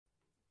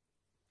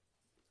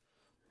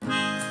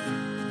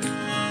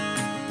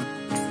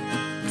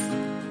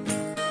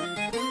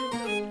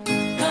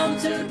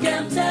to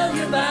come tell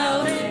you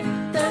about it.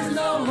 There's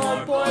no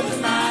more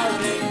poison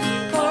ivy.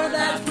 For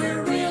that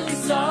we're really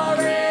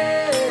sorry.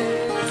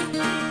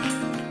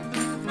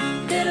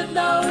 Didn't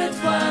know it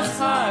was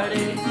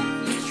hardy.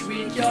 Each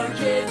week your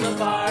kids are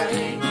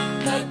party,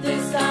 but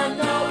this time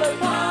no the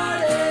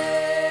party.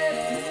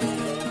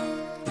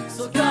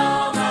 So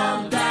come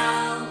on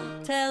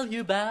down, tell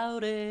you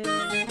about it.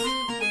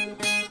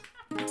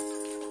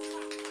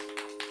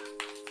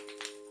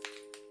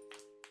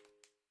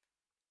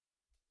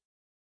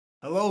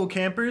 Hello,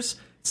 campers.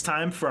 It's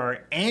time for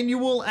our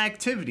annual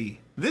activity.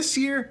 This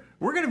year,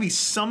 we're going to be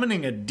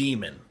summoning a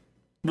demon.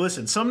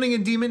 Listen, summoning a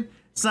demon,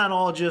 it's not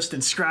all just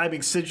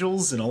inscribing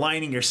sigils and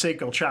aligning your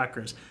sacral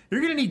chakras.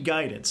 You're going to need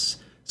guidance.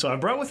 So I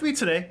brought with me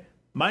today,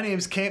 my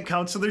name's Camp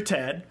Counselor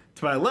Tad.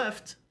 To my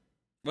left...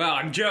 Well,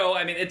 I'm Joe.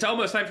 I mean, it's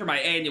almost time for my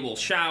annual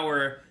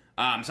shower,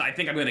 so I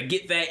think I'm going to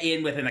get that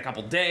in within a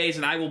couple days,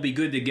 and I will be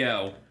good to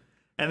go.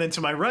 And then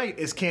to my right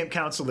is Camp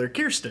Counselor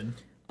Kirsten.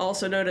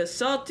 Also known as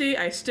Salty,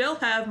 I still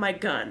have my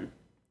gun.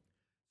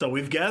 So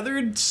we've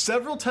gathered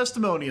several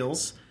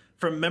testimonials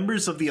from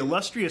members of the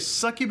illustrious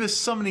succubus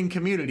summoning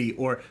community,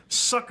 or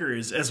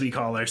SUCCers as we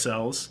call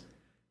ourselves.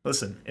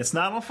 Listen, it's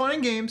not all fun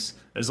and games.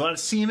 There's a lot of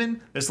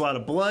semen, there's a lot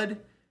of blood,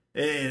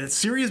 it's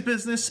serious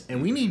business,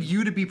 and we need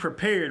you to be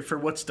prepared for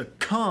what's to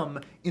come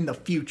in the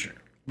future.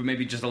 But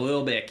maybe just a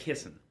little bit of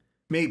kissing.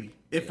 Maybe,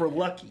 if we're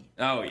lucky.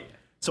 Oh, yeah.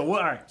 So,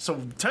 alright, so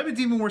the type of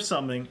demon we're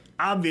summoning,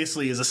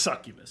 obviously, is a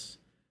succubus.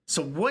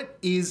 So what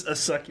is a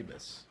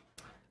succubus?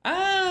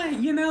 I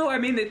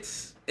mean,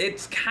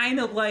 it's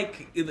kind of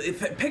like,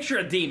 picture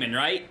a demon,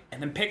 right?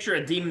 And then picture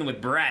a demon with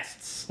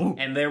breasts. Ooh.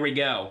 And there we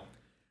go.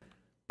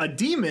 A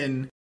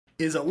demon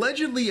is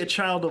allegedly a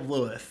child of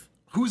Lilith.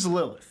 Who's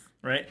Lilith,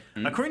 right?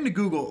 Mm-hmm. According to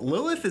Google,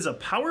 Lilith is a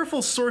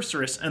powerful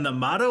sorceress in the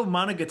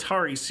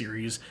Monogatari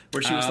series,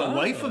 where she was the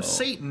wife of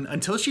Satan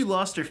until she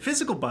lost her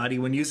physical body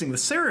when using the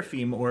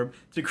Seraphim orb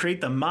to create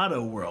the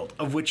Mado world,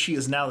 of which she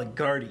is now the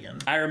guardian.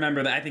 I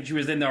remember that. I think she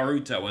was in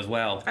Naruto as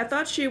well. I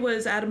thought she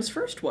was Adam's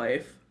first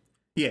wife.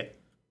 Yeah.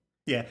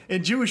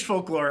 In Jewish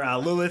folklore,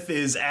 Lilith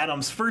is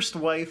Adam's first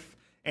wife,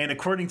 and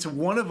according to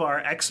one of our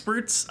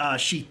experts,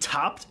 she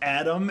topped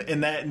Adam,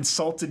 and that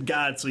insulted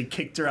God, so he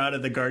kicked her out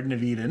of the Garden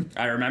of Eden.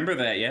 I remember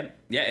that, yeah.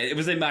 Yeah, it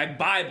was in my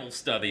Bible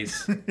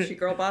studies. She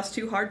girl bossed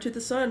too hard to the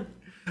sun.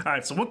 All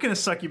right, so what can a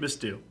succubus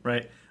do,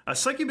 right? A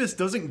succubus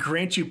doesn't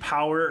grant you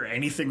power or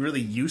anything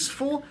really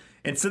useful.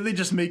 Instead, they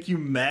just make you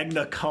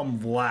magna cum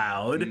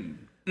loud.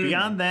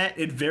 Beyond that,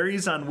 it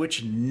varies on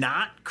which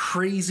not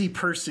crazy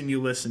person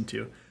you listen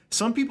to.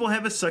 Some people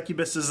have a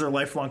succubus as their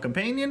lifelong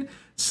companion,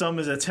 some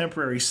as a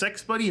temporary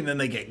sex buddy, and then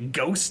they get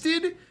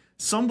ghosted.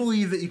 Some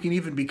believe that you can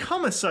even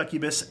become a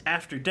succubus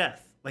after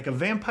death, like a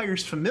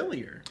vampire's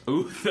familiar.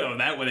 Ooh, though,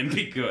 that wouldn't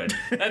be good.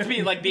 That'd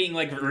be like being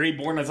like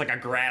reborn as like a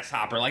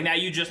grasshopper. Like now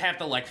you just have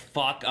to like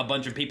fuck a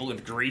bunch of people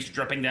with grease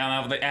dripping down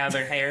out of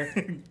their hair.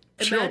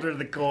 Children of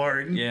the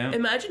corn. Yeah.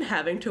 Imagine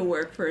having to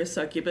work for a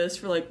succubus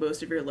for like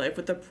most of your life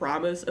with the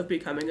promise of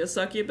becoming a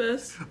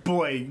succubus.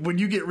 Boy, when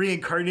you get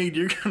reincarnated,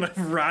 you're gonna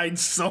ride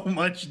so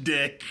much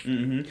dick.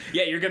 Mm-hmm.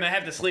 Yeah, you're gonna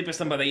have to sleep with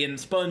somebody in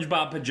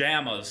SpongeBob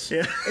pajamas.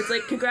 Yeah. It's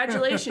like,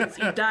 congratulations,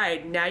 you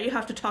died. Now you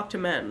have to talk to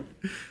men.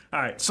 All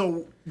right,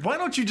 so why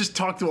don't you just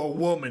talk to a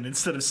woman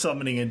instead of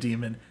summoning a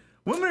demon?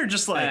 Women are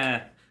just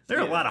like... They're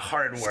a lot of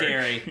hard work.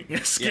 Scary.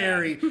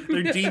 Scary. Yeah.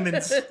 They're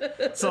demons.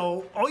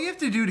 So all you have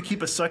to do to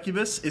keep a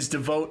succubus is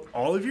devote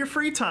all of your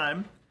free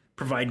time,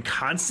 provide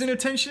constant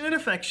attention and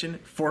affection,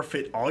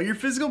 forfeit all your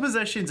physical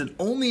possessions, and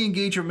only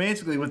engage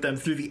romantically with them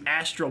through the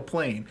astral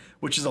plane,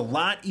 which is a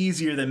lot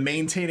easier than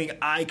maintaining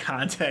eye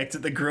contact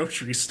at the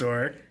grocery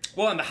store.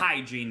 Well, and the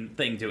hygiene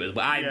thing, too, is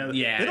well.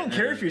 Yeah. They don't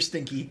care if you're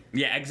stinky.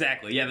 Yeah,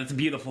 exactly. Yeah, that's a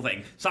beautiful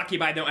thing.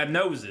 Succubi don't have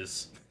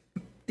noses.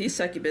 These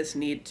succubus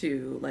need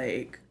to,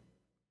 like...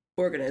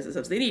 organize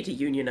themselves. They need to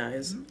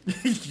unionize.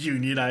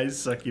 Unionize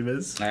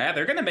succubus. Yeah,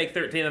 they're gonna make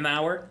 $13 an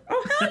hour.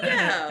 Oh, hell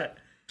yeah!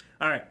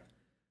 All right.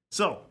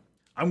 So,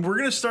 we're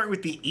gonna start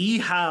with the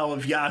e-how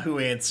of Yahoo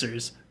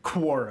Answers,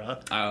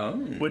 Quora. Oh.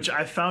 Which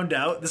I found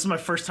out, this is my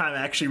first time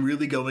actually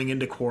really going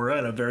into Quora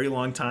in a very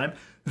long time.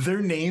 Their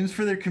names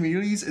for their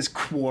communities is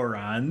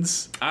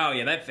Quarons. Oh,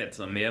 yeah, that fits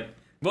them, yep.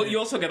 Well, you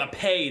also gotta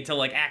pay to,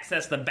 like,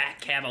 access the back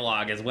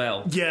catalog as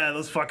well. Yeah,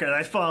 those fuckers.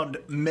 I found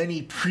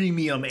many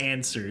premium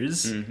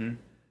answers. Mm-hmm.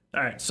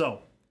 All right,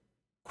 so,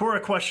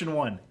 Quora question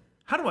 1.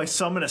 How do I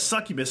summon a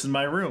succubus in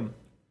my room?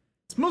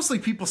 It's mostly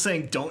people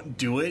saying don't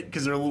do it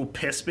because they're little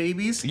piss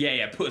babies.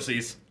 Yeah,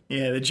 pussies.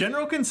 Yeah, the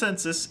general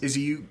consensus is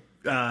you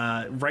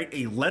write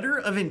a letter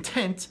of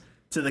intent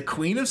to the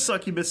Queen of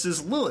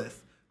Succubuses,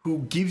 Lilith,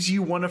 who gives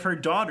you one of her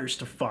daughters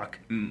to fuck.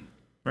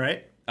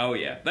 Right? Oh,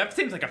 yeah. That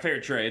seems like a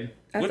fair trade.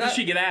 What does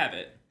she get out of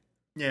it?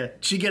 Yeah,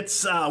 she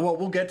gets, well,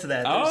 we'll get to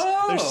that.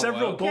 There's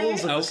several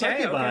goals of the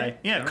succubi. Okay.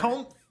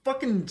 Yeah,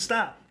 fucking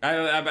stop.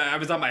 I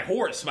was on my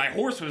horse. My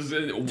horse was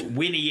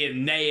whinny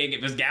and neighing.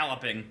 It was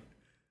galloping.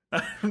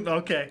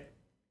 Okay.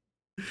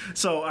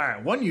 So, all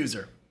right, one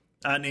user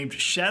named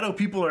Shadow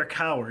People Are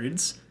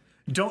Cowards.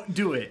 Don't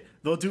do it.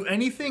 They'll do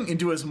anything and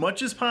do as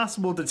much as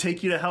possible to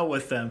take you to hell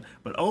with them.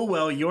 But oh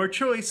well, your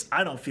choice.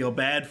 I don't feel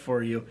bad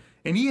for you.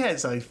 And he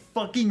has a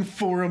fucking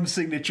forum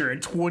signature in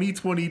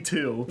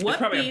 2022. It's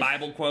probably a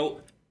Bible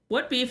quote.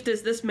 What beef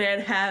does this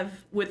man have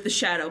with the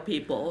shadow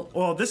people?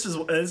 Well, this is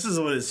what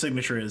his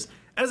signature is.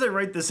 As I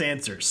write this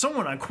answer,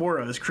 someone on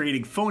Quora is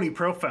creating phony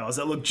profiles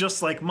that look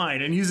just like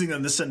mine and using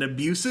them to send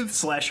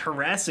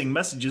abusive/harassing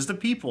messages to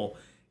people.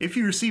 If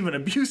you receive an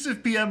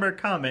abusive PM or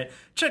comment,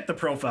 check the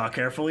profile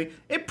carefully.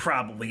 It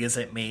probably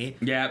isn't me.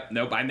 Yeah,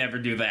 nope, I never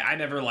do that. I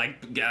never,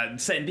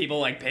 send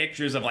people,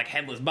 pictures of,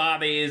 headless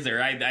bodies, or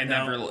I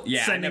never...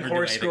 Yeah, sending I never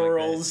horse do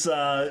girls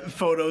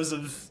photos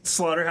of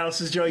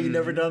slaughterhouses, Joe. You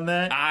never done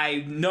that?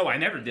 No, I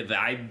never did that.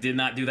 I did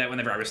not do that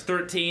whenever I was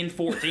 13,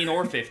 14,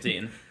 or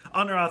 15.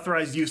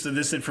 Unauthorized use of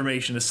this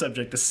information is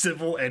subject to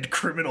civil and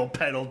criminal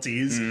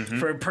penalties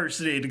for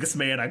impersonating this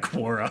man on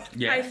Quora.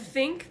 Yeah. I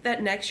think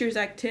that next year's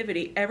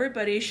activity,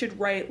 everybody should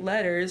write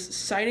letters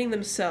signing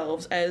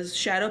themselves as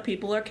shadow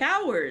people are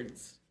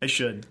cowards. I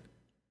should.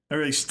 I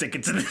really stick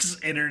it to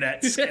this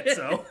internet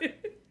schizo.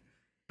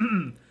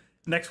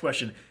 Next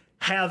question.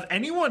 Have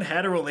anyone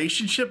had a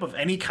relationship of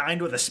any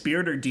kind with a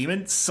spirit or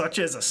demon, such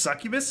as a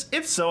succubus?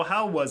 If so,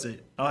 how was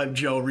it? I'll have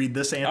Joe read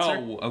this answer.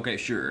 Oh, okay,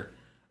 sure.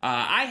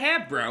 I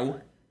have,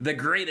 bro. The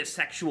greatest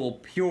sexual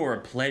pure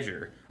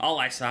pleasure. All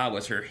I saw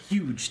was her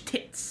huge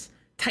tits,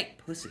 tight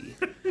pussy.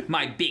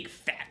 My big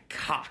fat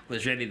cock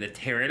was ready to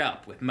tear it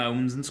up with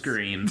moans and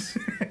screams.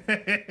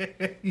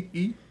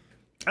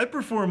 I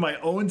perform my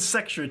own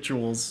sex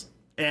rituals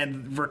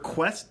and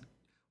request...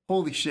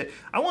 Holy shit.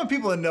 I want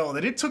people to know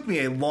that it took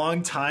me a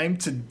long time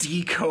to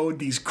decode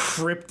these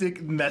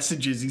cryptic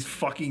messages these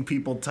fucking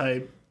people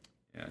type.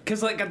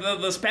 Because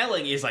the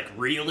spelling is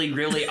really,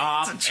 really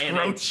off. It's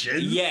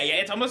atrocious.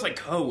 It's almost like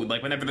code.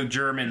 Whenever the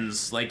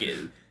Germans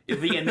the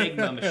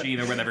Enigma machine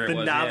or whatever it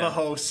was. The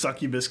Navajo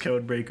succubus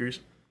code breakers.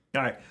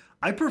 All right.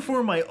 I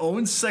perform my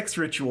own sex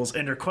rituals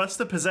and request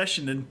the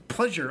possession and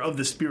pleasure of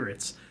the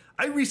spirits.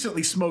 I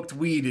recently smoked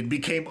weed and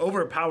became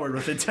overpowered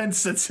with intense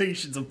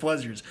sensations of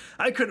pleasures.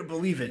 I couldn't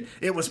believe it.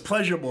 It was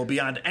pleasurable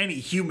beyond any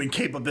human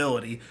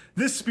capability.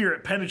 This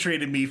spirit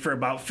penetrated me for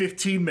about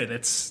 15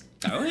 minutes.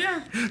 Oh, yeah.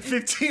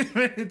 15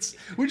 minutes.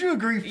 Would you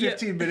agree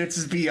 15 minutes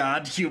is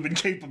beyond human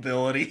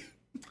capability?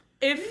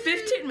 If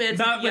 15 minutes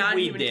Not is beyond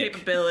with human weed dick.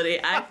 capability,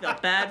 I feel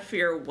bad for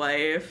your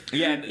wife.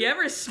 Yeah. You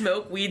ever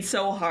smoke weed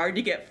so hard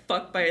you get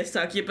fucked by a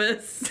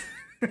succubus?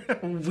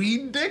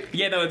 Weed dick?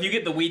 Yeah, no, if you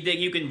get the weed dick,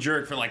 you can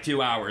jerk for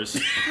 2 hours.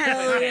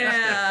 Hell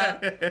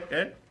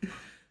yeah.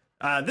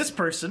 This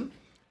person,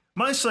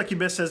 my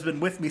succubus has been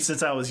with me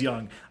since I was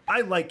young.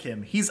 I like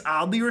him. He's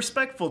oddly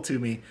respectful to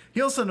me. He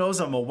also knows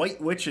I'm a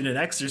white witch and an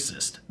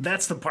exorcist.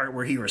 That's the part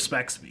where he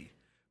respects me.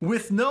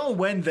 With no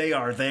when they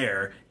are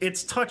there,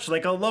 it's touch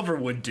like a lover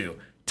would do.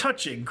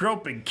 Touching,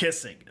 groping,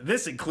 kissing.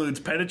 This includes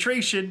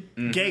penetration,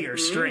 gay or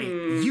straight.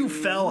 You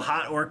fell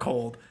hot or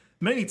cold.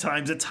 Many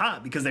times it's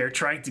hot because they are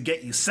trying to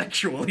get you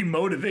sexually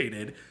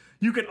motivated.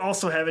 You can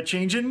also have a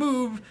change in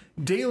mood,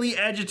 daily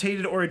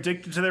agitated or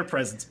addicted to their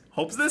presence.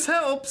 Hopes this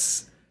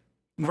helps.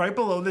 Right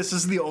below this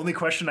is the only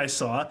question I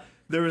saw.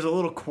 There was a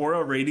little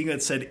Quora rating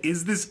that said,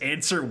 is this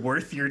answer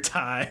worth your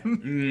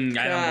time?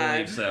 I don't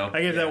believe so.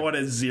 I gave that one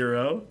a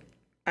 0.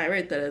 I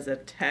rate that as a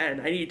 10.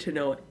 I need to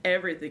know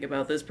everything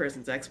about this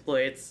person's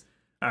exploits.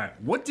 All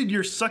right, what did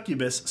your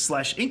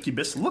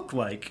succubus/incubus look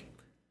like?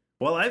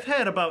 Well, I've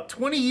had about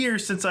 20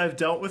 years since I've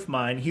dealt with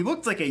mine. He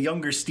looked like a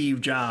younger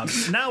Steve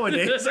Jobs.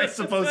 Nowadays, I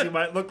suppose he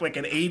might look like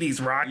an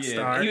 80s rock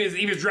star.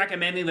 He was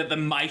recommending that the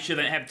mice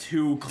shouldn't have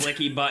 2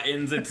 clicky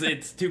buttons.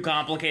 It's too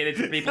complicated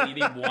for people. You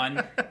need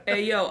one.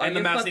 Hey, yo, And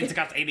the mouse needs to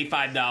cost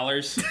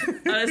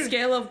 $85. On a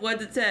scale of 1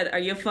 to 10, are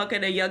you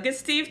fucking a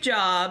youngest Steve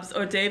Jobs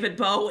or David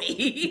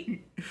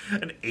Bowie?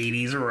 An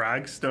 80s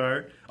rock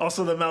star.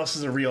 Also, the mouse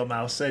is a real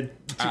mouse. Said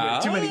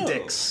too many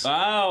dicks.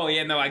 Oh,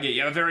 yeah, no, I get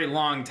you. A very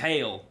long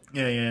tail.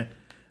 Yeah.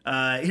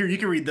 Here, you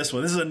can read this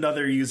one. This is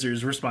another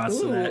user's response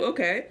to that.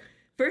 Okay.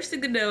 First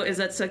thing to know is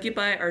that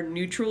succubi are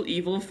neutral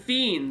evil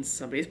fiends.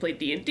 Somebody's played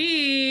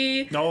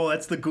D&D. No,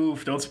 that's the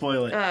goof. Don't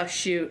spoil it. Oh,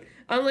 shoot.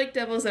 Unlike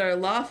devils that are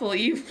lawful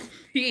evil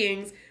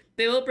beings,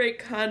 they will break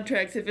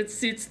contracts if it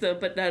suits them,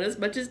 but not as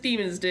much as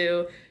demons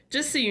do.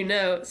 Just so you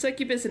know,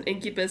 succubus and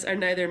incubus are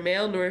neither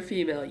male nor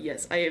female.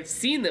 Yes, I have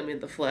seen them in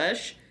the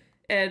flesh,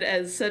 and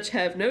as such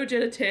have no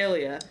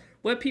genitalia.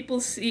 What people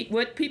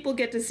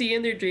get to see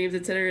in their dreams,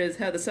 etc., is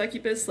how the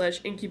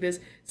succubus/incubus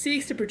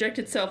seeks to project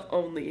itself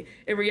only.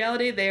 In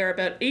reality, they are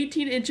about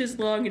 18 inches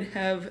long and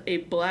have a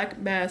black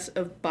mass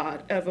of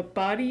a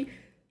body,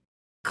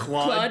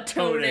 clawed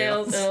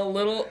toenails, and a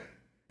little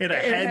and a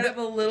head of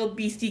a little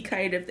beastie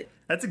kind of thing.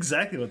 That's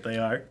exactly what they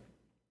are.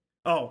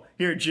 Oh,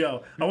 here,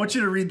 Joe. I want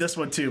you to read this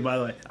one too, by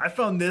the way. I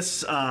found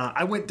this,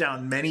 I went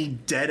down many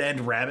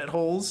dead-end rabbit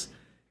holes,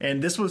 And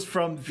this was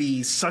from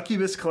the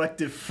Succubus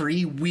Collective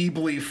Free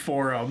Weebly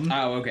Forum.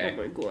 Oh, okay.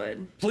 Oh my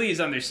god. Please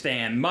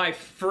understand, my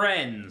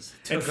friends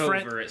took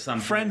over at some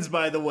point. Friends,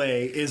 by the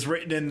way, is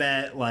written in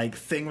that like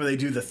thing where they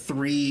do the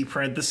 3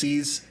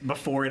 parentheses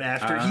before and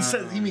after. He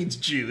says he means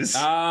Jews.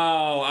 Oh,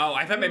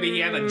 I thought maybe he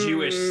had a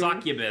Jewish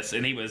succubus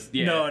and he was,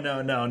 yeah.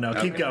 No.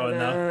 Keep going,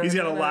 though. He's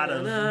got a lot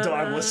of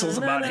dog whistles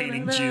about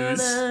hating Jews.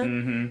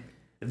 Mm-hmm.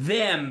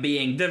 Them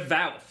being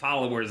devout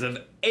followers of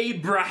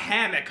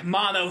Abrahamic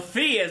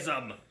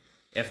monotheism.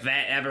 If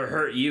that ever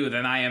hurt you,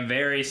 then I am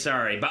very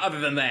sorry. But other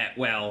than that,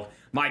 well,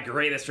 my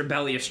greatest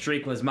rebellious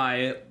streak was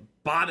my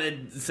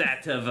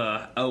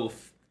Bodhisattva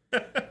oath.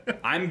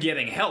 I'm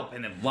getting help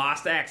and have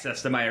lost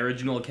access to my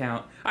original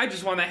account. I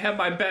just want to have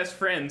my best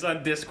friends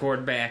on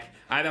Discord back.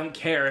 I don't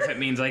care if it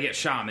means I get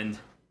shamaned.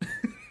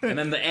 And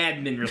then the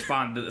admin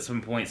responded at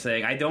some point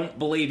saying, I don't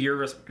believe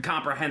you're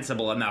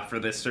comprehensible enough for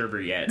this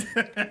server yet.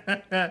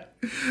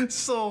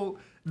 So,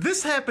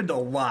 this happened a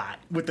lot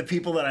with the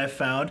people that I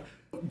found.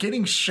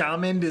 Getting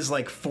shamaned is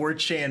like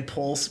 4chan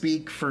poll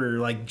speak for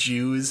like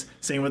Jews,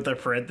 saying with their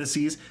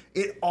parentheses.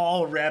 It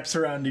all wraps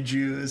around to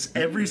Jews.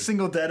 Every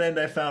single dead end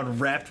I found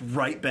wrapped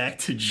right back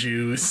to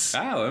Jews.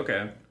 Oh,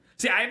 okay.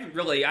 See, I haven't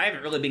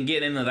really been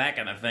getting into that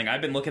kind of thing. I've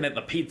been looking at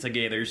the Pizza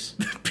Gators.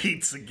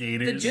 Pizza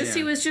Gators. The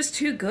Juicy was just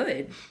too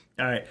good.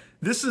 All right,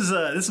 this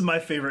is my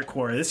favorite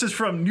Quora. This is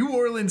from New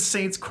Orleans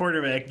Saints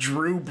quarterback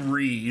Drew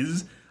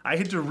Brees. I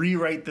had to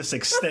rewrite this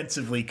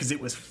extensively because it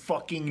was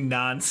fucking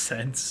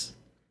nonsense.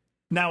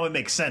 Now it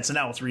makes sense, and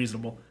now it's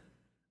reasonable.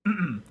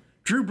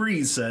 Drew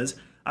Brees says,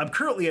 I'm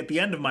currently at the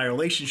end of my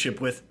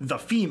relationship with the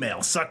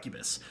female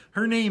succubus.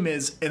 Her name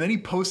is, and then he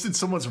posted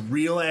someone's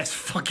real-ass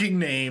fucking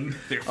name.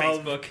 Their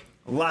Facebook.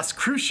 Las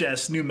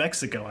Cruces, New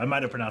Mexico. I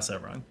might have pronounced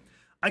that wrong.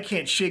 I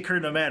can't shake her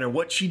no matter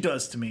what she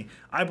does to me.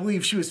 I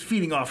believe she was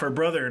feeding off her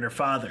brother and her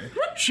father.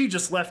 She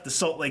just left the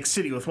Salt Lake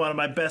City with one of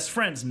my best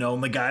friends,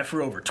 known the guy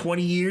for over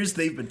 20 years.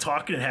 They've been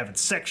talking and having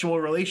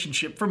sexual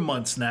relationship for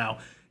months now.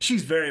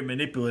 She's very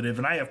manipulative,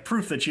 and I have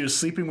proof that she was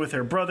sleeping with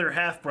her brother,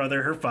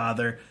 half-brother, her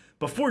father.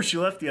 Before she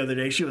left the other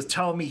day, she was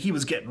telling me he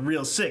was getting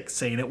real sick,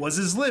 saying it was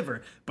his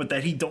liver, but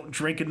that he don't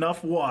drink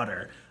enough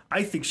water.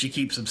 I think she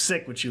keeps him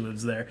sick when she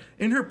lives there.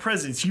 In her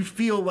presence, you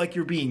feel like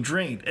you're being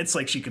drained. It's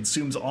like she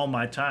consumes all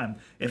my time.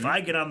 If I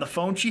get on the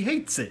phone, she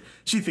hates it.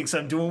 She thinks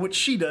I'm doing what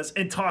she does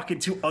and talking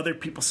to other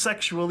people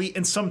sexually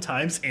and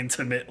sometimes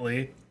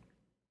intimately.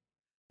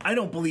 I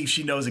don't believe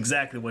she knows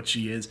exactly what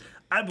she is.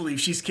 I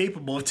believe she's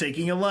capable of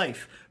taking a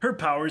life. Her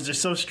powers are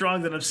so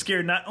strong that I'm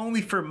scared not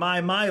only for my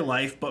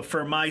life, but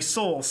for my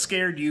soul.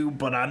 Scared you,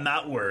 but I'm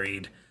not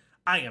worried.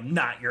 I am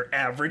not your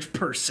average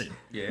person.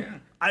 Yeah.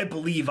 I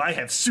believe I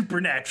have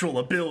supernatural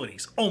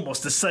abilities,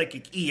 almost a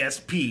psychic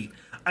ESP.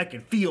 I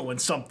can feel when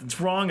something's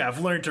wrong.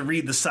 I've learned to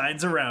read the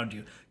signs around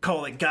you.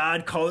 Call it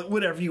God, call it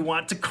whatever you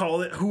want to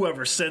call it,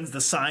 whoever sends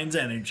the signs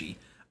energy.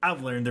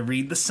 I've learned to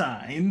read the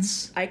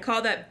signs. I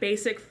call that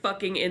basic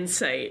fucking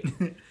insight.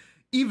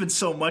 Even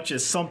so much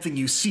as something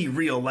you see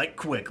real, like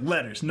quick,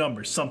 letters,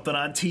 numbers, something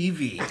on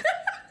TV.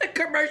 A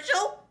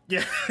commercial?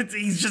 Yeah,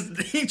 he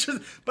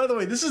just. By the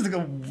way, this is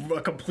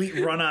a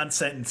complete run-on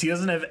sentence. He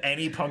doesn't have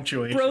any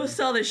punctuation. Bro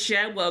saw the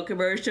ShamWow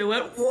commercial,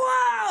 went,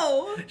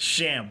 wow!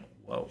 Sham.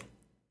 Whoa.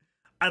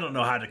 I don't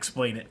know how to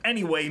explain it.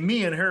 Anyway,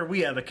 me and her,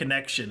 we have a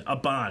connection, a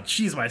bond.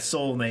 She's my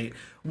soulmate.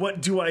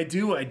 What do? I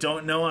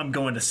don't know. I'm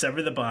going to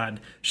sever the bond.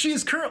 She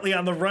is currently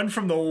on the run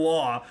from the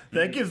law.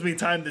 That gives me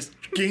time to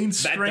gain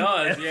strength.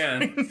 That does, yeah.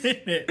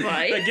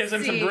 That gives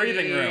him some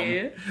breathing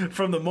room.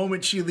 From the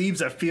moment she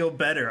leaves, I feel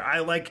better.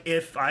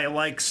 If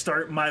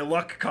my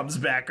luck comes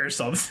back or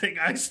something,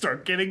 I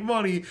start getting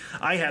money.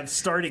 I have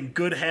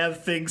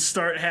things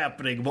start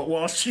happening. But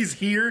while she's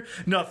here,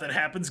 nothing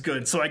happens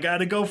good. So I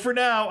gotta go for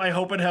now. I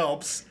hope it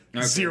helps.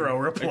 Okay. 0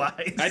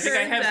 replies. I think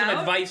I have some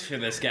advice for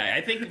this guy.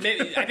 I think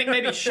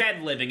maybe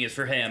shed living is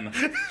for him.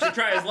 Should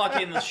try his luck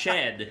in the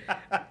shed.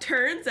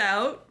 Turns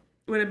out,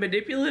 when a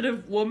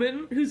manipulative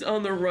woman who's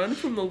on the run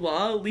from the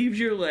law leaves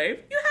your life,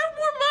 you have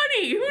more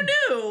money. Who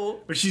knew?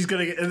 But she's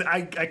gonna.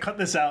 I cut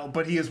this out,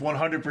 but he is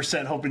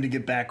 100% hoping to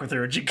get back with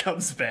her when she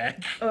comes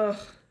back. Ugh,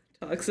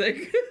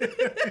 toxic.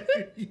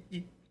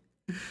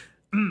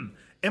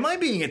 Am I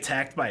being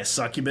attacked by a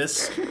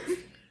succubus?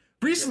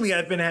 Recently,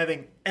 I've been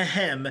having,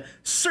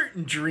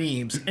 certain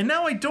dreams, and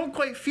now I don't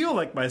quite feel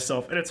like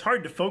myself, and it's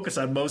hard to focus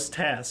on most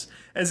tasks,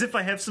 as if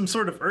I have some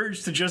sort of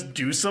urge to just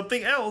do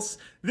something else.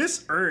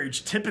 This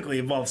urge typically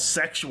involves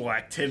sexual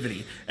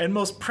activity, and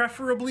most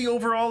preferably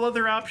over all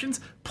other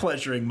options,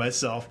 pleasuring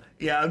myself.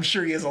 Yeah, I'm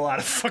sure he has a lot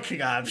of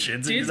fucking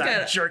options, and he's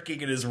not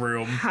jerking in his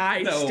room.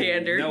 High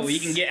standards. No, he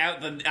can get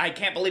out I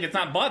can't believe it's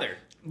not butter.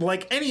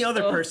 Like any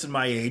other person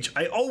my age,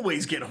 I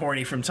always get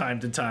horny from time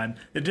to time.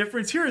 The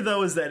difference here,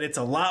 though, is that it's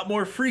a lot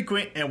more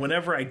frequent, and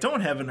whenever I don't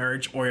have an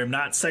urge or am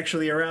not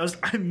sexually aroused,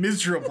 I'm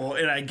miserable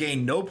and I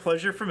gain no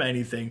pleasure from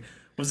anything.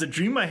 Was the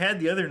dream I had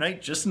the other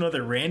night just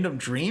another random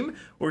dream?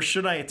 Or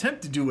should I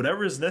attempt to do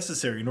whatever is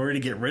necessary in order to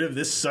get rid of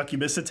this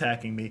succubus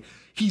attacking me?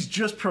 He's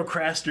just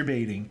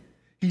procrastinating.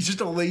 He's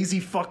just a lazy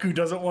fuck who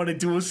doesn't want to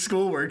do his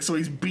schoolwork, so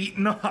he's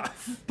beaten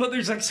off. But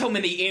there's like so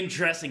many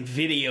interesting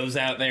videos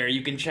out there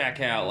you can check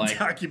out, like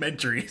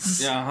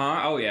Documentaries.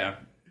 Oh yeah.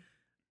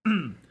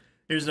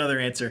 Here's another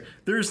answer.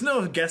 There's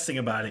no guessing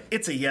about it.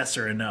 It's a yes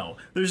or a no.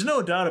 There's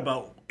no doubt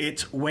about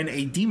it when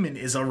a demon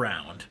is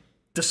around.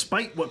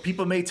 Despite what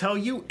people may tell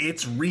you,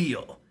 it's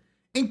real.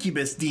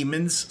 Incubus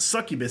demons,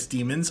 succubus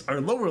demons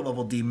are lower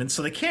level demons,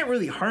 so they can't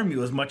really harm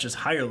you as much as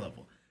higher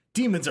level.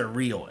 Demons are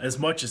real, as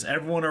much as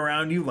everyone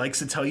around you likes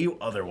to tell you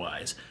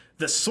otherwise.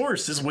 The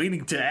source is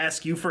waiting to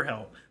ask you for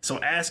help, so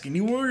ask and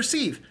you will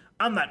receive.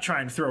 I'm not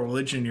trying to throw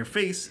religion in your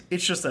face,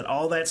 it's just that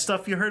all that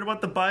stuff you heard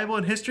about the Bible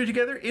and history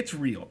together, it's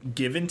real.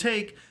 Give and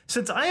take.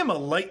 Since I am a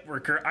light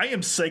worker, I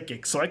am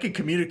psychic, so I can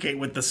communicate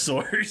with the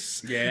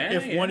source.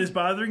 If one is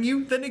bothering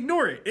you, then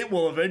ignore it. It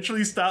will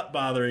eventually stop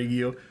bothering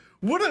you.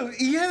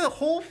 He had a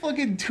whole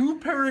fucking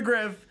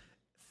 2-paragraph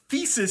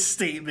thesis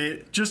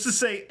statement just to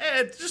say,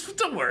 just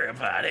don't worry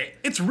about it.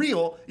 It's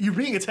real. You're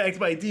being attacked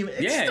by a demon.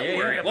 Don't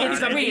worry about Well, it.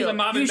 he's a Real.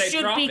 modern You day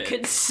should prophet. be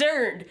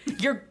concerned.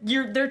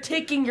 They're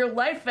taking your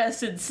life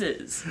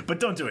essences.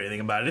 But don't do anything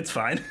about it. It's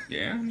fine.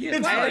 Yeah.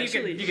 It's Well,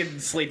 fine. you can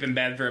sleep in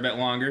bed for a bit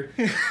longer.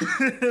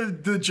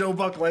 The Joe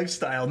Buck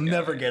lifestyle.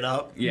 Never get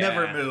up. Yeah.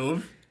 Never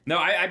move. No,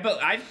 I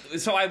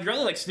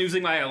really like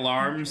snoozing my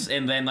alarms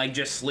and then like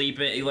just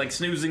sleeping, like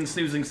snoozing,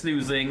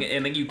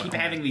 and then you keep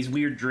having these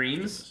weird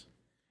dreams.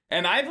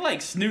 And I've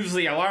like snoozed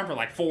the alarm for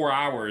like 4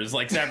 hours,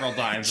 like several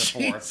times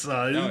before. Jesus.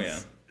 Oh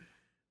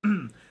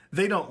yeah.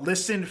 They don't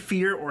listen,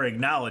 fear, or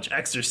acknowledge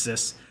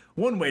exorcists.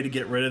 One way to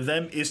get rid of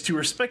them is to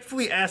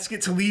respectfully ask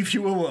it to leave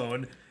you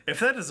alone. If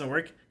that doesn't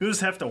work, you'll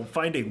just have to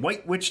find a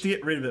white witch to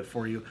get rid of it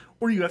for you,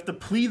 or you have to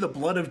plead the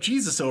blood of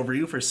Jesus over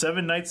you for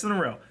 7 nights in a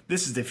row.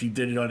 This is if you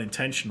did it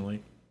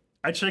unintentionally.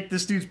 I checked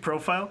this dude's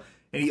profile,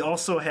 and he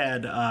also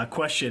had a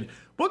question.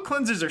 What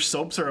cleansers or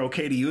soaps are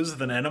okay to use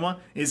with an enema?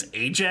 Is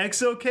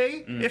Ajax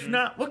okay? If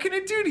not, what can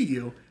it do to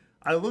you?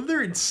 I love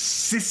their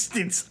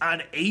insistence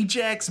on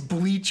Ajax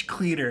bleach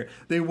cleaner.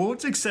 They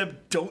won't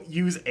accept don't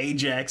use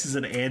Ajax as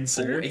an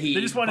answer. They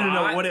just wanted to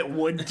know what it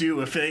would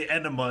do if they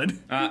enemaed.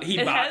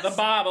 He bought the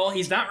bottle.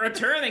 He's not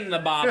returning the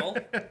bottle.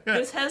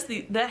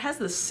 That has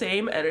the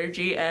same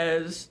energy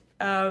as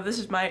this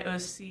is my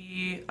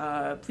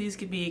OC. Please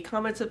give me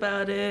comments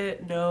about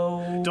it.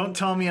 No. Don't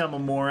tell me I'm a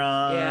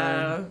moron.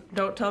 Yeah.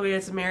 Don't tell me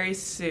it's Mary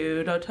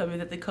Sue. Don't tell me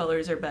that the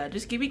colors are bad.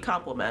 Just give me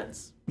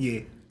compliments. Yeah.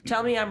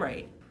 Tell me I'm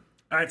right.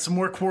 All right, some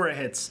more Quora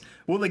hits.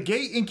 Will the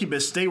gay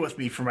incubus stay with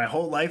me for my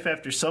whole life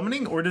after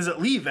summoning, or does it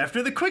leave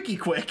after the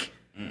quicky-quick?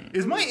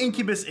 Is my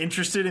incubus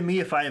interested in me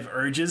if I have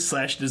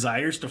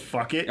urges/desires to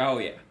fuck it? Oh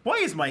yeah. Why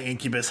is my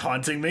incubus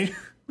haunting me?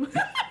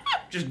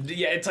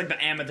 It's like the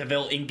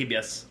Amityville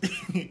incubus.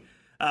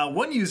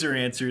 One user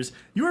answers,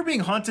 you are being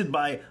haunted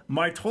by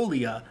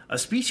Mother-Anon, a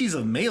species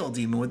of male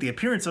demon with the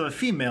appearance of a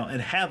female and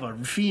have a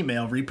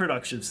female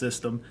reproductive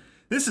system.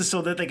 This is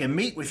so that they can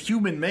mate with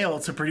human male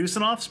to produce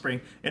an offspring.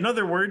 In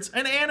other words,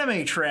 an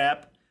anime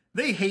trap.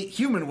 They hate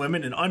human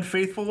women and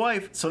unfaithful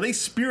wife, so they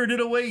spirited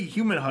away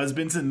human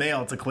husbands and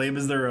male to claim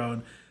as their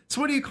own. So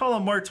what do you call a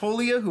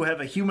Mother-Anon who have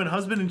a human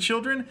husband and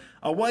children?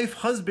 A wife,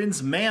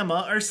 husband's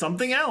mama, or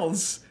something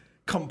else.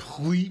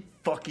 Complete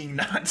fucking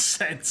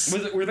nonsense.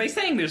 Were they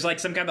saying there's like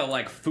some kind of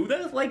like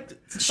Fuda like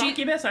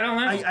succubus? I don't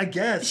know. I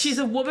guess. She's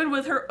a woman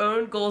with her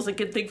own goals and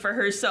can think for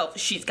herself.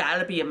 She's got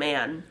to be a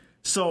man.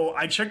 So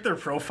I checked their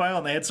profile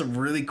and they had some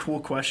really cool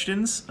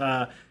questions.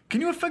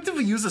 Can you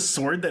effectively use a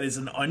sword that is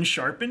an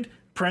unsharpened,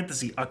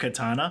 parenthesis, a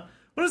katana?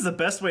 What is the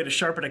best way to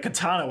sharpen a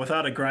katana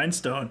without a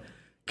grindstone?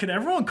 Can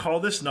everyone call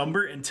this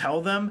number and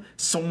tell them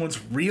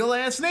someone's real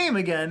ass name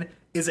again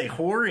is a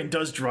whore and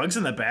does drugs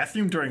in the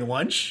bathroom during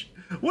lunch?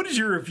 What is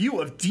your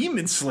review of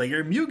Demon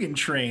Slayer Mugen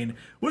Train?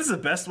 What is the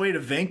best way to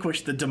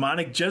vanquish the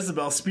demonic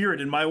Jezebel spirit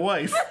in my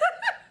wife?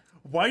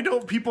 Why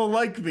don't people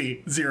like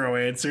me? 0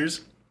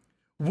 answers.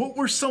 What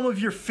were some of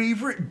your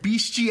favorite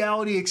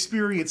bestiality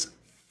experience?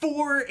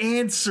 4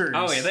 answers.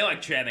 Oh yeah, they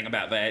like chatting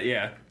about that.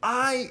 Yeah.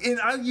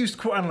 I used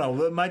Quora. I don't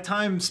know. My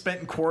time spent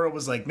in Quora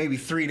was like maybe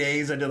 3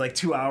 days. I did like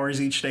 2 hours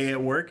each day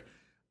at work.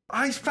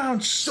 I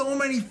found so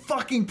many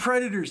fucking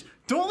predators.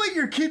 Don't let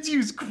your kids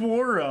use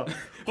Quora.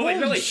 Well, they Holy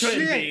really shit.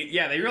 shouldn't be.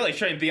 Yeah, they really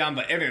shouldn't be on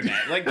the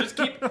internet. Like, just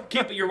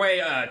keep your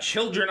way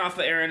children off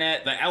the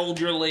internet, the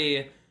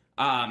elderly,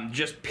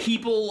 just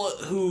people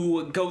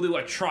who go to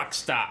a truck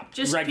stop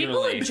Just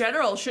regularly. people in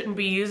general shouldn't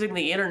be using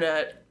the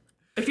internet.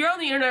 If you're on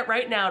the internet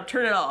right now,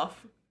 turn it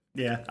off.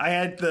 Yeah,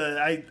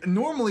 I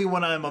normally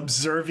when I'm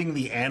observing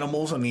the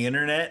animals on the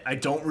internet, I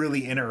don't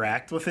really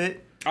interact with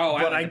it. Oh,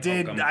 but I like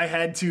to poke 'em. I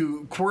had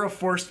to. Quora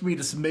forced me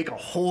to make a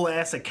whole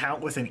ass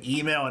account with an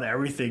email and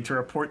everything to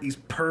report these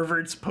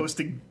perverts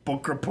posting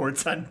book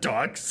reports on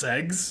dog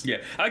sex. Yeah,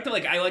 I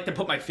like to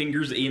put my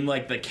fingers in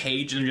like the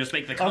cage and just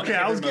make the Okay,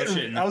 I was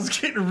motion.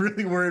 getting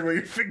really worried where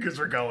your fingers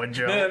were going,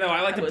 Joe. No.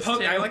 I like to was poke.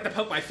 too. I like to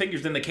poke my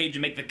fingers in the cage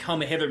and make the come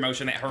hither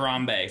motion at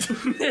Harambe.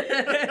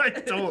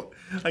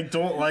 I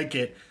don't like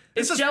it.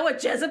 Is This is Joe a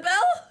Jezebel?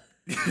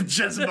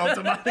 Jezebel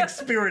demonic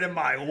spirit in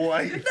my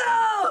wife.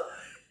 No!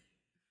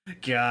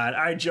 God.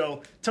 All right,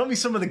 Joe. Tell me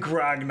some of the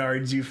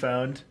grognards you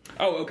found.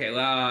 Oh, okay.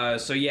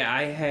 So yeah,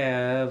 I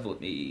have.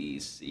 Let me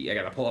see. I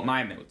gotta pull up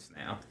my notes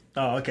now.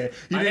 Oh, okay.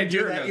 You I didn't had do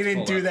your that. notes You didn't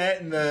pulled do up. that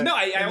in the. No,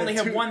 I in the only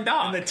have one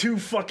doc. In the 2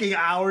 fucking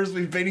hours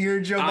we've been here,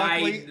 Joe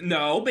Buckley.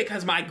 No,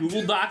 because my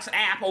Google Docs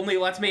app only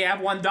lets me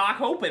have one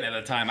doc open at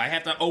a time. I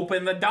have to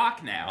open the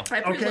doc now.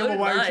 Okay, well,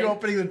 why aren't you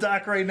opening the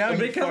doc right now?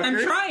 Because you I'm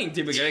fucker? trying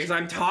to, because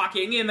I'm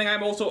talking and then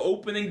I'm also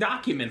opening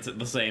documents at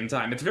the same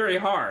time. It's very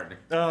hard.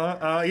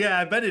 Yeah,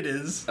 I bet it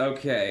is.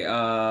 Okay, do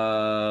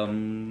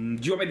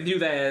you want me to do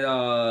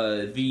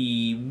that,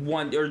 the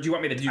one, or do you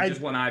want me to do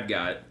just one I've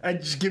got?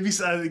 Just give me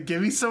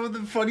some of the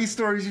funny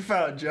stories you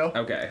found, Joe.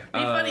 Okay. Be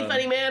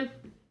funny man.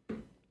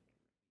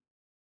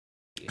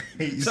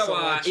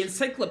 So,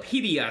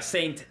 Encyclopedia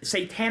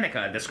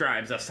Satanica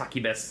describes a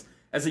succubus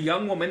as a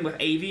young woman with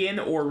avian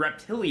or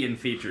reptilian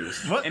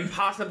features. What? And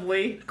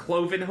possibly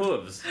cloven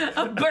hooves.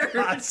 A bird.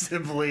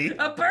 Possibly.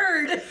 A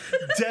bird.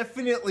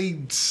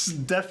 Definitely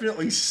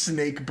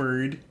snake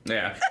bird.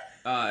 Yeah.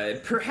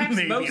 Perhaps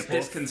Maybe most both.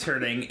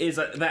 disconcerting is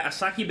that a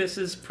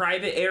succubus's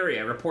private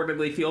area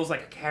reportedly feels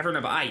like a cavern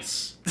of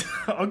ice.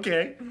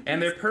 Okay.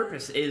 And their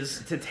purpose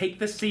is to take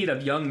the seed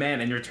of young men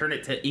and return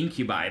it to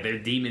incubi, their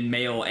demon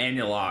male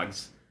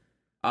analogs.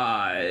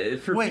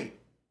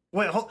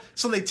 Wait,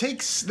 so they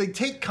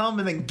take cum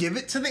and then give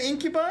it to the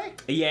incubi?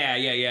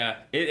 Yeah.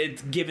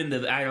 It's given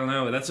to, I don't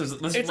know, this is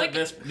It's what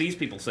like- these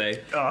people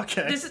say. Oh,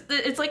 okay.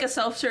 It's like a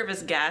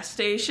self-service gas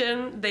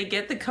station. They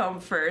get the cum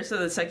first, so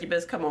the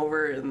succubus come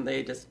over and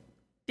they just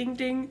ding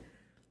ding.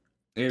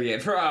 Yeah,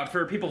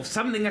 for people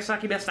summoning a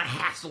succubus to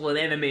hassle an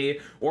enemy,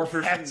 or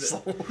for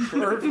some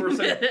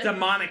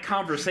demonic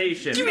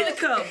conversation. Give me the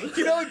cum.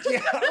 You know,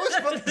 yeah, I was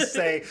about to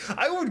say,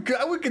 I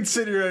would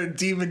consider a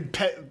demon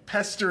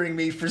pestering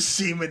me for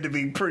semen to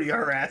be pretty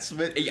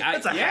harassment.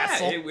 That's a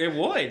hassle. It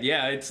would.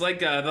 Yeah, it's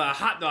like the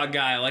hot dog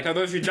guy. Like, are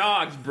those your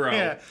dogs,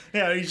 bro?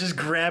 Yeah, he's just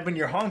grabbing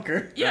your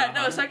honker. Yeah,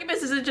 no,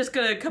 succubus isn't just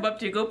gonna come up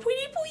to you and go,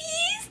 please,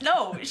 please.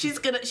 No, she's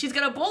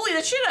gonna bully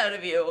the shit out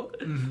of you.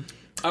 Mm-hmm.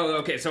 Oh,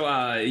 okay, so,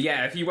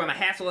 if you want to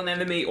hassle an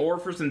enemy or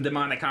for some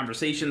demonic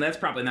conversation, that's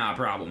probably not a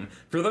problem.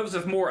 For those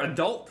with more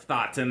adult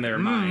thoughts in their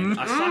mind,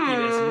 a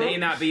succubus may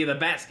not be the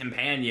best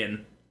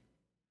companion.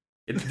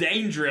 It's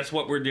dangerous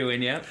what we're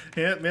doing, yeah?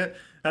 Yep.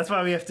 That's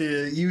why we have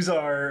to use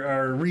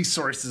our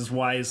resources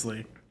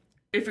wisely.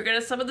 If you're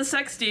gonna summon the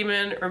sex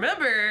demon,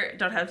 remember,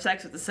 don't have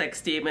sex with the sex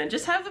demon.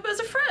 Just have them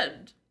as a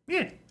friend.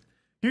 Yeah.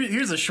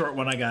 Here's a short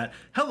one I got.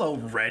 Hello,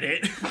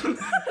 Reddit.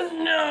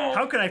 No.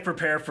 How can I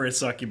prepare for a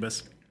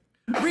succubus?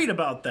 Read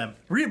about them.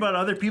 Read about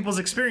other people's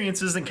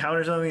experiences and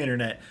encounters on the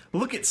internet.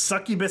 Look at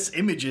succubus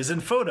images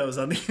and photos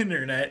on the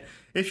internet.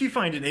 If you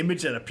find an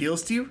image that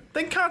appeals to you,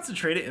 then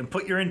concentrate it and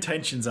put your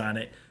intentions on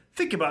it.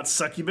 Think about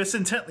succubus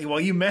intently while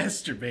you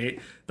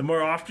masturbate. The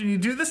more often you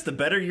do this, the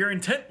better your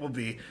intent will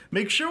be.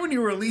 Make sure when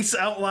you release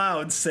out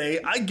loud, say,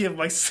 I give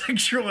my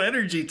sexual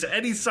energy to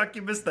any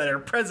succubus that are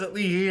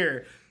presently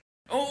here.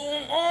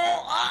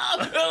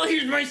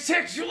 Here's my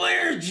sexual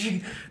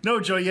energy.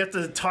 No, Joe, you have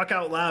to talk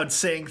out loud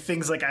saying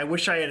things like, I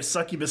wish I had a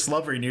succubus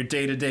lover in your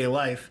day-to-day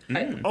life.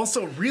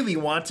 Also, really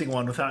wanting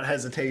one without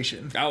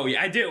hesitation. Oh,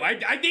 yeah, I do.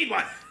 I need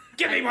one.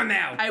 Give me one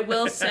now. I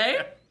will say,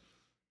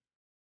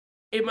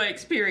 in my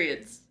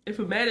experience, if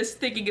a man is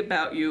thinking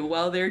about you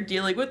while they're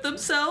dealing with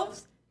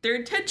themselves, their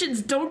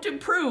intentions don't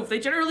improve. They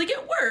generally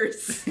get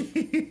worse.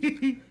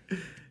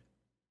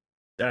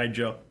 All right,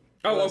 Joe.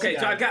 Oh, okay,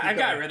 so I've got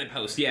a Reddit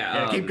post,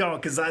 Yeah, keep going,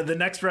 because the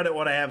next Reddit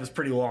one I have is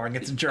pretty long.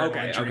 It's a journal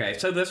entry. Okay.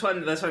 So this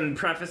one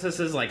prefaces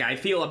is like, I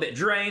feel a bit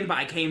drained, but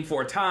I came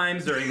 4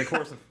 times during the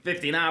course of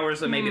 15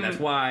 hours, so maybe that's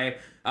why.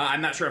 I'm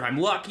not sure if I'm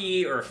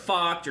lucky or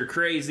fucked or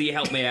crazy.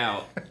 Help me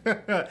out.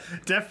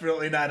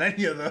 Definitely not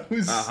any of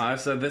those.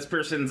 So this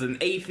person's an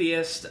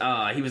atheist.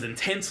 He was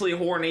intensely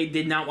horny,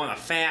 did not want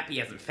to fap. He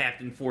hasn't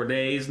fapped in 4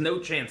 days. No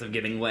chance of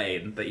getting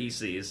laid that he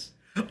sees.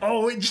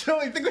 Oh, wait, Joe,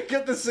 I think we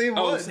got the same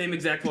one. Oh, same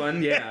exact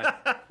one, yeah.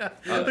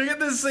 We got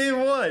the same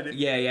one.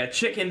 Yeah,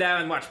 chickened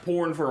out and watched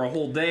porn for a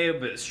whole day,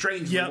 but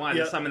strangely wanted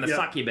to summon the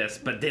succubus,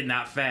 but did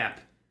not fap.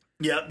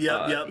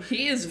 Yep.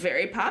 He is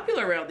very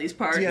popular around these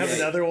parts. Do you have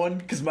another one?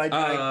 Because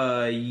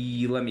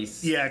let me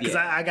see. Yeah, because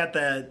I got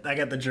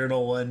the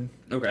journal one.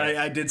 Okay.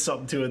 I did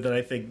something to it that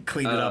I think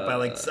cleaned it up.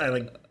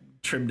 I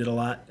trimmed it a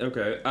lot.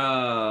 Okay.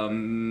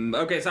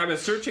 So I was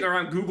searching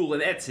around Google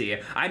and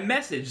Etsy. I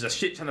messaged a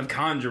shit ton of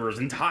conjurers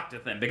and talked to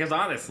them because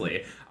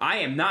honestly, I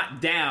am not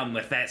down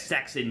with that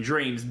sex in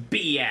dreams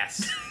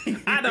BS.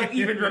 I don't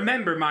even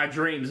remember my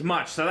dreams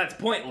much, so that's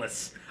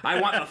pointless. I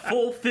want the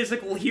full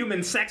physical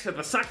human sex with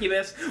a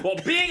succubus while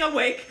being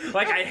awake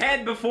like I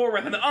had before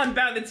with an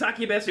unbounded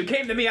succubus who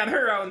came to me on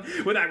her own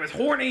when I was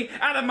horny,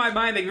 out of my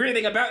mind, and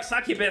reading about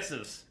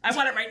succubuses. I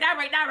want it right now.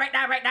 Right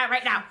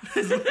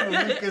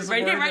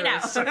here, right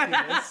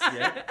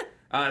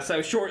now.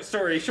 So short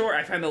story short,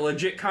 I found a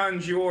legit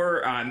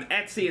conjurer on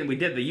Etsy and we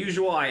did the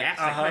usual. I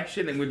asked a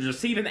question and would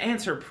receive an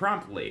answer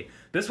promptly.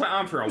 This went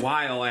on for a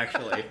while,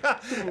 actually.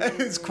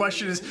 His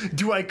question is,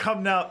 do I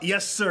come now?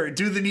 Yes, sir.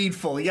 Do the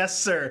needful. Yes,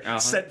 sir.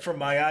 Sent from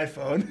my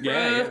iPhone.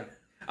 Yeah.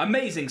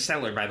 Amazing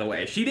seller, by the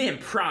way. She didn't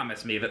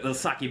promise me that the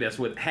succubus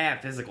would have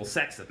physical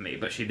sex with me,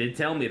 but she did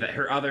tell me that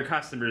her other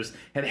customers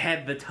had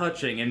had the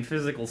touching and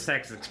physical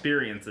sex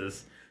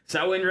experiences.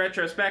 So in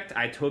retrospect,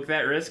 I took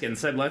that risk and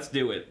said, let's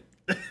do it.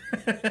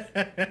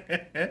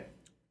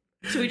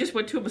 So we just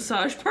went to a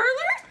massage parlor?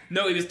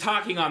 No, he was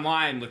talking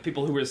online with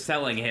people who were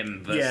selling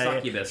him the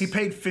succubus. He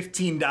paid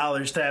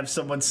 $15 to have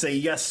someone say,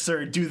 yes,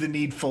 sir, do the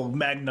needful,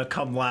 magna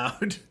cum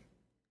laude.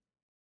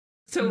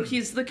 So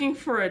he's looking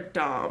for a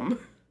dom.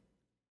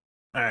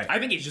 All right. I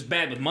think he's just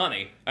bad with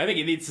money. I think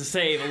he needs to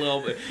save a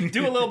little bit,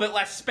 do a little bit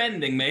less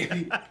spending,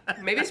 maybe.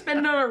 Maybe spend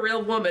it on a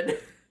real woman.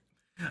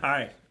 All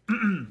right.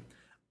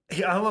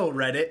 Hello,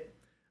 Reddit.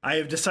 I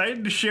have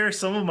decided to share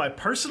some of my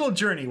personal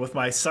journey with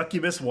my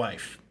succubus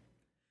wife.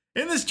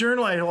 In this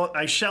journal,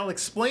 I shall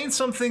explain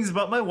some things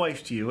about my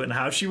wife to you and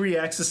how she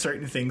reacts to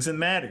certain things and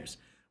matters,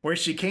 where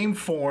she came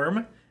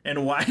from,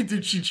 and why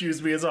did she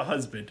choose me as a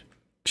husband.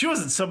 She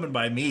wasn't summoned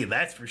by me,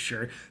 that's for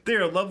sure. They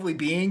are lovely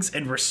beings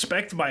and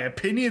respect my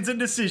opinions and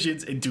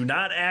decisions and do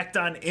not act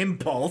on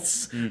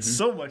impulse.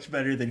 So much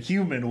better than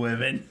human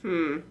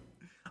women.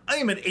 I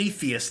am an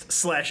atheist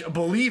 /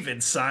 believe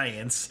in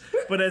science,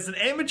 but as an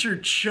amateur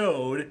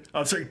chode,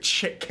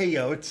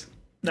 chaot,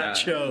 not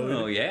chode.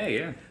 Oh,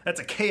 yeah. That's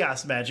a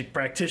chaos magic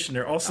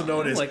practitioner, also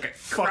known as like a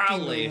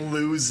Crowley. fucking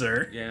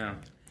loser. Yeah.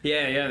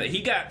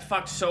 He got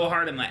fucked so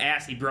hard in the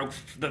ass he broke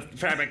the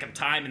fabric of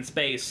time and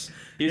space.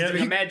 He was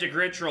doing a magic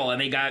ritual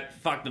and he got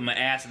fucked in the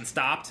ass and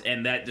stopped,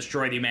 and that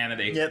destroyed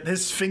humanity. Yeah,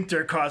 his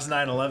sphincter caused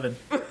 9/11.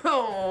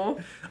 Oh.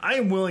 I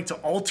am willing to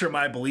alter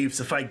my beliefs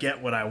if I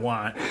get what I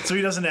want, so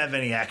he doesn't have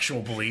any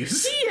actual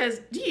beliefs. He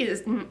has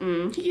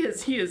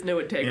no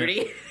integrity.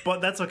 Yeah.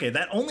 But that's okay.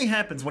 That only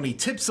happens when he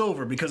tips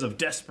over because of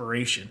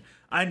desperation.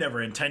 I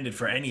never intended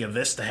for any of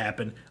this to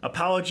happen.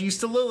 Apologies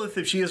to Lilith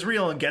if she is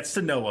real and gets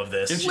to know of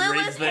this.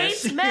 Lilith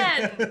hates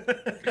men.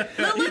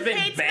 Lilith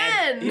hates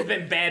men. He's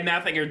been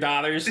bad-mouthing her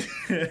daughters.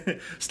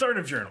 Start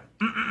of journal.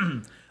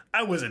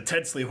 I was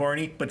intensely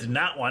horny, but did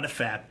not want to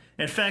fap.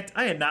 In fact,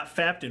 I had not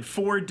fapped in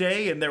 4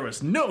 days, and there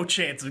was no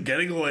chance of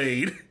getting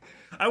laid.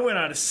 I went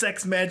on a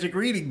sex magic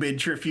reading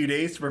binge for a few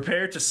days to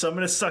prepare to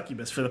summon a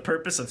succubus for the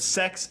purpose of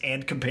sex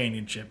and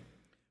companionship.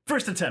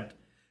 First attempt.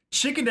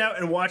 Chickened out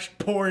and watched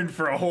porn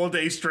for a whole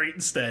day straight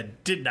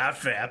instead. Did not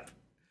fap.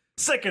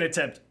 Second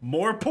attempt.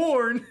 More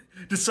porn.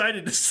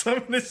 Decided to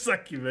summon a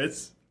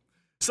succubus.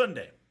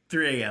 Sunday,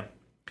 3 a.m.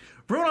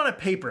 Wrote on a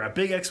paper a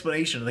big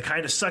explanation of the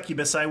kind of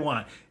succubus I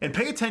want. And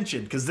pay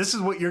attention, because this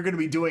is what you're going to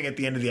be doing at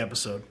the end of the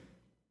episode.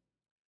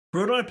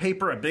 Wrote on a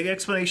paper a big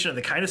explanation of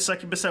the kind of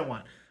succubus I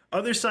want.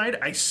 Other side,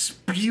 I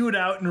spewed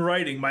out in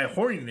writing my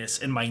horniness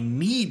and my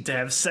need to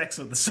have sex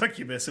with the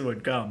succubus who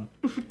would come.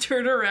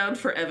 Turn around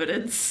for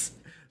evidence.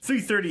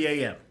 3:30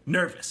 a.m.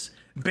 Nervous.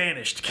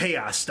 Banished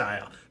chaos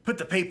style. Put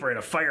the paper in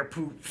a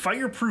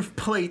fireproof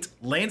plate,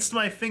 lanced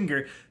my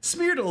finger,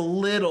 smeared a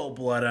little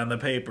blood on the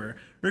paper,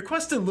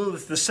 requested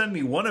Lilith to send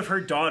me one of her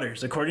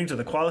daughters according to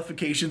the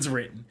qualifications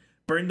written.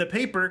 Burned the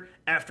paper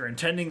after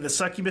intending the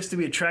succubus to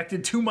be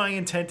attracted to my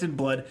intent and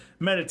blood,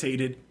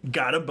 meditated,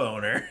 got a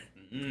boner.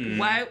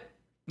 Why?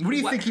 What do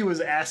you think he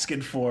was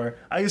asking for?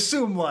 I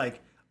assume,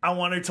 like, I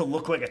want her to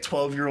look like a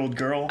 12-year-old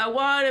girl. I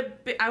want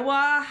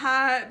a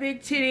hot,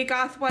 big titty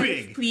goth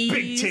wife, please.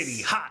 Big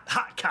titty,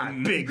 hot cock,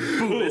 big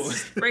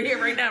boobs. Right here,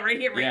 right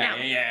now.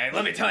 Yeah.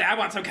 Let me tell you, I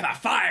want some kind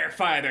of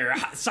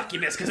firefighter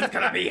succubus because it's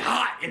gonna be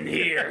hot in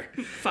here.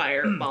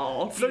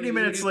 Fireball. 30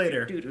 minutes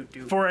later,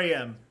 4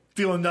 a.m.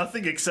 Feeling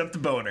nothing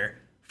except boner.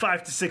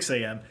 5 to 6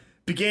 a.m.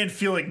 Began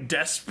feeling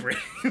desperate.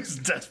 He was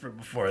desperate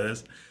before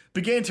this.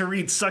 Began to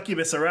read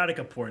succubus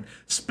erotica porn,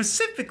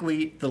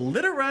 specifically the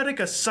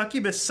Literotica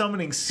Succubus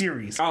Summoning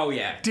series. Oh,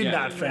 yeah. Did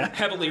not fap.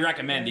 Heavily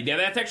recommended. Yeah,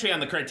 that's actually on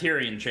the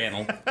Criterion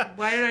channel.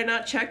 Why did I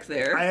not check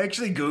there? I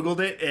actually Googled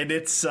it, and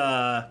it's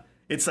not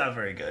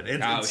very good.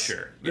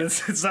 Sure. Yeah.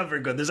 It's not very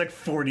good. There's like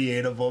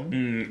 48 of them.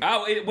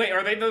 Wait,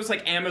 are they those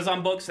like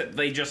Amazon books that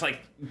they just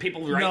like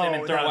people write them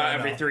and throw out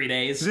every 3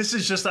 days? This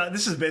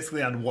is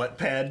basically on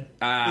Wattpad.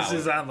 This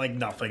is on like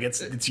nothing.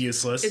 It's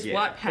useless. It's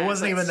Wattpad. It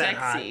wasn't even that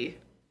sexy. hot.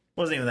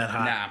 Wasn't even that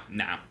hot.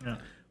 Nah.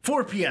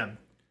 4 p.m.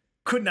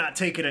 Could not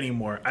take it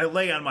anymore. I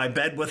lay on my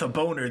bed with a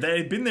boner that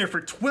had been there for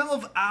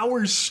 12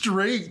 hours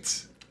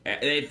straight.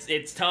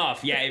 It's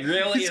tough. Yeah, it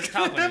really is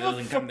tough when it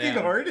doesn't come down.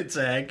 Fucking heart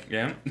attack.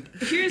 Yeah.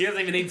 He doesn't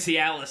even need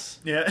Cialis.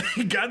 Yeah,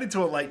 he got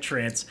into a light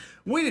trance.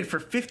 Waited for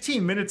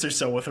 15 minutes or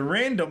so with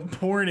random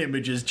porn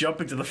images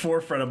jumping to the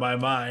forefront of my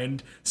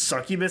mind.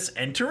 Succubus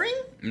entering?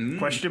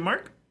 Question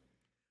mark.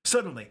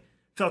 Suddenly,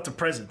 felt a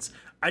presence.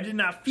 I did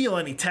not feel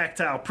any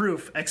tactile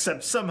proof,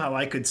 except somehow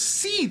I could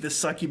see the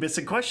succubus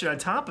in question on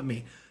top of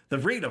me. The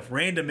rate of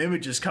random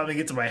images coming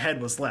into my head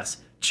was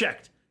less.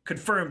 Checked.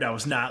 Confirmed I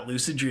was not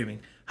lucid dreaming.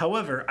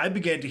 However, I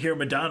began to hear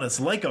Madonna's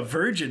Like a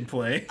Virgin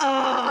play.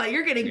 Oh,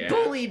 you're getting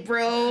bullied,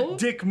 bro.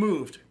 Dick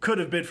moved. Could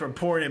have been from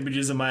porn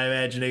images in my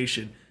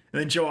imagination.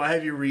 And then, Joe, I'll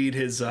have you read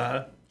his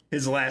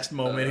last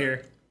moment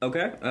here.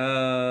 Okay.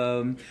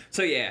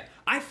 So yeah,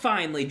 I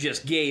finally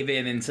just gave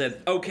in and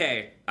said,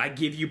 okay, I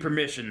give you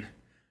permission.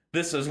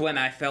 This was when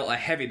I felt a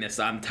heaviness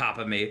on top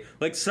of me,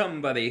 like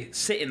somebody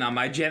sitting on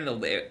my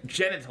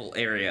genital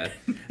area.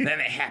 Then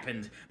it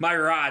happened. My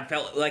rod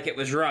felt like it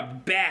was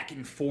rubbed back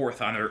and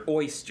forth on her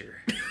oyster.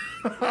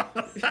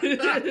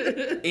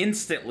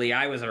 Instantly,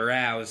 I was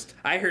aroused.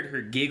 I heard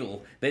her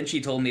giggle. Then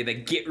she told me to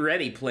get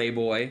ready,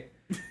 Playboy.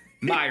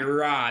 My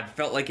rod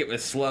felt like it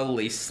was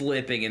slowly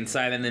slipping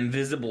inside an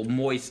invisible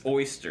moist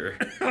oyster.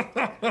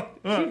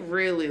 He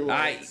really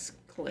likes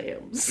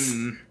clams.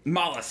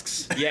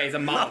 Mollusks. Yeah, he's a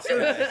mollusk.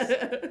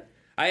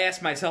 I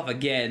asked myself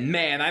again,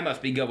 man, I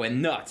must be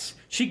going nuts.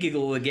 She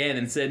giggled again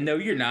and said, no,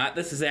 you're not.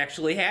 This is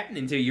actually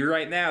happening to you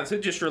right now, so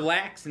just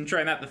relax and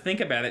try not to think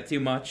about it too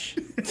much.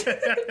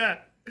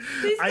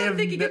 Please stop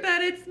thinking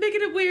about it. It's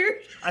making it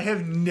weird. I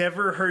have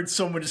never heard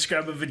someone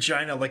describe a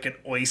vagina like an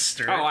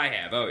oyster. Oh, I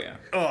have. Oh, yeah.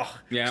 Oh.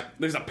 Yeah,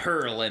 there's a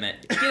pearl in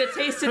it. Get a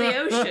taste of the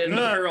ocean. The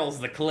pearl's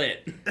the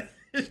clit.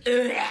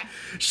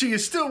 She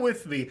is still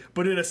with me,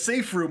 but in a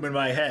safe room in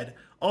my head.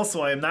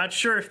 Also, I am not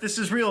sure if this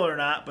is real or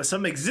not, but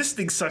some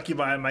existing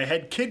succubi in my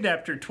head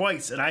kidnapped her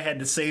twice, and I had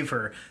to save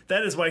her.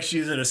 That is why she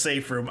is in a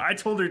safe room. I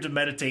told her to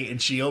meditate,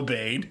 and she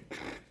obeyed.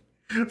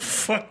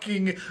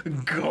 Fucking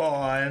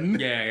gone.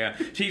 Yeah.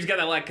 She's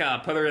gotta, like,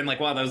 put her in, like,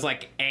 one of those,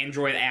 like,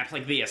 Android apps,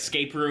 like the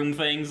escape room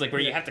things, like,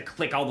 where you have to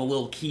click all the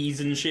little keys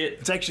and shit.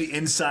 It's actually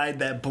inside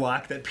that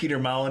block that Peter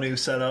Molyneux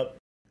set up.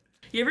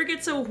 You ever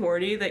get so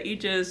horny that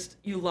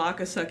you lock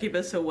a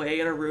succubus away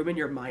in a room in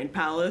your mind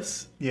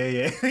palace?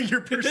 Yeah.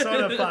 Your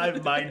Persona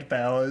 5 mind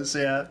palace,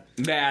 yeah.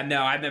 Nah,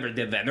 no, I never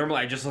did that. Normally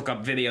I just look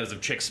up videos of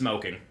chicks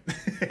smoking.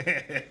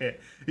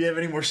 You have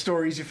any more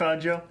stories you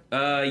found, Joe?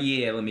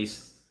 Yeah, let me...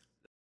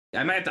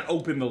 I might have to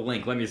open the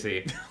link. Let me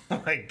see.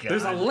 Oh my god.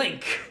 There's a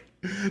link!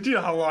 Do you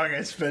know how long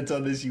I spent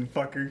on this, you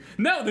fucker?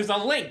 No, there's a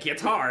link.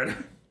 It's hard.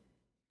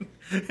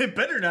 It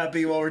better not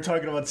be while we're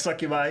talking about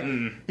succubi.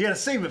 You gotta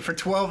save it for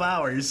 12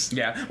 hours.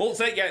 Yeah. Well,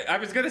 so, yeah, I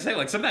was gonna say,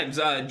 like, sometimes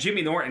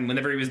Jimmy Norton,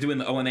 whenever he was doing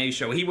the O&A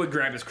show, he would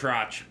grab his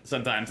crotch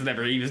sometimes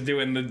whenever he was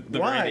doing the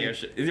Why? radio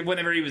show.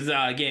 Whenever he was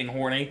getting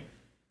horny.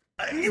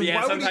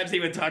 Yeah, sometimes he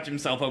would touch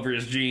himself over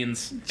his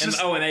jeans. And the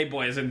O&A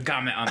boys would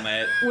comment on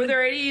that. Were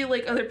there any,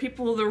 like, other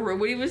people in the room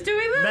when he was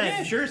doing that? Men.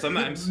 Yeah, sure,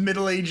 sometimes.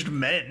 Middle-aged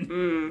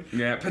men.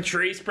 Yeah,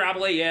 Patrice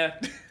probably, yeah.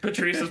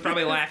 Patrice was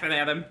probably laughing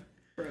at him.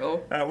 Bro.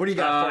 What do you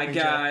got for I me,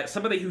 got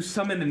somebody who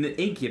summoned an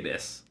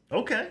incubus. Joe?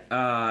 Okay.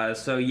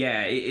 So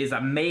yeah, it is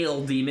a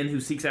male demon who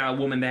seeks out a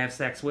woman to have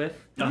sex with.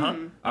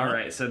 All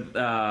right, so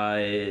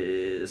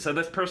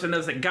this person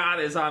knows that God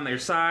is on their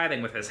side,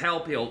 and with his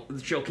help,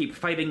 she'll keep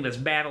fighting this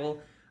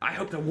battle. I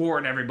hope to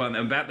warn everyone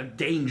about the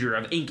danger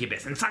of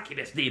incubus and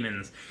succubus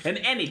demons, and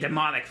any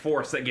demonic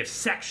force that gives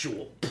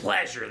sexual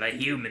pleasure to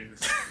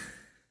humans.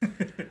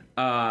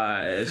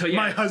 So yeah.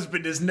 My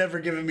husband has never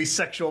given me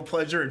sexual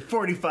pleasure in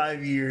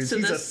 45 years. So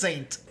He's a this-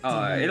 saint.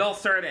 It all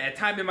started at a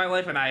time in my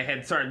life when I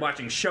had started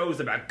watching shows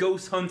about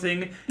ghost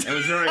hunting and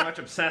was very much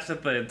obsessed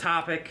with the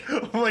topic.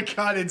 Oh my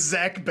god, it's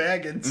Zach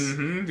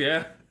Baggins.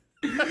 Yeah.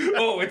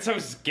 Oh, it's so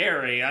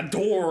scary. A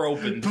door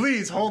opened.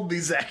 Please hold me,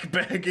 Zach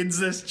Baggins.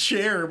 This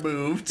chair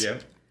moved.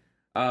 Yep.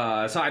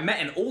 So I met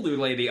an older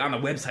lady on a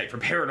website for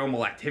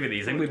paranormal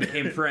activities, and we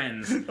became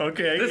friends.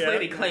 Okay, This yeah.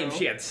 lady claimed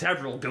she had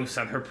several ghosts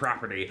on her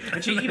property,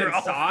 and she even They're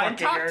all saw and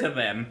fucking talked her. to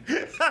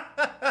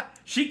them.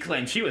 She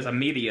claimed she was a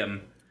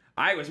medium.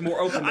 I was more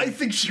open I to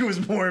think she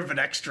was more of an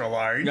extra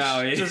large. No,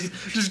 it-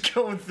 just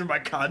going through my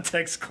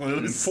context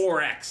clues.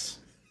 4X.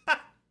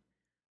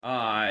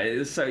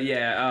 So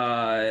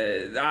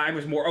yeah, I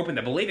was more open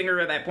to believing her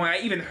at that point. I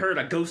even heard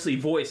a ghostly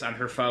voice on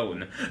her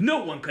phone.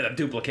 No one could have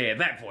duplicated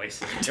that voice.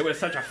 It was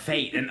such a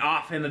faint and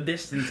off in the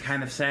distance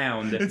kind of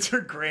sound. It's her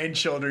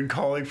grandchildren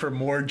calling for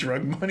more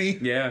drug money.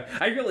 Yeah,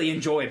 I really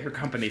enjoyed her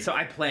company, so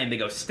I planned to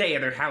go stay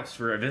at her house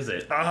for a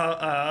visit.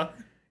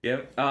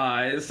 Yep.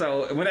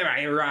 So whenever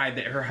I arrived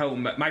at her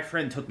home, my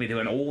friend took me to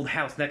an old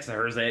house next to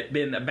hers that had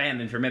been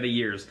abandoned for many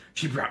years.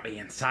 She brought me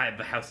inside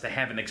the house to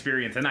have an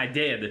experience, and I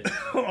did.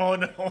 Oh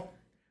no.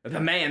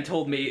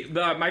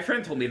 My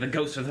friend told me the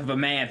ghost was of a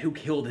man who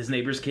killed his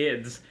neighbor's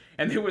kids,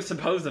 and who was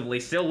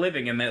supposedly still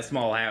living in that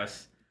small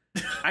house.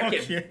 I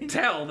Okay. could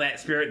tell that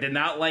spirit did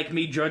not like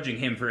me judging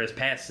him for his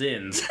past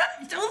sins.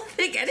 I don't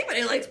think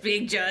anybody likes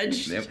being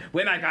judged.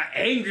 When I got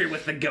angry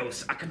with the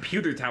ghost, a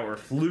computer tower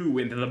flew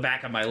into the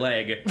back of my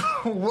leg.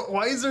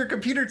 Why is there a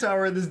computer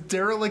tower in this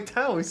derelict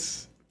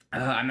house?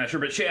 I'm not sure,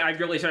 but I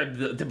really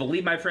started to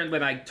believe my friend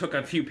when I took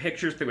a few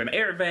pictures through an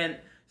air vent.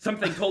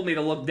 Something told me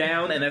to look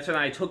down, and that's when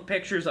I took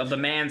pictures of the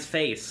man's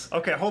face.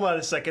 Okay, hold on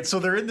a second. So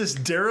they're in this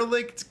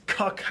derelict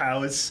cuck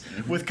house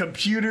with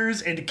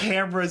computers and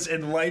cameras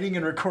and lighting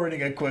and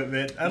recording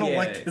equipment. I don't Yeah.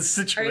 like this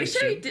Are you situation.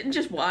 sure he didn't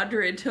just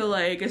wander into,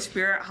 like, a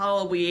spirit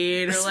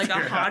Halloween or, like, a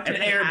Spirit- haunted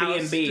an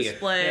house Airbnb.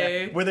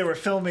 display? Where they were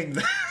filming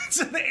it's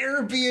an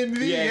Airbnb.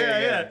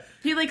 Yeah.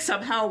 He, like,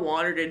 somehow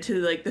wandered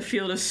into, like, the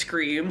Field of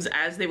Screams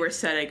as they were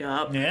setting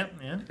up. Yeah.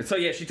 So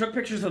yeah, she took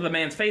pictures of the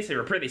man's face. They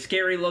were pretty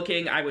scary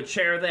looking. I would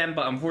share them,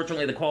 but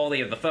unfortunately the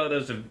quality of the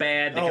photos was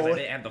bad because I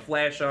didn't have the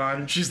flash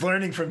on. She's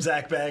learning from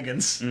Zach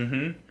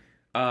Baggins.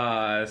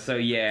 So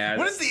yeah.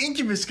 What is the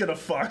incubus gonna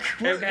fuck?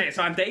 Okay,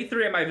 so on day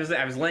 3 of my visit,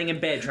 I was laying in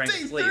bed trying to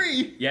Day sleep.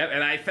 3? Yep,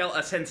 and I felt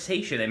a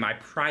sensation in my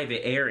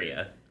private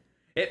area.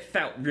 It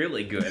felt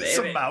really good. It's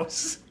a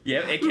mouse.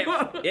 Yeah,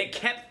 it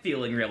kept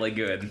feeling really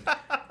good.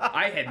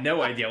 I had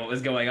no idea what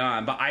was going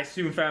on, but I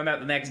soon found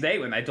out the next day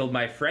when I told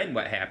my friend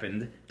what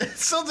happened. It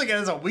sounds like it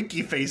has a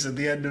winky face at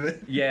the end of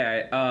it.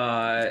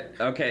 Yeah,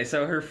 okay,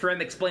 so her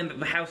friend explained that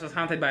the house was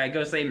haunted by a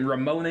ghost named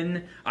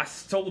Ramonin, a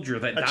soldier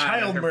that died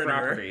child on her murderer.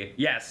 property.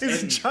 Yes. He's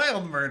a and,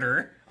 child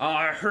murderer.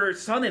 her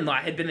son-in-law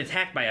had been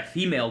attacked by a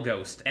female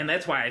ghost, and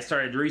that's why I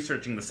started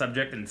researching the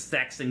subject and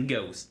sex and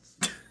ghosts.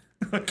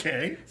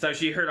 Okay. So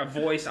she heard a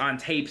voice on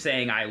tape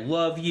saying, "I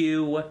love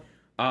you."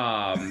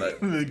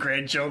 The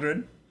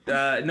grandchildren.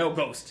 No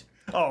ghost.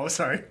 Oh,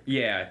 sorry.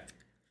 Yeah.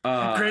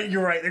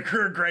 You're right.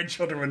 Her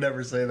grandchildren would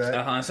never say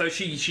that. So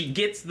she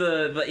gets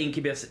the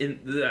incubus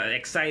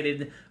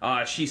excited.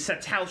 She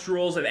sets house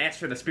rules and asks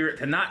for the spirit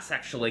to not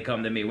sexually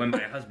come to me when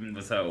my husband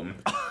was home.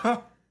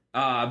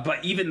 But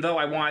even though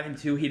I wanted him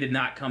to, he did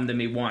not come to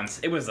me once.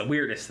 It was the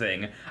weirdest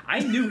thing. I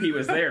knew he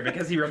was there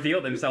because he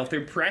revealed himself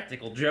through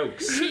practical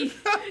jokes.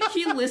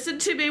 He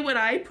listened to me when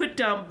I put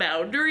down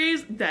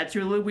boundaries. That's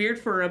really weird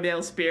for a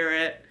male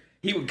spirit.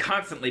 He would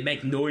constantly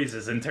make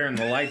noises and turn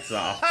the lights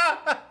off.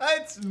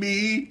 That's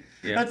me.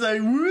 Yeah. That's like,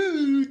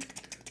 woo.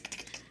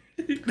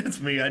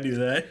 That's me. I do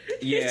that.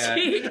 Yeah.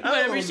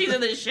 Whenever she's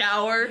in the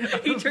shower,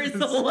 he turns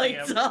the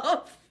lights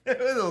off. A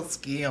little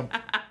scam.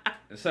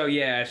 So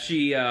yeah,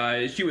 she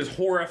was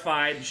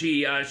horrified.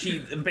 She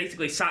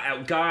basically sought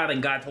out God,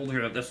 and God told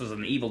her that this was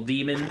an evil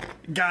demon.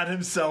 God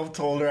himself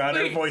told her on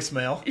her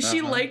voicemail.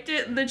 She liked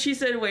it, and then she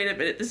said, "Wait a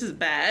minute, this is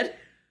bad."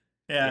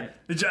 Yeah,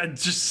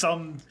 just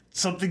some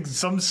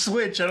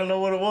switch. I don't know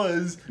what it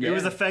was. Yeah. It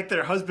was the fact that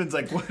her husband's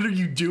like, "What are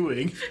you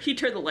doing?" He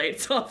turned the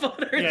lights off on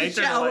her in Yeah, the he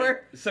turned the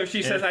shower. So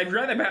she says, "I'd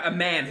read about a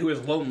man who is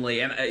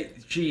lonely," and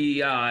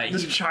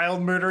This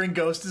child murdering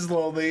ghost is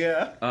lonely.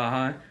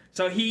 Yeah.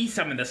 So he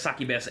summoned the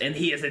succubus, and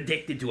he is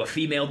addicted to a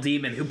female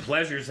demon who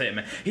pleasures him.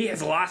 He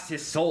has lost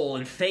his soul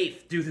and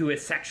faith due to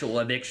his sexual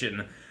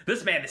addiction.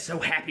 This man is so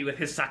happy with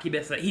his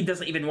succubus that he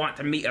doesn't even want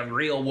to meet a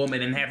real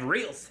woman and have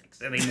real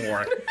sex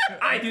anymore.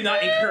 I do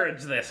not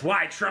encourage this.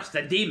 Why trust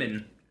a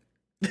demon?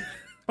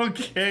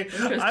 Okay.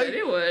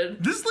 Anyone.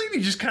 This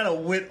lady just kind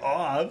of went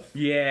off.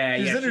 Yeah,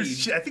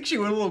 I think she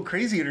went a little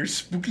crazy in her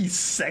spooky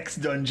sex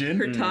dungeon.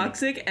 Her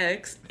toxic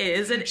ex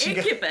is an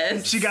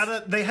incubus.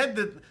 They had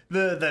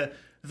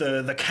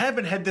the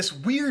cabin had this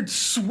weird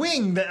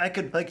swing that I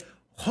could like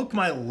hook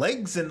my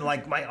legs and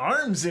like my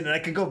arms in, and I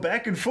could go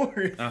back and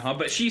forth.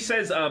 But she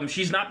says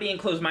she's not being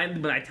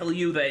closed-minded when I tell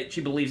you that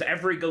she believes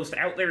every ghost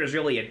out there is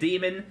really a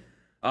demon.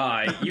 You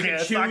can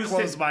it's choose not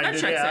closed-minded. That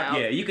checks out.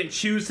 Yeah, you can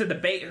choose to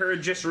debate her,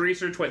 just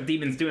research what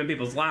demons do in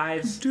people's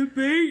lives.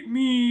 Debate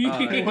me.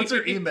 What's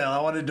her email?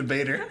 I want to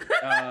debate her.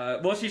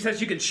 Well, she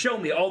says you can show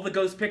me all the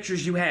ghost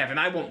pictures you have, and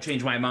I won't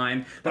change my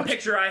mind. The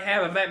picture I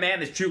have of that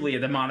man is truly a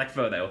demonic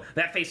photo.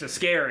 That face is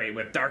scary,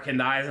 with darkened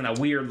eyes and a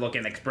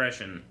weird-looking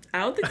expression.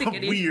 I don't think the A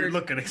Gettysburg.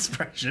 weird-looking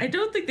expression. I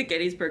don't think the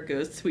Gettysburg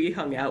ghosts we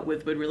hung out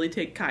with would really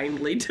take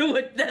kindly to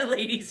what that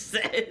lady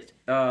said.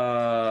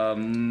 I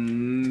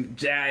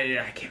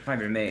can't find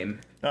her name.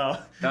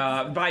 Oh.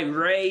 By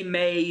Ray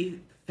May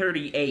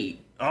 38.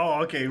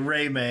 Oh, okay.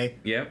 Ray May.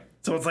 Yep.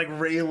 So it's like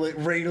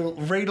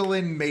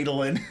Radolin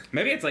Madelin.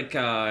 Maybe it's like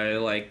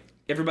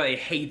everybody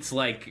hates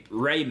like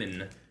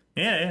Raymond.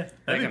 Yeah.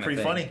 That'd be kinda pretty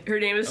thing. funny. Her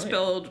name is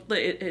spelled,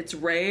 it's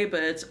Ray,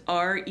 but it's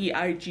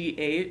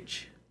Reigh,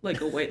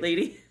 like a white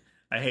lady.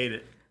 I hate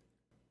it.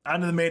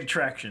 On to the main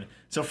attraction.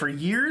 So for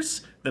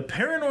years, the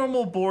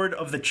Paranormal Board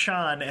of the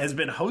Chan has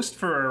been host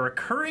for a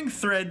recurring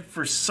thread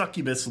for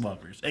succubus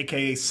lovers,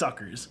 aka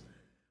suckers.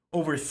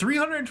 Over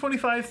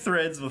 325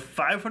 threads with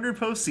 500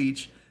 posts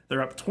each.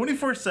 They're up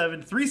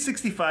 24/7,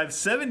 365,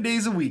 7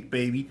 days a week,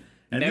 baby.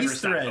 And Never these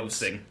stop threads,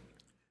 posting.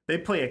 they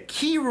play a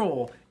key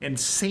role in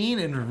sane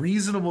and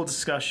reasonable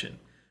discussion.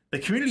 The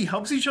community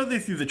helps each other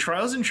through the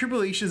trials and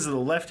tribulations of the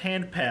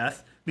left-hand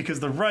path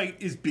because the right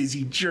is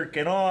busy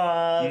jerking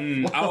off.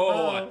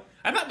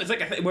 I thought it was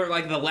like a thing where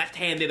like the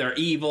left-handed are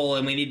evil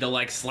and we need to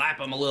like slap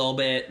them a little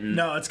bit. And...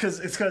 No, it's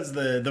because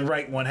the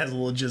right one has a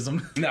little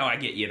jism. No, I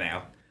get you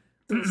now.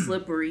 It's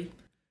slippery.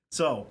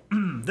 So,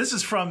 this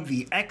is from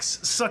the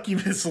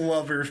ex-succubus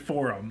lover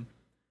forum.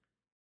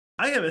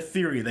 I have a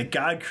theory that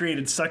God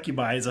created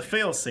succubi as a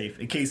failsafe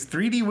in case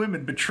 3D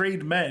women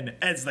betrayed men,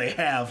 as they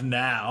have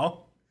now.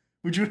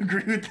 Would you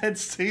agree with that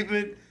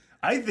statement?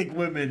 I think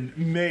women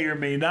may or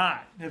may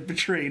not have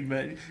betrayed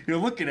men. You're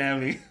looking at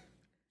me.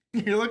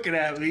 You're looking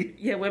at me.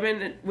 Yeah,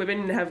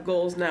 women have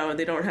goals now, and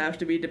they don't have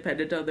to be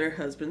dependent on their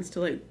husbands to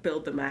like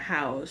build them a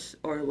house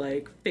or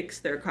like fix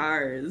their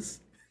cars.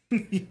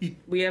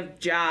 We have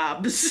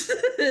jobs.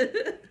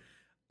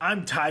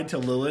 I'm tied to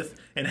Lilith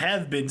and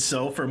have been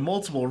so for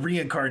multiple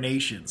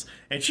reincarnations,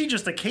 and she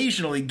just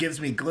occasionally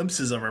gives me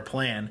glimpses of her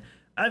plan.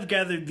 I've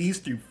gathered these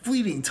through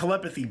fleeting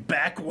telepathy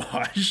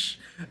backwash,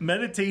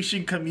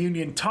 meditation,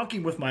 communion,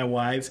 talking with my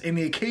wives, and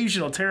the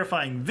occasional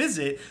terrifying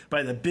visit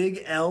by the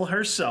big L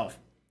herself.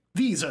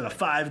 These are the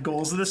 5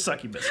 goals of the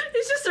succubus.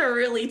 He's just a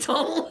really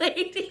tall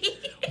lady.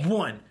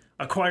 1.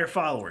 Acquire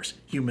followers,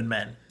 human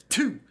men.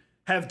 2.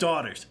 Have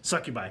daughters,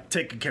 succubi,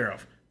 taken care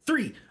of.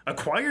 3.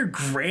 Acquire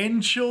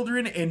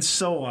grandchildren and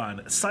so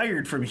on,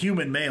 sired from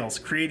human males,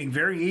 creating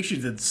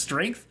variations in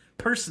strength,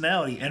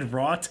 personality, and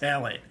raw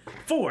talent.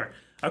 4.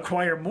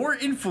 Acquire more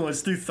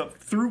influence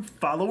through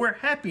follower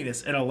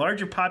happiness and a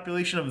larger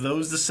population of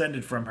those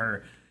descended from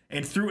her,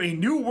 and through a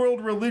new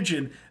world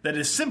religion that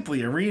is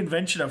simply a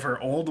reinvention of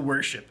her old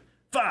worship.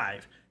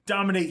 5.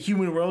 Dominate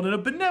human world in a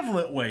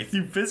benevolent way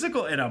through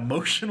physical and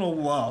emotional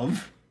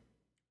love.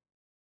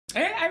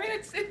 I mean,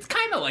 it's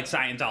kind of like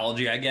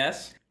Scientology, I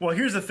guess. Well,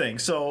 here's the thing.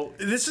 So,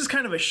 this is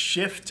kind of a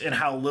shift in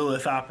how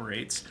Lilith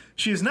operates.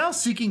 She is now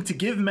seeking to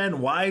give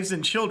men wives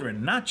and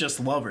children, not just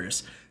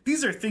lovers.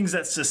 These are things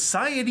that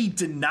society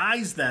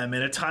denies them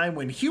in a time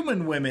when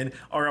human women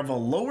are of a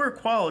lower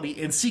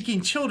quality and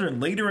seeking children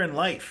later in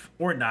life,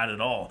 or not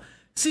at all.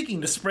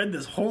 Seeking to spread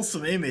this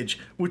wholesome image,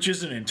 which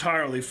isn't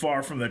entirely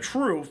far from the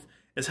truth,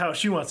 is how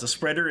she wants to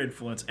spread her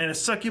influence. And if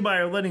succubi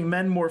are letting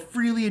men more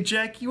freely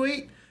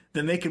ejaculate,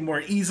 then they can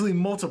more easily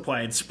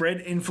multiply and spread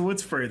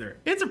influence further.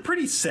 It's a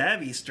pretty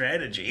savvy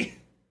strategy.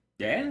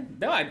 Yeah,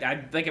 no,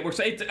 I think it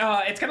works. It's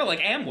kind of like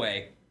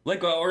Amway,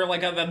 like or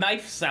like the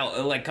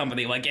knife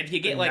company. Like if you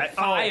get like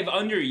 5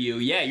 under you,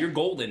 yeah, you're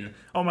golden.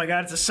 Oh my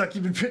God, it's a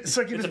succubus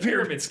It's a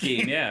pyramid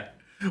scheme. Yeah.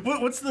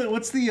 What's the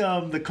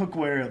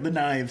cookware, the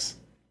knives?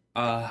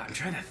 I'm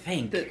trying to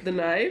think. The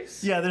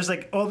knives? Yeah, there's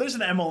like, there's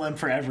an MLM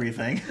for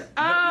everything.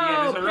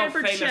 Yeah, there's a real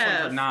Pampered famous Chef,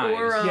 one for knives.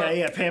 or,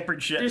 Yeah,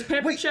 Pampered Chef. There's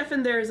Pampered Chef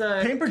and there's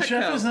a Pampered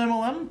Chef Cutco. is an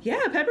MLM?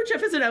 Yeah, Pampered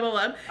Chef is an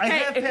MLM. I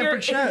have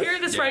Pampered Chef. If you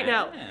hear this right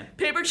now,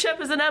 Pampered Chef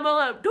is an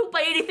MLM. Don't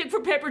buy anything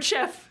from Pampered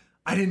Chef.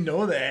 I didn't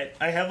know that.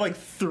 I have like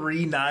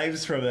 3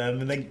 knives from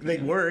them, and they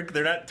work.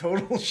 They're not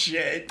total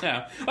shit.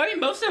 Yeah, I mean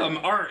most of them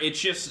aren't. It's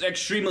just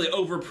extremely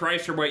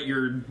overpriced for what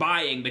you're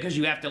buying because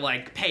you have to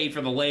like pay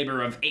for the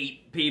labor of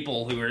 8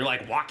 people who are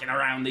like walking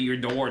around to your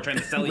door trying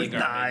to sell you With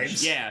garbage.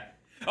 knives. Yeah.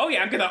 Oh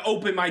yeah, I'm gonna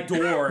open my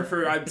door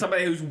for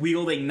somebody who's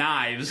wielding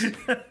knives.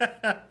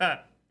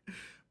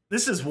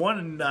 This is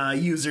one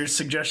user's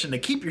suggestion to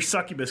keep your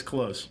succubus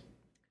close.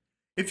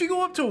 If you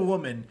go up to a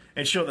woman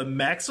and show the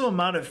maximum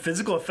amount of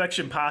physical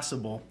affection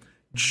possible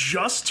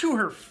just to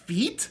her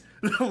feet,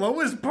 the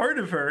lowest part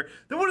of her,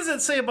 then what does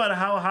that say about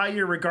how high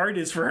your regard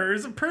is for her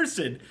as a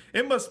person?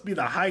 It must be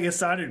the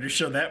highest honor to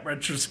show that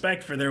much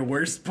respect for their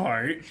worst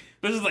part.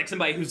 This is like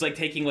somebody who's like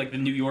taking like the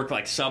New York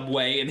like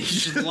subway and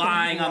he's just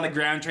lying on the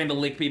ground trying to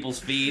lick people's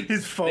feet.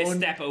 His phone. They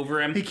step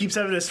over him. He keeps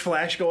having his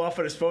flash go off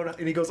on his phone,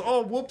 and he goes,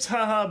 "Oh, whoops,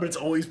 haha!" But it's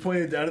always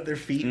pointed down at their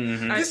feet.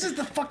 Mm-hmm. This is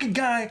the fucking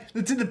guy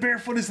that's in the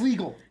barefoot is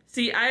legal.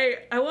 See, I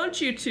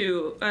want you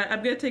to...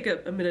 I'm going to take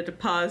a minute to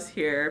pause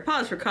here.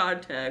 Pause for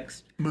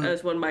context,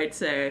 as one might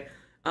say.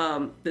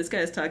 This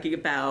guy's talking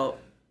about,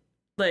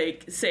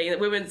 like, saying that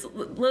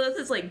Lilith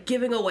is, like,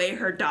 giving away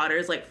her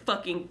daughters like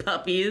fucking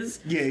puppies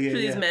to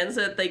these men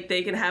so that, like,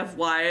 they can have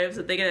wives,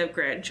 that they can have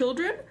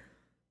grandchildren.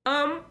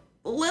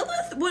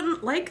 Lilith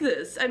wouldn't like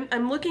this.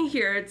 I'm looking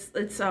here.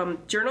 It's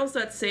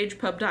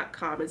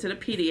journals.sagepub.com. It's in a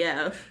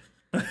PDF.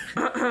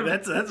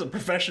 That's a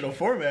professional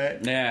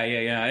format.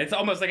 Yeah. It's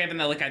almost like having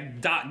like a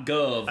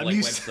 .gov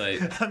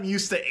website. I'm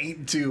used to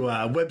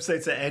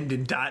websites that end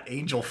in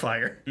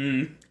 .angelfire.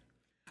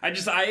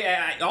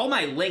 I all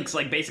my links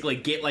like basically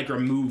get like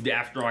removed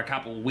after a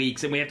couple of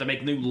weeks, and we have to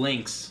make new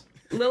links.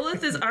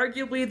 Lilith is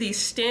arguably the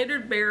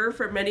standard bearer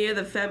for many in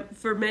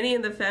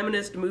the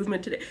feminist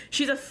movement today.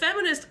 She's a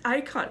feminist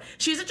icon.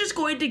 She's just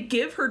going to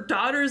give her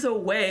daughters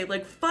away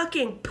like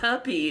fucking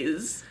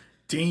puppies.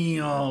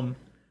 Damn.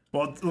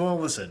 Well,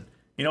 listen.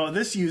 You know,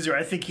 this user,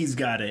 I think he's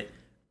got it.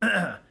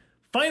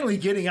 Finally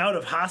getting out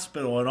of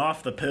hospital and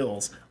off the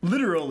pills.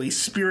 Literally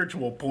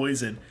spiritual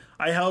poison.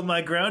 I held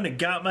my ground and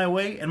got my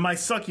way, and my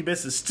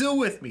succubus is still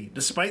with me,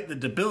 despite the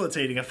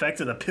debilitating effect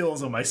of the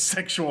pills on my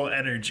sexual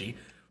energy.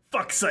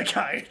 Fuck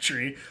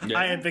psychiatry. Yeah.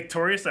 I am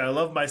victorious, and I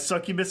love my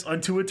succubus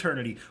unto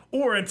eternity,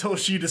 or until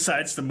she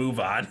decides to move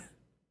on.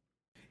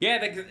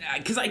 Yeah,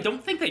 because I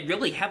don't think they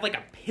really have like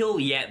a pill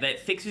yet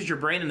that fixes your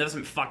brain and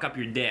doesn't fuck up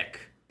your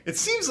dick. It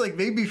seems like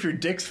maybe if your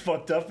dick's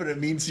fucked up and it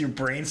means your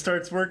brain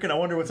starts working, I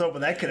wonder what's up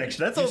with that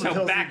connection. That's all the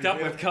pills backed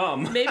up with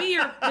cum. Maybe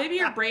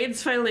your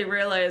brain's finally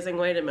realizing,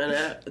 wait a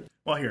minute.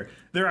 Well, here,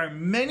 there are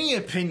many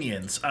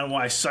opinions on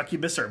why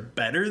succubus are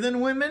better than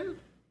women.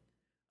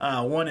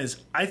 One is,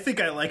 I think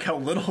I like how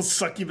little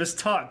succubus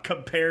talk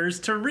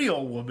compares to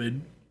real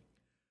woman.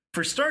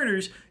 For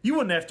starters, you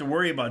wouldn't have to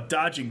worry about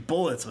dodging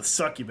bullets with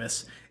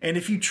succubus, and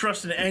if you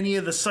trust in any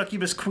of the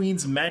succubus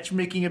queen's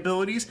matchmaking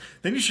abilities,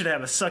 then you should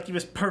have a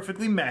succubus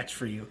perfectly matched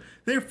for you.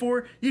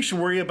 Therefore, you should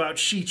worry about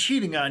she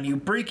cheating on you,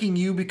 breaking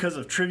you because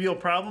of trivial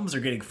problems, or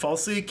getting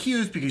falsely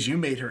accused because you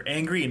made her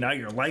angry and now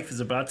your life is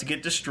about to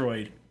get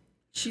destroyed.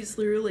 She's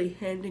literally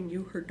handing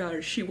you her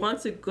daughter. She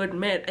wants a good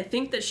man. I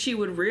think that she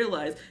would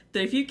realize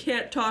that if you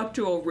can't talk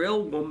to a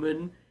real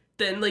woman,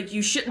 then, like,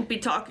 you shouldn't be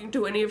talking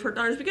to any of her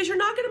daughters because you're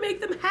not going to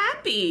make them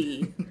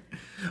happy.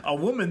 A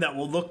woman that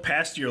will look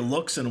past your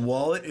looks and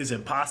wallet is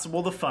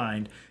impossible to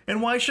find.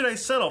 And why should I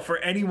settle for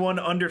anyone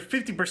under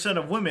 50%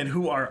 of women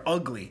who are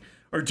ugly?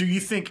 Or do you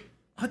think,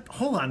 what?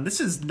 Hold on, this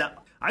is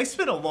not... I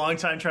spent a long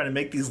time trying to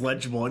make these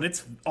legible, and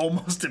it's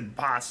almost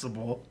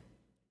impossible.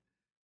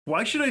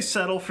 Why should I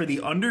settle for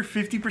the under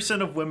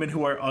 50% of women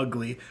who are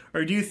ugly?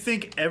 Or do you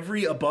think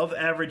every above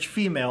average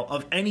female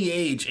of any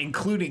age,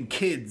 including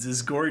kids,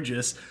 is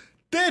gorgeous?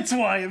 That's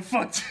why it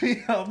fucked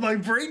me up. My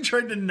brain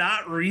tried to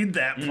not read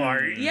that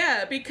part.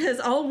 Yeah, because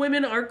all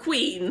women are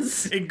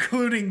queens.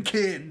 Including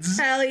kids.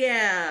 Hell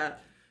yeah.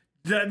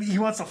 He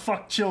wants to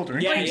fuck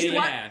children. Yeah, Wait,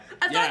 what?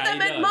 I thought that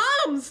meant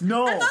moms.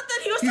 No. I thought that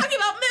he was talking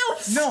about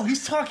MILFs. No,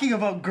 he's talking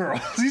about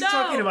girls. He's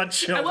talking about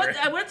children.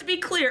 I want to be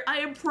clear. I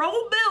am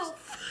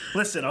pro-MILF.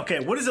 Listen, okay,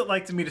 what is it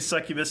like to meet a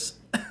succubus?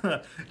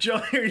 Joe,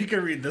 here, you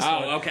can read this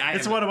one. Oh, okay.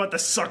 It's one about the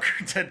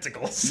sucker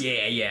tentacles.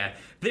 Yeah.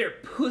 Their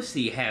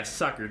pussy has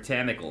sucker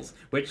tentacles,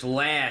 which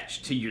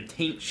latch to your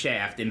taint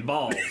shaft and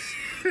balls,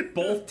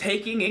 both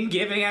taking and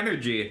giving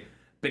energy.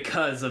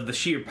 Because of the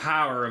sheer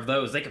power of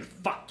those, they can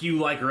fuck you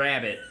like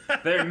rabbit.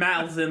 Their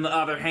mouths, on the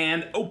other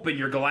hand, open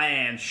your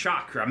gland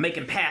chakra,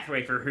 making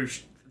pathway for her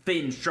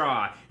thin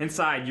straw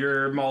inside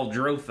your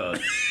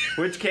Muldrotha,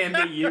 which can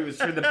be used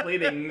for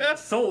depleting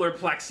solar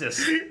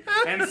plexus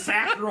and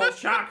sacral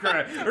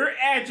chakra, or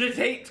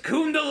agitate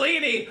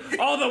kundalini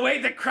all the way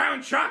to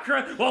crown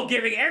chakra while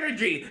giving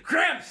energy,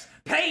 cramps,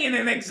 pain,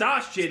 and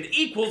exhaustion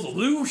equals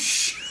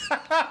loosh.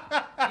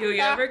 You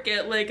ever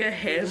get like a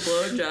hand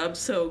blow job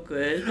so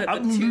good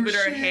that the tube in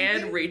her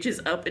hand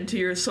reaches up into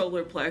your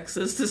solar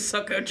plexus to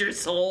suck out your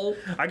soul?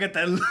 I got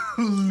that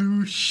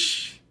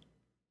loosh.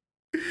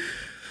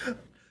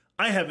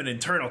 I have an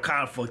internal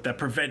conflict that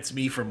prevents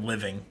me from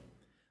living.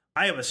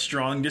 I have a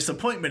strong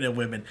disappointment in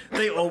women.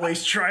 They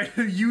always try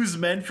to use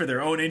men for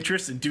their own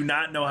interests and do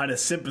not know how to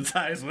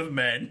sympathize with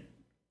men.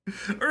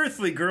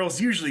 Earthly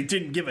girls usually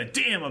didn't give a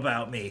damn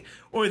about me,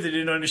 or they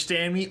didn't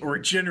understand me, or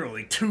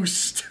generally too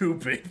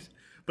stupid.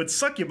 But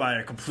succubi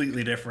are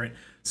completely different.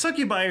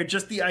 Succubi are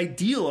just the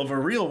ideal of a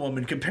real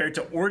woman compared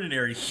to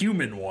ordinary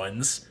human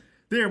ones.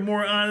 They are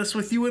more honest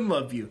with you and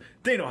love you.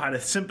 They know how to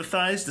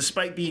sympathize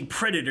despite being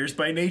predators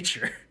by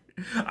nature.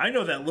 I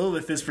know that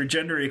Lilith is for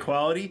gender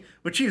equality,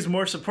 but she is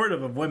more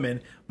supportive of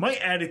women. My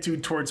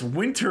attitude towards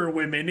winter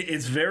women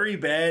is very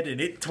bad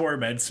and it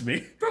torments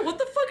me. Bro, what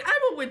the fuck?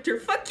 I'm a winter.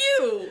 Fuck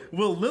you.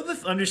 Will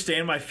Lilith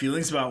understand my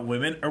feelings about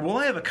women, or will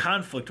I have a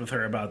conflict with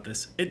her about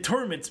this? It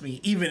torments me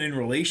even in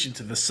relation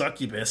to the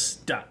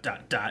succubus, ...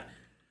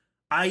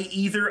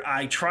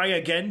 I try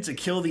again to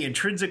kill the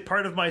intrinsic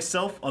part of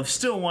myself of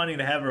still wanting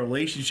to have a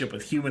relationship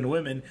with human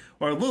women,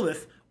 or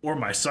Lilith, or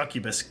my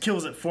succubus,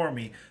 kills it for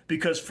me,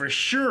 because for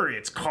sure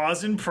it's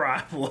causing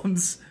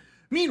problems.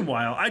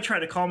 Meanwhile, I try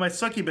to call my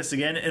succubus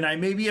again, and I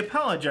maybe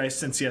apologize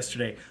since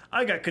yesterday.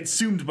 I got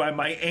consumed by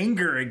my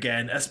anger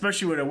again,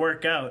 especially when I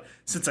work out,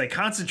 since I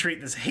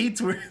concentrate this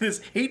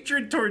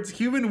hatred towards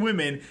human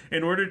women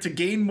in order to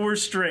gain more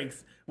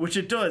strength, which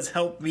it does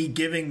help me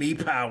giving me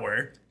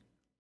power.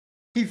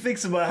 He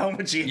thinks about how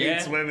much he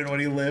hates women when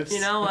he lifts.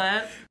 You know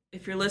what?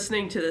 If you're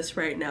listening to this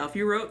right now, if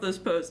you wrote this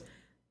post,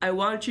 I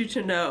want you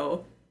to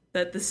know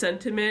that the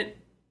sentiment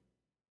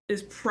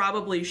is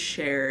probably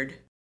shared.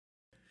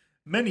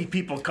 Many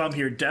people come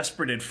here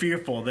desperate and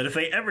fearful that if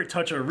they ever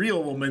touch a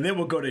real woman, they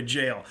will go to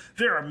jail.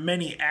 There are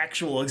many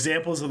actual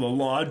examples of the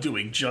law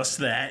doing just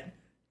that.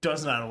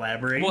 Does not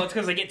elaborate. Well, it's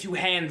because they get too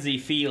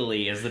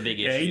handsy-feely is the big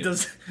issue. Yeah,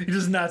 he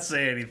does not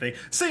say anything.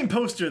 Same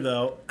poster,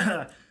 though.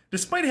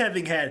 Despite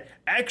having had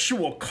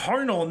actual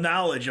carnal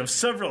knowledge of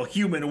several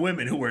human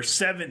women who were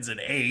 7s and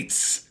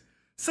 8s,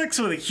 sex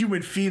with a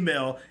human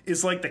female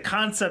is like the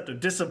concept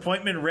of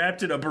disappointment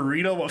wrapped in a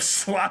burrito of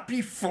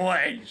sloppy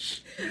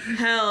flesh.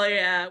 Hell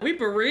yeah, we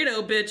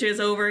burrito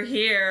bitches over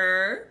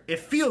here. It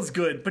feels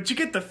good, but you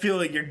get the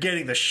feeling you're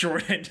getting the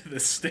short end of the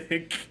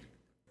stick.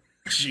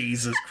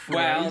 Jesus Christ.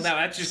 Well, no,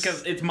 that's just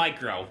because it's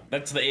micro.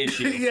 That's the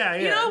issue. Yeah.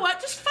 You know what?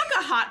 Just fuck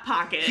a Hot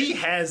Pocket. He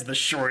has the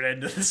short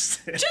end of the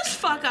stick. Just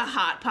fuck a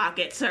Hot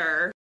Pocket,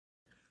 sir.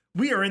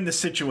 We are in this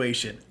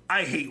situation.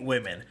 I hate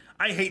women.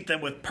 I hate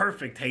them with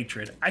perfect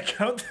hatred. I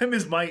count them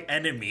as my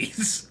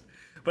enemies.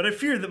 But I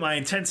fear that my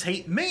intense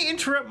hate may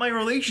interrupt my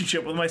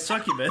relationship with my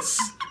succubus.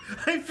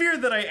 I fear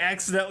that I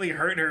accidentally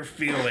hurt her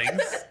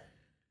feelings.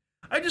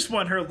 I just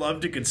want her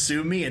love to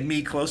consume me and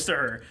me close to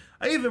her.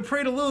 I even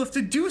pray to Lilith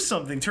to do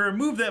something to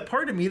remove that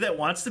part of me that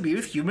wants to be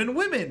with human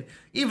women.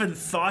 Even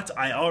thought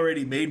I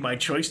already made my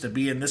choice to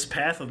be in this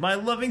path with my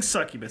loving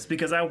succubus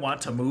because I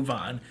want to move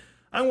on.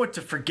 I want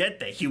to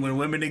forget that human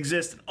women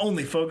exist and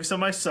only focus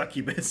on my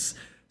succubus.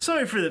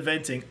 Sorry for the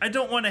venting. I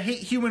don't want to hate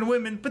human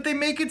women, but they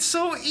make it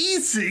so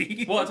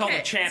easy. Well, it's all the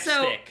chapstick.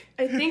 So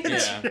I think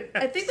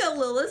that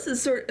Lilith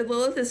is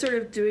sort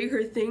of doing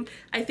her thing.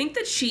 I think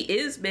that she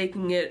is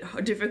making it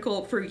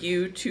difficult for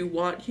you to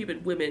want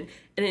human women,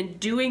 and in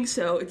doing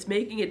so, it's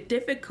making it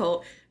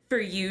difficult for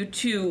you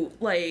to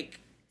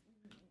like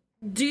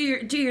do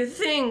your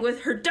thing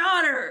with her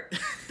daughter.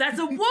 That's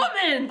a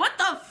woman. What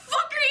the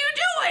fuck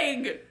are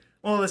you doing?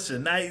 Well,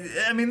 listen,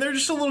 I mean, they're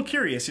just a little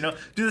curious, you know?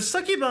 Do the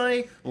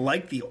succubi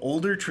like the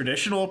older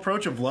traditional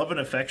approach of love and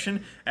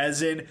affection,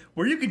 as in,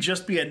 where you could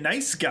just be a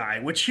nice guy,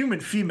 which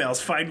human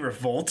females find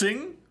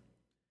revolting?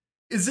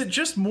 Is it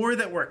just more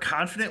that we're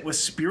confident with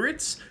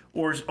spirits,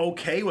 or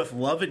okay with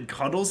love and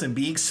cuddles and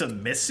being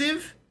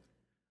submissive?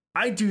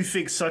 I do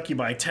think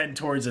succubi tend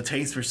towards a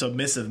taste for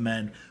submissive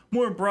men,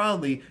 more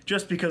broadly,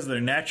 just because of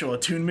their natural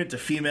attunement to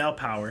female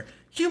power.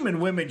 Human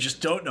women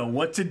just don't know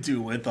what to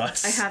do with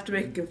us. I have to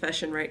make a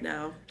confession right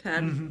now,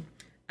 Ted. Mm-hmm.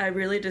 I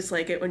really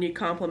dislike it when you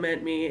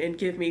compliment me and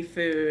give me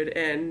food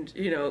and,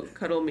 you know,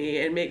 cuddle me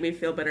and make me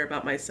feel better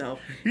about myself.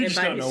 You and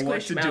just don't know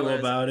what to do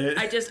about it.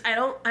 I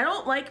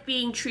don't like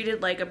being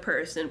treated like a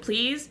person.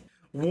 Please.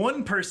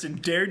 One person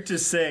dared to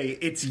say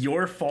it's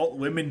your fault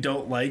women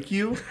don't like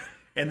you,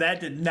 and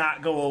that did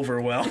not go over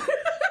well.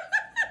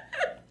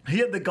 He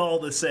had the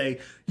gall to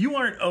say, you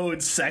aren't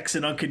owed sex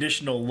and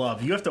unconditional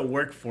love. You have to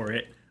work for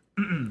it.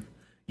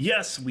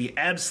 Yes, we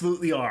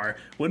absolutely are.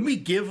 When we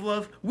give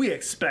love, we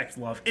expect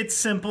love. It's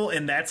simple,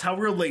 and that's how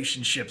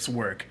relationships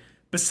work.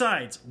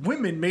 Besides,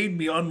 women made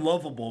me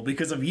unlovable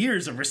because of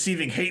years of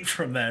receiving hate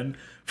from them.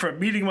 From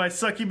meeting my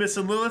succubus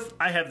and Lilith,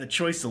 I have the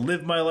choice to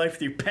live my life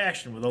through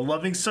passion with a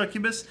loving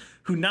succubus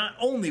who not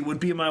only would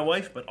be my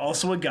wife, but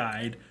also a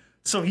guide.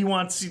 So he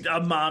wants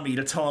a mommy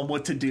to tell him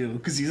what to do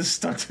because he's a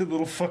stunted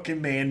little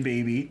fucking man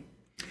baby.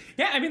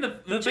 Yeah, I mean,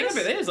 the thing of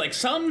it is, like,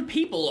 some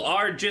people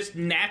are just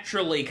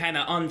naturally kind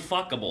of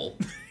unfuckable.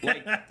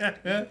 Like,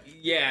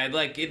 yeah,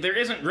 like, there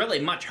isn't really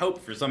much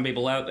hope for some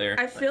people out there.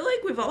 I feel like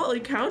we've all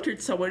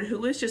encountered someone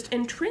who is just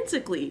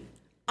intrinsically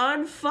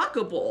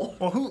unfuckable.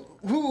 Well,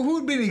 who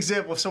would be an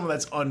example of someone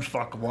that's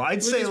unfuckable?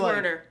 I'd say, like...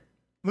 Werner.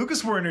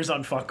 Lucas Werner's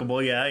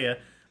unfuckable, yeah.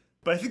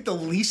 But I think the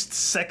least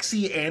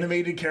sexy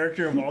animated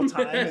character of all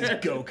time is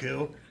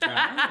Goku.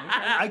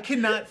 I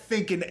cannot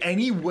think in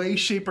any way,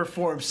 shape, or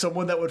form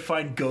someone that would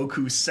find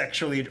Goku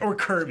sexually... Or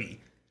Kirby.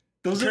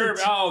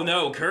 Oh,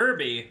 no,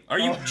 Kirby. Are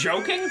you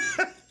joking?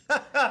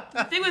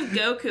 The thing with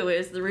Goku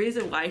is the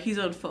reason why he's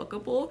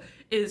unfuckable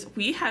is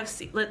we have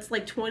seen... Let's,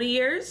 like, 20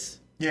 years?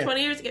 Yeah.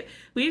 20 years ago.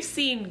 We've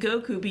seen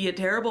Goku be a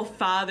terrible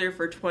father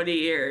for 20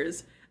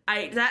 years.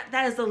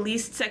 That is the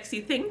least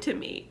sexy thing to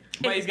me.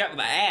 But he's got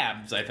the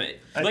abs, I think.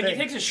 He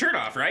takes his shirt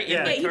off, right?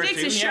 Yeah, he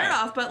takes his shirt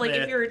off, but, like,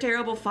 Yeah. if you're a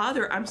terrible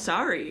father, I'm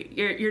sorry.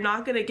 You're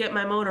not going to get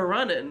my motor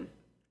running.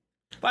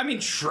 Well, I mean,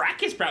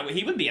 Shrek is probably...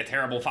 He would be a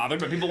terrible father,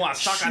 but people want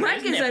to suck on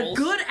his Shrek is nipples.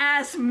 a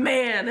good-ass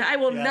man. I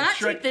will not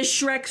Shrek- take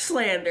this Shrek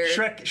slander.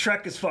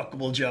 Shrek is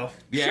fuckable, Joe.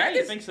 Yeah, Shrek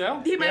you is- think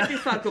so? He might be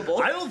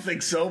fuckable. I don't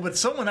think so, but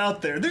someone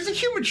out there... There's a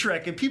human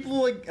Shrek, and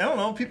people, like... I don't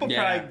know, people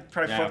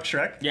probably fuck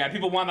Shrek. Yeah,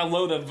 people want a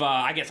load of,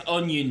 I guess,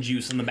 onion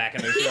juice in the back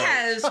of their throat. He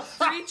has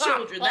 3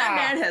 children.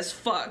 That man has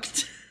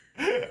fucked.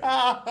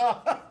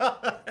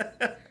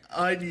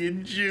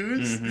 Onion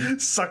juice.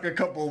 Suck a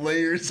couple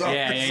layers off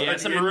Yeah,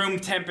 this some onion. room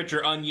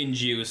temperature onion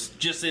juice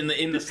just in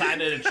the side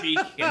of the cheek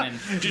and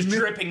then just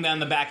dripping down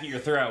the back of your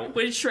throat.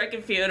 When Shrek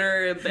and Fiona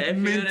are in bed,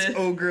 Mint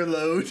ogre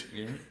load.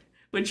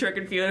 when Shrek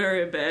and Fiona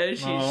are in bed,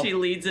 she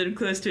leads in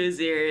close to his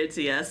ear and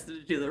she asks him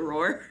to do the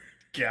roar.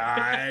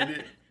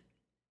 God.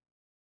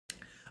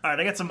 All right,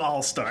 I got some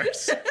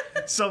all-stars.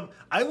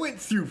 I went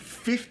through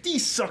 50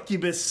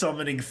 succubus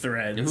summoning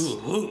threads.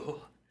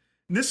 Ooh.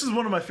 This is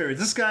one of my favorites.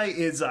 This guy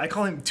is, I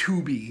call him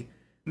 2B.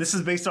 And this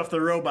is based off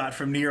the robot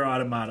from Nier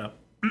Automata.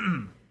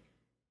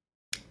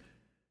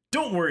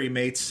 Don't worry,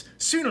 mates.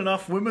 Soon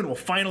enough, women will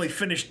finally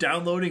finish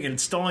downloading and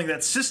installing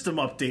that system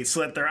update so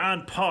that they're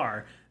on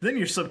par. Then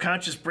your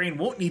subconscious brain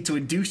won't need to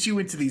induce you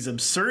into these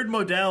absurd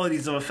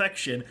modalities of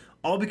affection,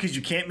 all because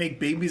you can't make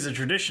babies a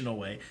traditional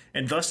way,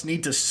 and thus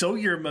need to sow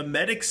your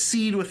mimetic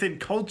seed within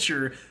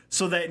culture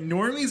so that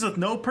normies with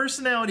no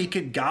personality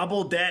can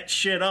gobble that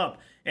shit up,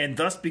 and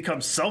thus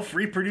become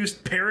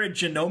self-reproduced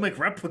paragenomic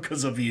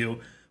replicas of you.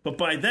 But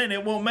by then,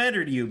 it won't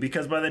matter to you,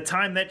 because by the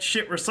time that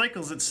shit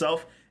recycles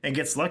itself and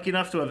gets lucky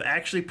enough to have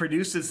actually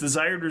produced its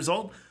desired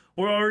result,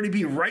 we'll already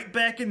be right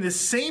back in the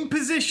same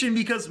position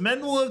because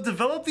men will have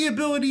developed the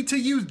ability to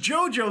use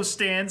JoJo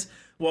stands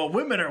while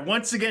women are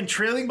once again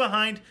trailing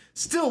behind,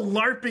 still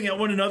LARPing at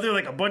one another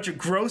like a bunch of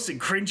gross and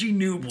cringy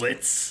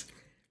nooblets.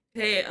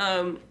 Hey,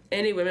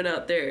 any women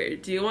out there,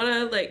 do you want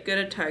to, like, go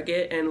to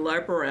Target and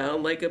LARP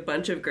around like a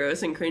bunch of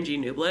gross and cringy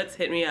nooblets?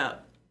 Hit me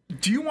up.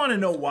 Do you want to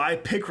know why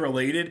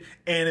pic-related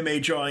anime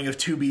drawing of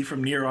 2B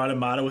from Nier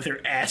Automata with her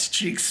ass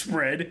cheeks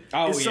spread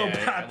is so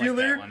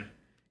popular? I like that one.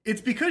 It's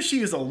because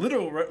she is a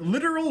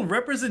literal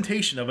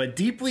representation of a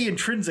deeply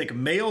intrinsic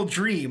male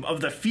dream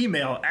of the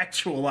female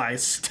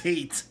actualized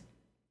state.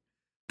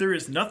 There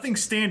is nothing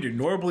standard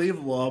nor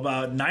believable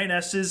about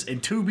 9S's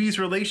and 2B's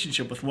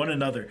relationship with one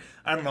another.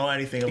 I don't know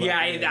anything about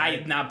that. I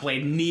have not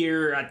played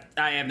Nier.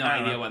 I have no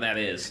idea what that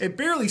is. It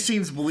barely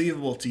seems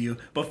believable to you,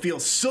 but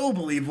feels so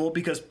believable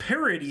because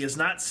parity is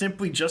not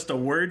simply just a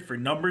word for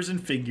numbers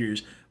and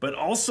figures, but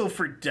also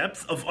for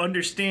depth of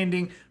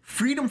understanding,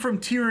 freedom from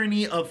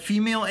tyranny of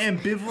female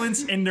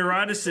ambivalence and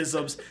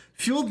neuroticisms,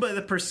 fueled by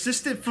the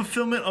persistent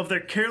fulfillment of their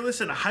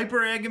careless and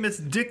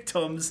hyperagamous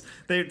dictums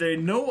they're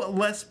no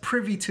less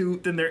privy to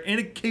than their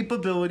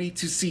incapability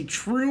to see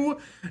true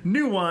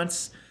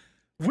nuance.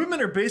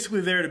 Women are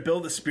basically there to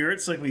build the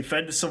spirits like we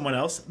fed to someone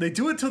else. They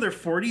do it till they're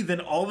 40,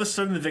 then all of a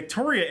sudden the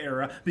Victoria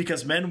era,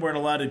 because men weren't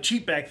allowed to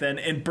cheat back then,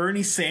 and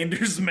Bernie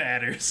Sanders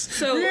matters.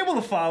 So, were you able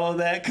to follow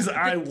that? Because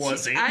I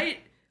wasn't.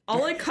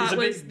 All I caught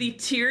was the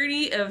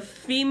tyranny of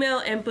female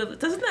ambivalence.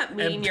 Doesn't that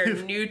mean you're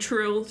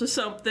neutral to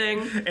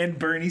something? And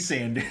Bernie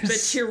Sanders.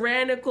 The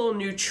tyrannical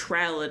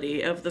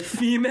neutrality of the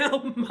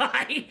female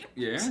mind.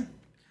 Yeah.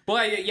 Well,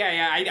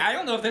 I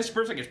don't know if this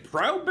person is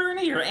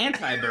pro-Bernie or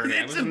anti-Bernie.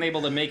 I wasn't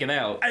able to make it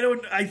out.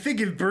 I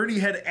think if Bernie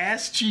had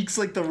ass cheeks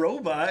like the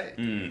robot.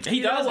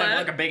 He does have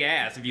like a big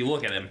ass if you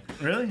look at him.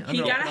 Really?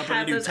 You gotta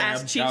have those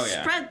ass cheeks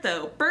spread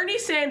though. Bernie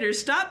Sanders,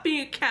 stop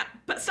being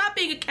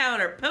a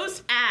counter.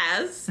 Post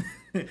ass.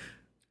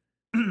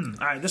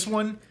 Alright, this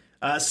one.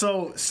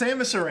 So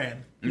Samus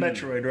Aran,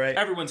 Metroid, right?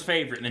 Everyone's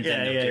favorite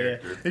Nintendo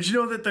character. Yeah. Did you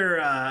know that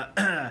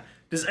they're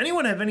does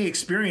anyone have any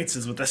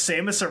experiences with the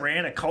Samus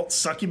Aran occult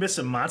succubus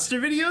and monster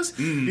videos?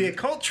 The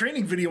occult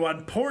training video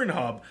on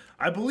Pornhub.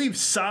 I believe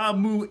Sa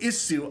Mu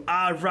Isu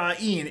A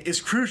Ra'in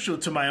is crucial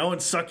to my own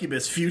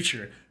succubus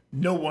future.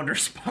 No one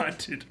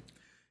responded.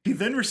 He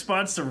then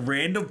responds to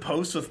random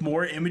posts with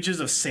more images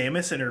of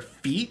Samus and her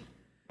feet,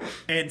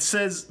 and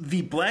says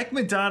the Black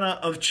Madonna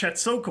of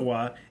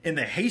Chetsokawa in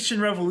the Haitian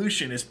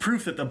Revolution is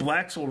proof that the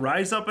blacks will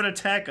rise up and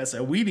attack us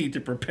and we need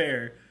to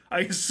prepare.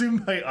 I assume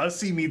by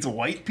us he means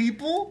white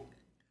people?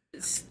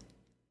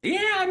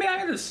 Yeah, I mean,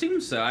 I would assume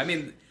so. I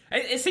mean,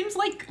 it seems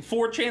like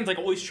 4chan's like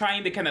always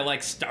trying to kind of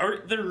like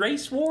start the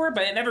race war,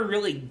 but it never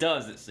really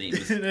does, it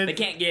seems. They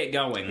can't get it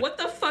going. What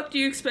the fuck do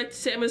you expect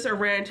Samus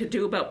Aran to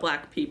do about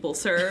black people,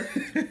 sir?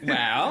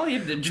 Well, you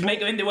just make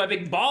them into a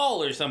big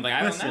ball or something.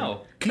 I don't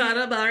know.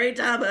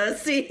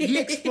 He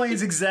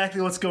explains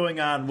exactly what's going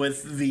on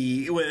with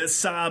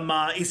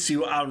Sama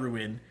Isu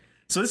Aruin.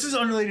 So this is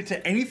unrelated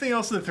to anything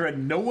else in the thread.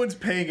 No one's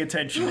paying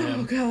attention to him.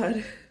 Oh,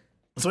 God.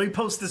 So he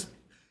posts this.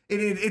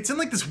 It's in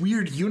like this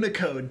weird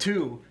Unicode,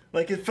 too.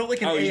 Like, it felt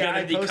like an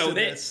AI posted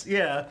this.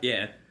 Yeah.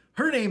 Yeah.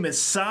 Her name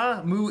is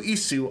Sa Mu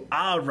Isu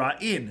A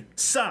Ra'in.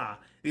 Sa,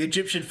 the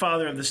Egyptian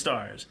father of the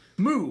stars.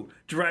 Mu,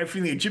 derived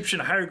from the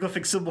Egyptian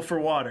hieroglyphic symbol for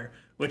water,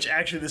 which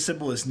actually the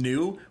symbol is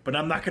new, but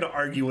I'm not going to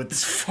argue with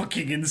this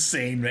fucking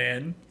insane,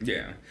 man.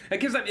 Yeah.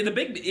 Because I mean, the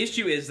big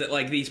issue is that,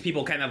 like, these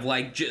people kind of,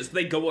 like,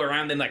 they go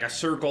around in, like, a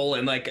circle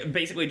and, like,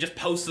 basically just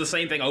post the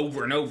same thing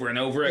over and over and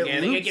over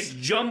again. And it gets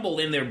jumbled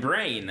in their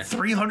brain.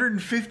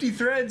 350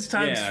 threads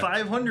times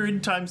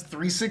 500 times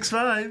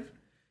 365.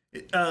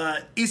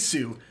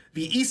 Isu,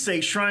 the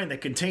Issei shrine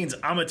that contains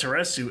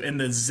Amaterasu and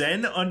the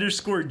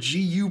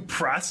Zen_GU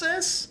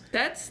process?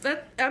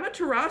 That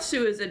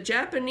Amaterasu is a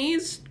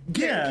Japanese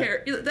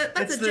character.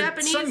 That's a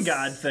Japanese sun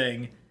god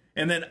thing.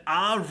 And then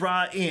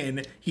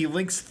A-Ra-In, he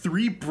links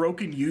 3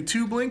 broken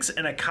YouTube links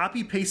and a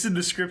copy-pasted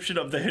description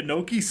of the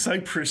Hinoki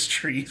cypress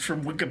tree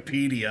from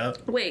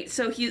Wikipedia. Wait,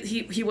 so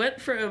he went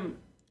from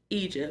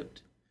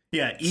Egypt.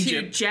 Yeah,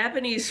 Egypt. To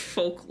Japanese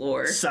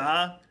folklore.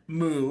 Sa,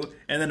 Mu,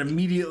 and then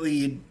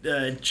immediately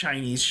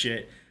Chinese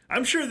shit.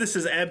 I'm sure this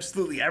has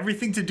absolutely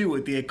everything to do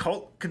with the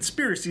occult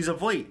conspiracies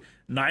of late.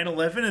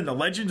 9/11 and the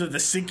legend of the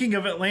sinking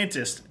of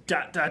Atlantis, ...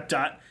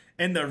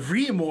 and the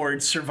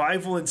remords,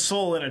 survival and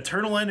soul, and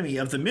eternal enemy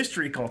of the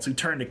mystery cults who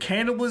turn to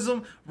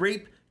cannibalism,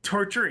 rape,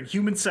 torture, and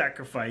human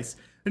sacrifice.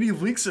 And he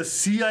links a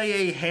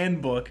CIA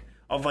handbook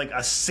of like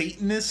a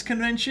Satanist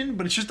convention,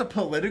 but it's just a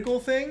political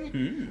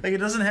thing. Like it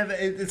doesn't have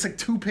it's like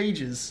 2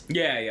 pages.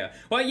 Yeah.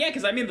 Well, yeah,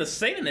 because I mean the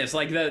Satanists,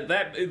 like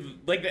that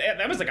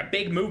was like a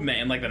big movement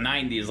in like the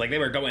 90s. Like they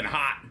were going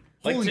hot.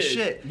 Holy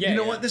shit! Yeah, you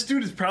know what? This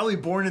dude is probably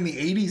born in the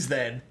 80s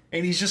then,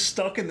 and he's just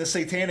stuck in the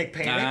satanic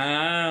panic.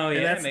 Oh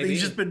yeah, maybe he's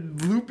just been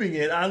looping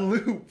it on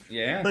loop.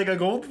 Yeah, like a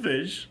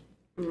goldfish.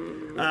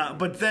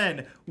 But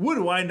then, what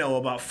do I know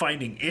about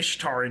finding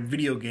Ishtar in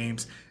video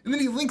games? And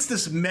then he links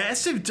this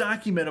massive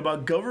document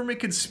about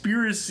government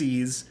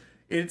conspiracies.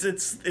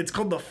 It's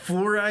called the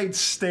Fluoride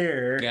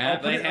Stare.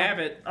 Yeah, they have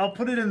it. I'll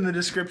put it in the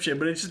description,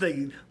 but it's just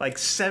like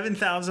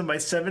 7,000 by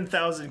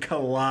 7,000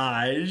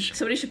 collage.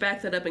 Somebody should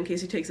back that up in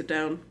case he takes it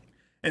down.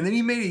 And then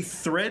he made a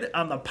thread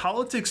on the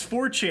Politics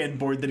 4chan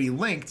board that he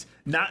linked,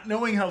 not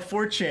knowing how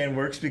 4chan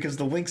works because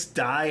the links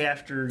die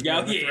after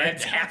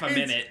it's half a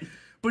minute.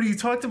 But he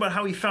talked about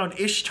how he found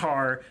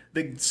Ishtar,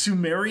 the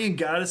Sumerian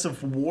goddess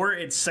of war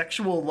and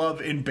sexual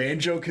love in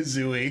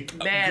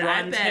Banjo-Kazooie.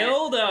 Man,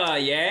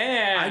 Gruntilda,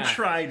 yeah. I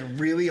tried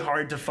really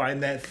hard to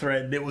find that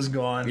thread and it was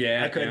gone.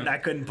 Yeah, I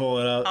couldn't pull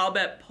it up. I'll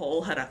bet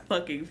Paul had a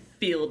fucking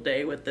field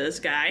day with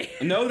this guy.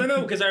 No,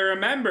 because I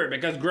remember,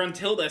 because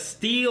Gruntilda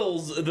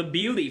steals the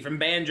beauty from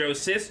Banjo's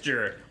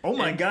sister. Oh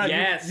my god,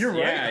 yes, you're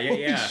right.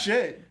 Holy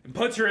shit. And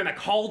puts her in a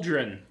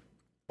cauldron.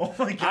 Oh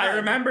my god. I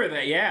remember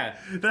that, yeah.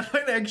 That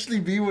might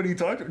actually be what he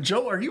talked about.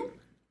 Joe, are you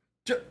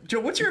Joe,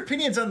 what's your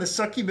opinions on the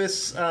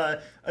succubus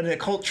and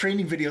occult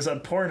training videos on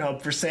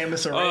Pornhub for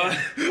Samus Aran?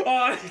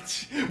 What?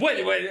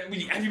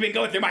 Have you been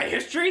going through my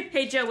history?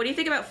 Hey, Joe, what do you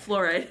think about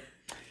fluoride?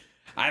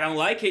 I don't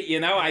like it, you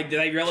know.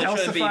 They really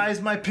shouldn't be.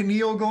 Calcifies my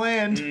pineal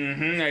gland.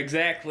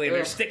 Exactly.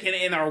 They're sticking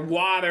it in our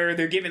water.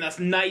 They're giving us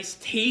nice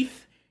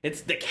teeth.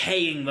 It's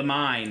decaying the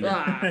mind.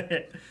 Ah.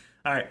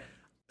 All right.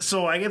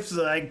 So I guess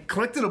I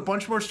collected a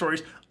bunch more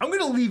stories. I'm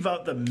going to leave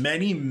out the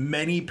many,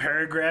 many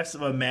paragraphs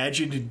of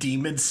imagined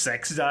demon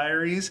sex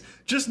diaries.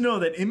 Just know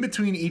that in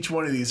between each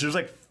one of these, there's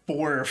like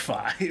 4 or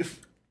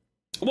 5.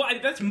 Well,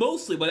 that's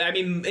mostly, but I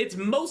mean, it's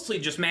mostly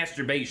just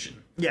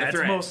masturbation. Yeah,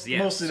 it's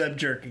mostly them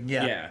jerking.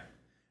 Yeah.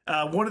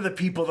 One of the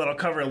people that I'll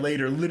cover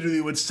later literally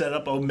would set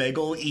up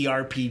Omegle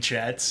ERP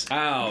chats.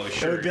 Oh,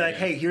 sure. It would be like,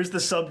 hey, here's the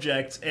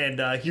subject,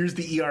 and here's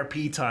the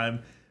ERP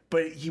time.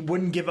 But he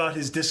wouldn't give out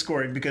his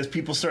Discord because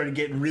people started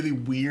getting really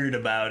weird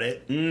about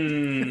it.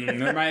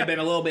 There might have been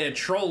a little bit of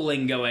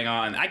trolling going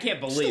on. I can't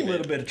believe it. Just a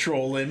little bit of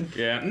trolling.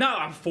 Yeah. No,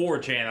 I'm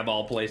 4chan of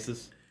all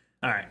places.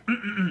 All right.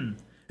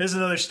 Here's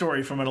another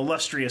story from an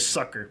illustrious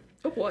sucker.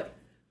 Oh, boy.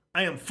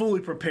 I am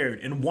fully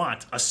prepared and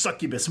want a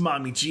succubus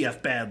mommy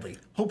GF badly.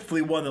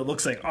 Hopefully one that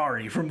looks like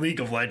Ari from League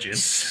of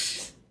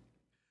Legends.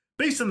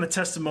 Based on the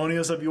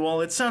testimonials of you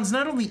all, it sounds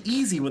not only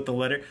easy with the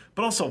letter,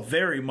 but also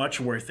very much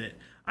worth it.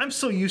 I'm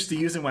so used to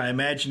using my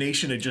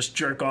imagination to just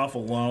jerk off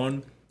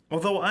alone.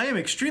 Although I am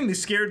extremely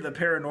scared of the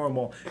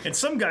paranormal, and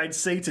some guides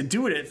say to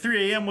do it at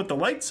 3 a.m. with the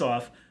lights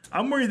off,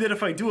 I'm worried that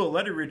if I do a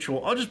letter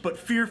ritual, I'll just put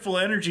fearful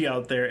energy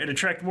out there and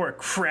attract more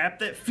crap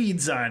that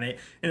feeds on it,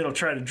 and it'll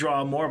try to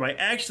draw more by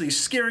actually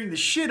scaring the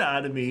shit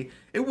out of me.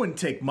 It wouldn't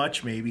take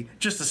much, maybe.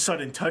 Just a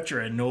sudden touch or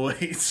a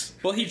noise.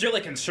 Well, he's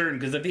really concerned,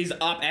 because if he's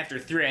up after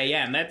 3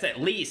 a.m., that's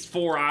at least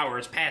 4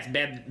 hours past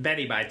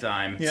Betty by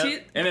time.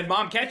 Yep. And if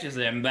Mom catches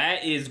him,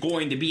 that is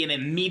going to be an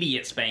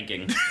immediate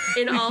spanking.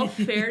 In all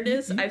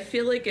fairness, I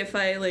feel like if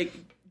I,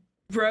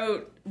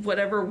 wrote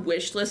whatever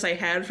wish list I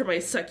had for my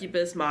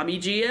succubus mommy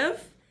GF,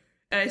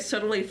 and I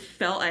suddenly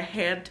felt a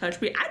hand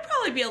touch me, I'd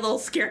probably be a little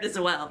scared as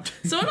well.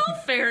 So in all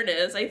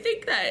fairness, I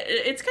think that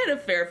it's kind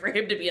of fair for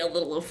him to be a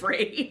little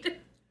afraid.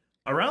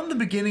 Around the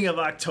beginning of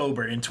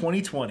October in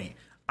 2020,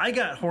 I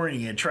got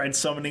horny and tried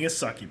summoning a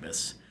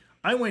succubus.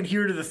 I went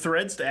here to the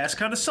threads to ask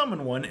how to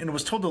summon one and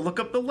was told to look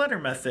up the letter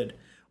method.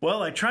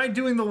 Well, I tried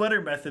doing the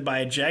letter method by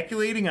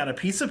ejaculating on a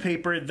piece of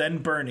paper, then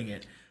burning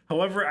it.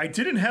 However, I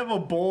didn't have a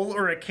bowl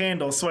or a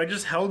candle, so I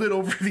just held it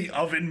over the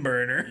oven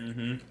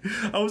burner.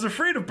 I was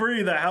afraid of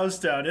burning the house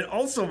down and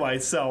also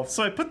myself,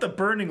 so I put the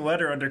burning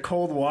letter under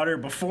cold water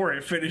before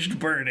it finished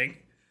burning.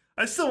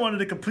 I still wanted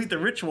to complete the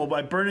ritual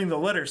by burning the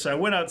letter, so I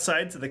went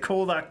outside to the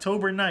cold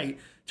October night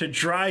to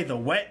dry the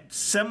wet,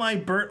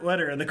 semi-burnt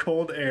letter in the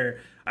cold air.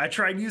 I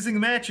tried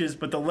using matches,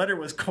 but the letter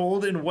was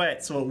cold and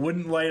wet, so it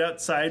wouldn't light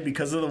outside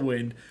because of the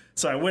wind.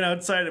 So I went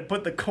outside and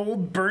put the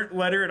cold, burnt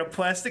letter in a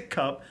plastic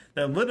cup,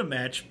 then lit a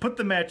match, put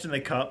the match in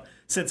the cup.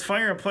 Since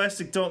fire and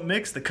plastic don't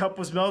mix, the cup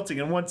was melting,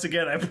 and once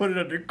again I put it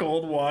under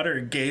cold water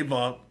and gave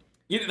up.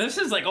 Yeah, this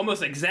is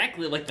almost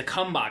exactly like the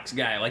Cumbox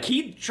guy.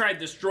 He tried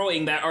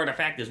destroying that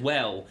artifact as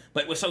well,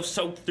 but it was so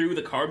soaked through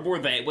the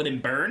cardboard that it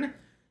wouldn't burn.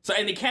 So,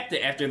 and he kept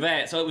it after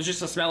that, so it was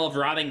just a smell of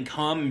rotting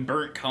cum,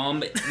 burnt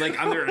cum,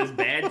 under his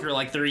bed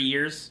for 3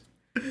 years.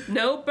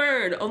 No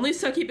burn, only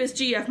succubus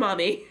GF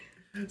mommy.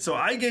 So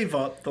I gave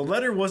up, the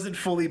letter wasn't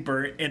fully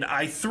burnt, and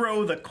I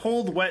throw the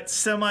cold, wet,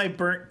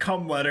 semi-burnt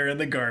cum letter in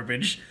the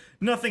garbage.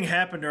 Nothing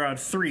happened around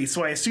 3,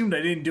 so I assumed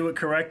I didn't do it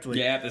correctly.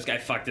 Yeah, this guy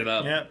fucked it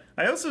up. Yeah.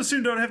 I also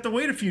assumed I would have to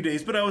wait a few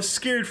days, but I was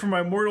scared for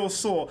my mortal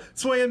soul.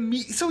 So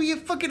he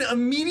fucking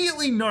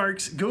immediately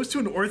narcs, goes to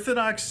an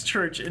Orthodox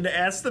church and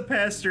asks the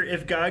pastor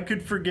if God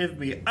could forgive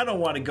me. I don't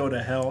want to go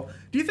to hell.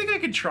 Do you think I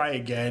could try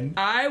again?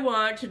 I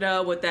want to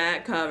know what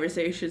that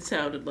conversation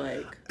sounded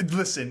like.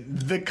 Listen,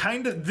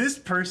 this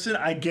person,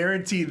 I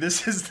guarantee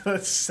this is the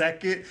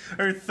second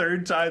or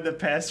third time the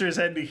pastor has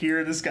had to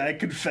hear this guy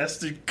confess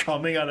to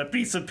coming on a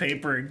piece of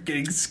paper and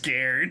getting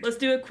scared. Let's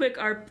do a quick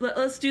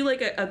let's do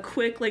a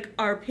quick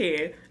RP.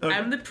 Okay.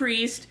 I'm the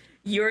priest,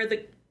 you're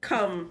the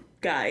cum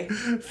guy.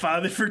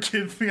 Father,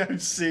 forgive me,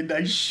 I've sinned.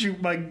 I shoot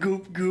my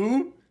goop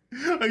goo.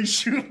 I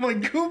shoot my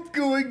goop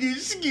goo and get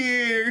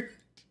scared.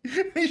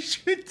 I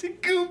shoot the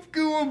goop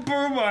goo and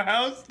burn my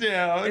house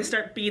down. I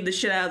start beating the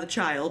shit out of the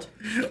child.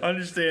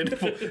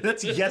 Understandable.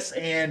 That's yes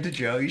and,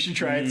 Joe. You should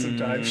try it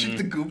sometime. Shoot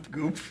the goop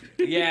goop.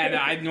 Yeah, no,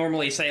 I'd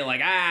normally say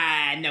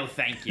no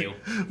thank you.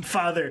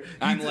 Father.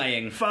 I'm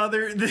laying.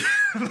 Father,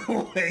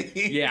 laying.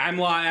 Yeah,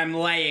 I'm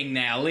laying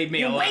now. Leave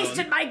me alone. You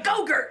wasted my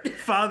Go-Gurt!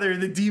 Father,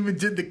 the demon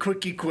did the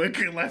quicky-quick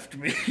and left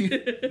me.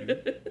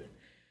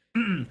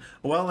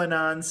 Well,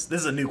 Anons,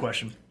 this is a new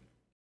question.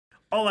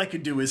 All I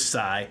can do is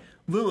sigh.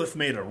 Lilith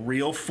made a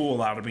real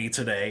fool out of me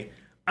today.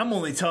 I'm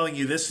only telling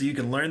you this so you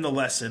can learn the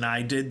lesson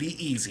I did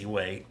the easy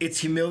way. It's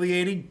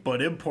humiliating,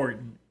 but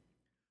important.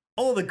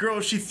 All the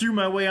girls she threw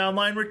my way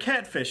online were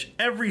catfish.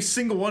 Every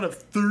single one of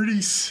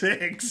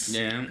 36.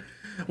 Yeah.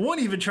 One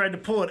even tried to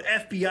pull an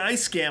FBI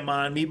scam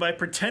on me by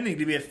pretending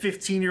to be a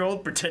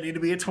 15-year-old, pretending to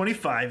be a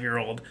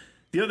 25-year-old.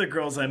 The other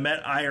girls I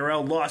met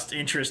IRL lost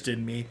interest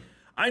in me.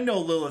 I know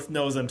Lilith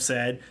knows I'm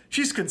sad.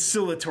 She's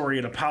conciliatory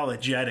and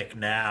apologetic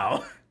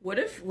now. What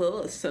if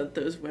Lilith sent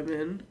those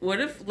women? What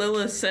if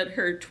Lilith sent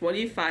her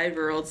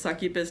 25-year-old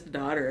succubus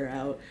daughter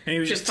out And he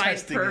was to just fight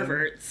testing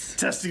perverts?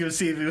 Testing him to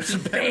see if he was a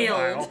failed.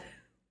 pedophile.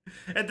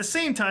 At the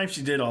same time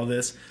she did all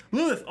this,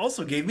 Lilith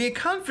also gave me a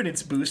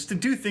confidence boost to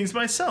do things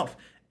myself,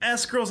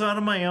 ask girls out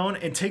on my own,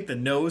 and take the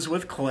nose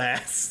with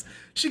class.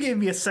 She gave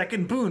me a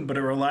second boon, but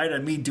it relied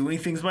on me doing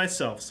things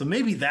myself, so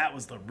maybe that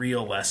was the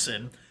real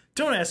lesson.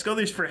 Don't ask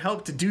others for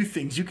help to do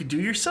things you could do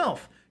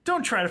yourself.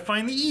 Don't try to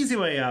find the easy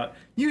way out.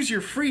 Use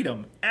your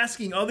freedom.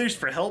 Asking others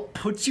for help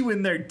puts you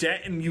in their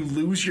debt and you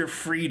lose your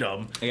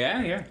freedom.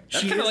 Yeah.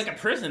 That's kind of like a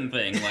prison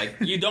thing. Like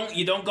you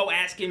don't go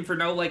asking for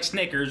no like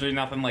Snickers or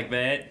nothing like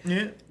that.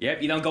 Yeah.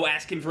 Yep. You don't go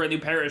asking for a new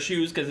pair of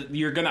shoes because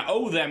you're gonna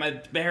owe them a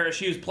pair of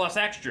shoes plus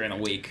extra in a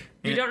week.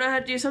 You don't know how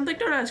to do something?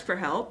 Don't ask for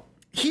help.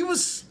 He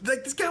was,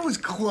 like, this guy was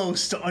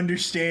close to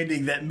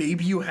understanding that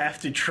maybe you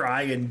have to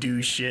try and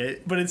do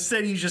shit, but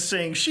instead he's just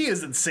saying she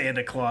isn't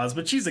Santa Claus,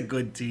 but she's a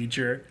good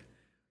teacher.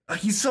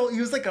 He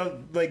was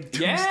like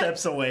two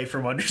steps away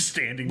from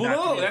understanding.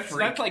 Well, no,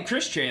 that's like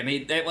Christian.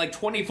 At like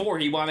 24,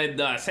 he wanted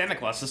Santa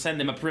Claus to send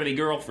him a pretty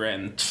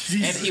girlfriend,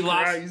 Jesus and he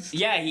Christ. lost.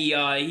 Yeah,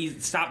 he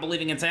stopped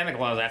believing in Santa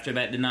Claus after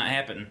that did not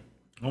happen.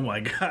 Oh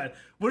my God!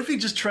 What if he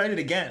just tried it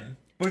again?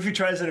 What if he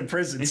tries it in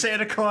prison?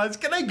 Santa Claus,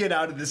 can I get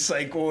out of this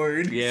psych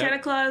ward? Yeah. Santa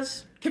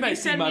Claus, Can I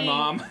see my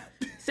mom?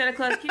 Santa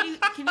Claus, can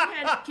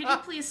you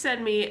please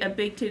send me a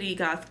big titty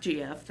goth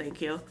GF? Thank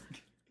you.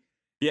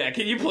 Yeah,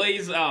 can you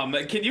please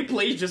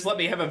just let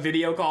me have a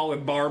video call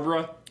with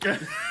Barbara?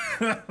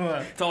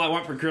 That's all I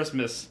want for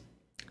Christmas.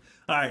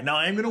 All right, now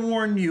I'm going to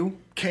warn you,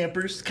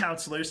 campers,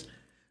 counselors,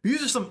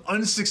 these are some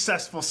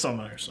unsuccessful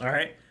summoners, all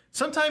right?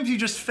 Sometimes you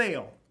just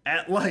fail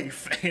at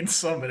life and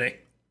summoning.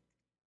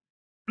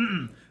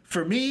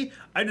 For me,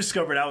 I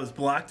discovered I was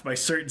blocked by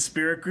certain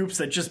spirit groups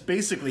that just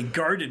basically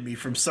guarded me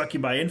from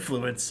succubi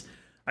influence.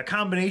 A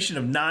combination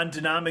of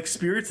non-denomic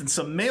spirits and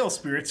some male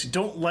spirits who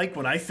don't like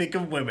when I think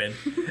of women.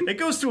 It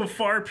goes to a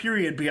far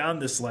period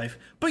beyond this life.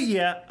 But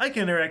yeah, I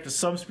can interact with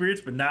some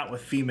spirits, but not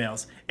with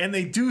females. And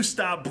they do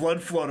stop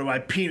blood flow to my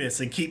penis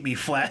and keep me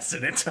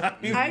flaccid at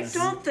times. I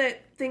don't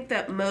think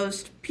that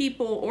most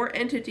people or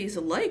entities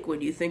alike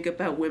when you think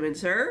about women,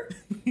 sir.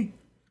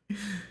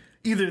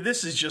 Either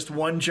this is just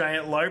one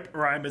giant LARP,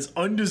 or I'm as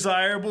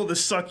undesirable to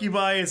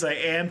succubi as I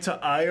am to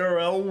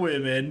IRL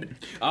women.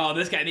 Oh,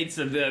 this guy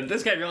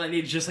really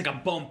needs just like a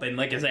bump in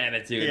like his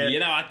attitude. Yeah. You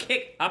know, a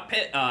kick,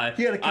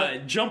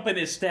 jump in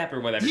his step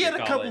or whatever. He had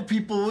a couple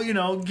people,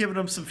 giving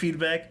him some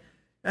feedback.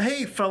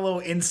 Hey,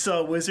 fellow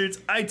incel wizards,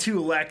 I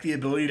too lack the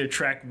ability to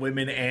track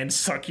women and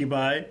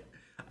succubi.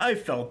 I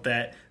felt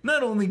that.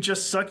 Not only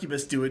just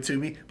succubus do it to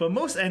me, but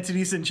most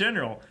entities in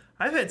general.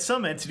 I've had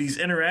some entities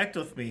interact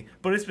with me,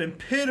 but it's been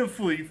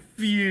pitifully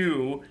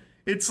few.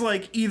 It's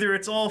like either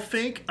it's all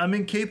fake, I'm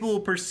incapable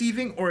of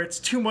perceiving, or it's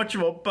too much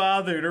of a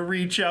bother to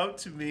reach out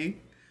to me.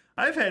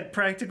 I've had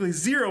practically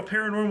zero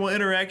paranormal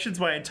interactions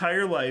my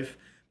entire life.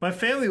 My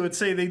family would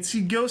say they'd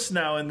see ghosts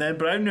now and then,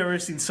 but I've never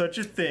seen such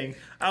a thing.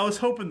 I was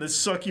hoping the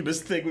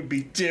succubus thing would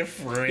be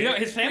different. You know,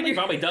 his family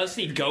probably does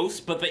see ghosts,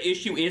 but the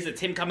issue is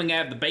it's him coming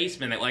out of the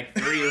basement at like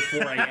 3 or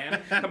 4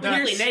 a.m.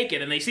 completely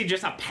naked, and they see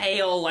just a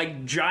pale,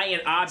 like,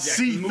 giant object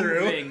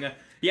moving.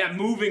 Yeah,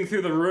 moving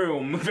through the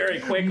room very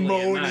quickly.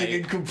 Moaning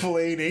and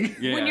complaining.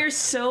 Yeah. When you're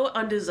so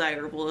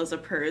undesirable as a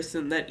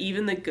person that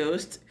even the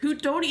ghosts, who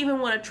don't even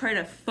want to try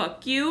to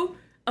fuck you,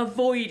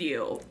 avoid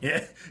you.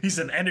 Yeah, he's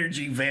an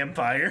energy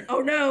vampire. Oh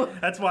no!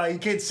 That's why you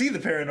can't see the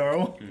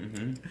paranormal.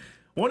 Mm-hmm.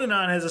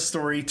 Mother-Anon has a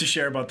story to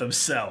share about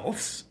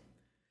themselves.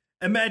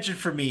 Imagine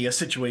for me a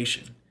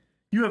situation.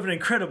 You have an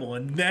incredible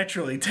and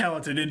naturally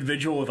talented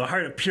individual with a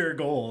heart of pure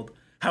gold.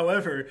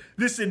 However,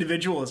 this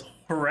individual is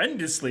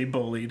horrendously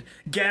bullied,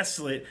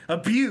 gaslit,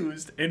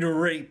 abused, and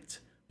raped.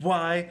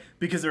 Why?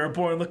 Because they were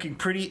born looking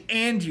pretty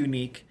and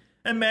unique.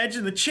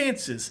 Imagine the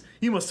chances.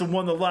 You must have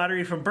won the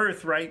lottery from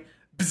birth, right?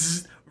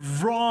 Bzz,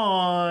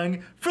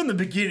 wrong. From the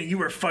beginning, you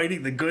were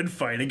fighting the good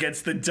fight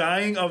against the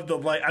dying of the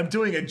light. I'm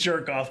doing a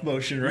jerk-off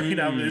motion right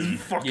now with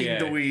this fucking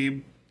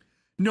dweeb.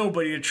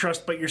 Nobody to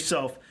trust but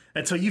yourself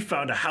until you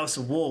found a house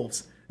of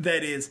wolves.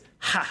 That is,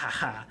 ha ha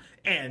ha.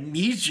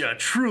 Amnesia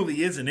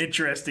truly is an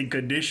interesting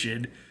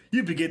condition.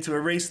 You begin to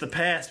erase the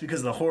past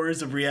because the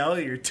horrors of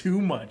reality are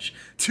too much.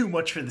 Too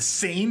much for the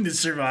sane to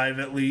survive,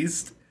 at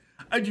least.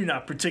 I do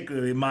not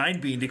particularly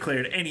mind being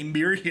declared any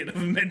myriad of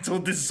mental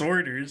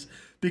disorders,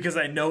 because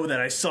I know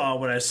that I saw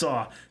what I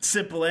saw.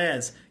 Simple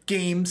as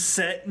game,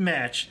 set,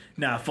 match.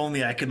 Now, if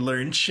only I could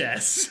learn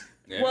chess.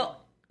 Yeah.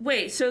 Well,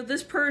 wait, so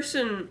this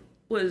person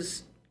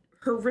was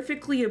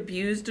horrifically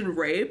abused and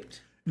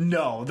raped?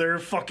 No, they're a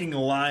fucking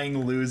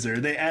lying loser.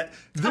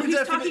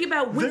 He's talking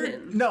about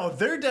women.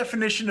 Their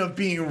definition of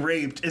being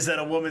raped is that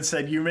a woman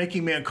said, "You're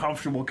making me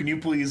uncomfortable. Can you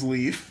please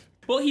leave?"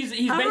 Well, he's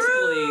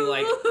basically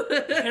like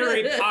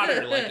Harry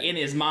Potter, like in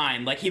his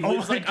mind. Like he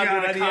lives like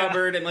under the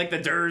cupboard, and like the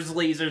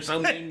Dursleys or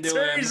something.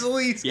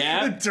 Dursleys,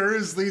 yeah. The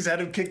Dursleys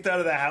had him kicked out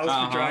of the house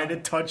for trying to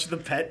touch the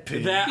pet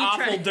pig. That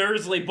awful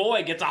Dursley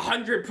boy gets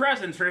 100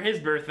 presents for his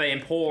birthday,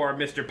 and poor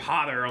Mr.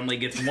 Potter only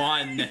gets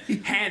one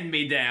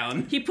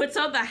hand-me-down. He puts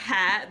on the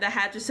hat. The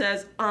hat just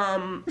says,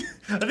 I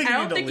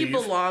don't think you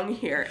belong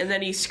here. And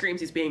then he screams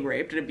he's being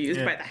raped and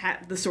abused by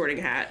the sorting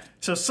hat.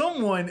 So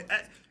someone,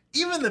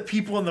 even the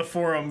people in the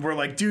forum were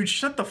like, dude,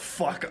 shut the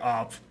fuck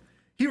up.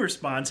 He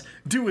responds,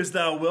 do as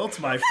thou wilt,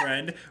 my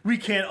friend. We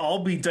can't all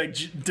be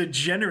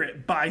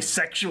degenerate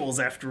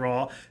bisexuals after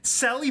all.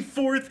 Sally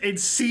forth and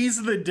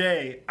seize the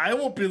day. I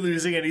won't be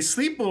losing any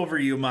sleep over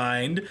you,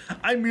 mind.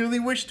 I merely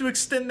wish to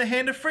extend the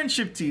hand of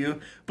friendship to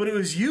you, but it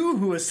was you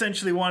who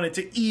essentially wanted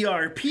to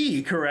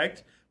ERP,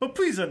 correct? But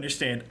please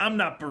understand, I'm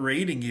not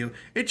berating you.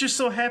 It just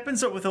so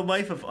happens that with a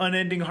life of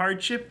unending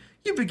hardship,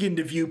 you begin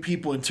to view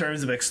people in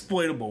terms of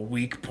exploitable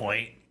weak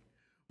point.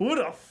 What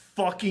a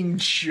fucking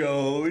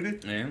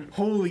chode. Yeah.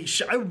 Holy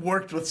shit. I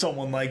worked with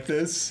someone like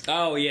this.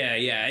 Oh, yeah.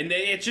 And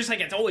it's just like,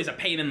 it's always a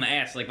pain in the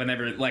ass, like,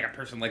 whenever, like, a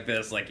person like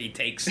this, like, he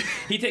takes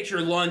your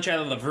lunch out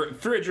of the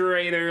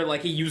refrigerator,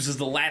 like, he uses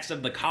the last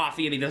of the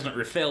coffee and he doesn't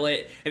refill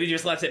it, and he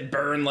just lets it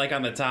burn, like,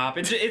 on the top.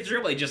 It's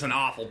really just an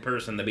awful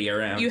person to be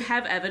around. You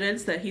have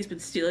evidence that he's been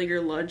stealing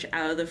your lunch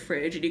out of the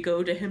fridge, and you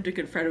go to him to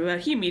confront him about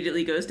it. He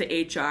immediately goes to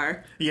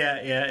HR.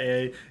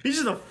 Yeah. He's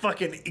just a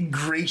fucking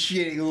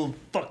ingratiating little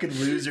fucking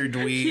loser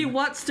dweeb. He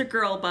wants to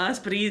girl boss,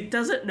 but he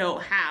doesn't know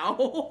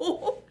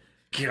how.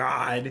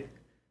 God.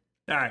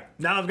 All right,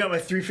 now I've got my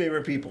 3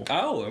 favorite people.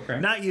 Oh, okay.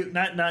 Not you.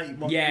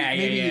 Well,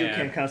 maybe you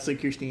can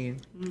constantly, Christine.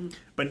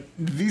 But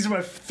these are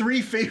my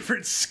 3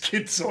 favorite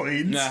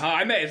schizoids.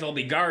 I may as well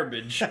be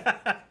garbage.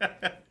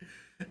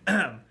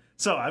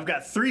 So I've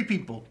got 3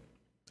 people.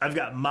 I've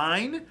got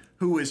mine,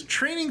 who is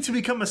training to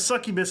become a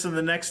succubus in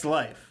the next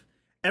life.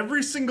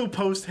 Every single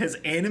post has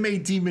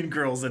anime demon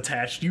girls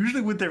attached,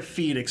 usually with their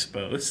feet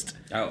exposed.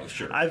 Oh,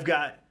 sure. I've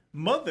got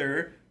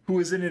Mother, who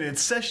is in an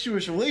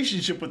incestuous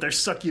relationship with their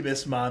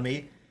succubus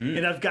mommy.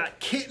 And I've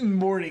got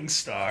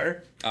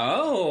Kitten-Morningstar.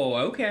 Oh,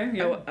 okay.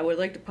 Yeah. I would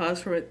like to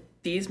pause for it.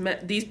 These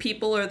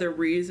people are the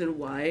reason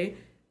why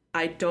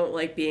I don't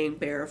like being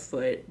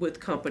barefoot with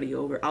company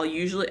over.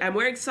 I'm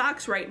wearing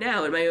socks right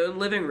now in my own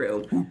living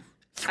room.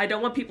 I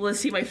don't want people to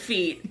see my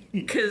feet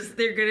because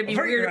they're going to be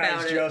weird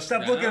about it. Joe.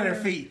 Stop looking at their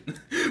feet.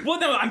 Well,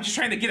 no, I'm just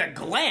trying to get a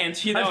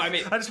glance, you know. I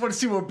just want to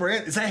see what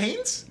brand. Is that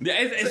Hanes?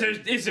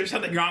 Is there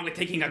something wrong with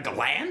taking a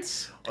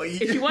glance? Oh, yeah.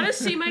 If you want to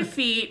see my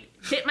feet,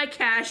 hit my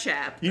Cash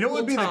App. You know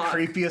what would be the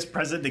creepiest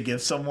present to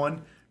give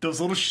someone?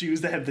 Those little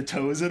shoes that have the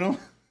toes in them.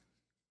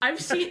 I'll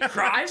do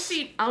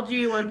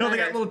you one better. No, they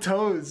got little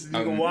toes. You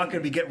can walk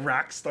and get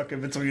rocks stuck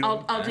in between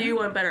them. I'll do you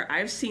one better.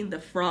 I've seen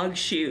the frog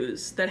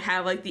shoes that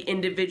have like the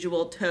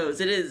individual toes.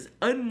 It is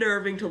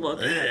unnerving to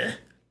look at.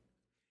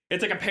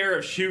 It's like a pair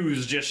of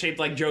shoes just shaped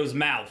like Joe's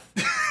mouth.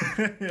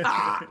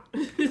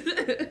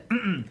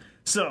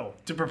 So,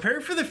 to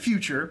prepare for the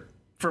future,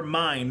 for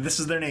Mine, this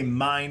is their name,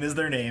 Mine is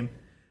their name,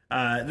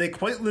 they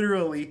quite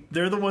literally,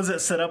 they're the ones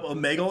that set up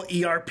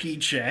Omegle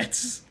ERP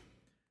chats.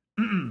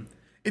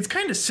 It's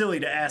kind of silly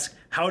to ask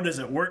how does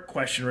it work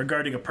question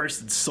regarding a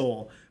person's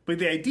soul, but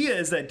the idea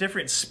is that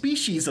different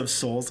species of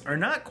souls are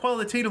not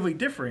qualitatively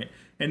different,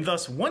 and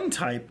thus one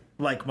type,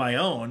 like my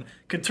own,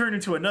 can turn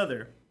into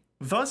another.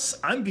 Thus,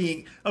 and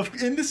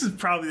this is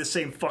probably the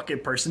same fucking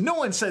person. No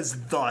one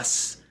says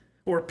thus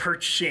or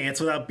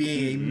perchance without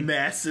being a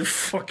massive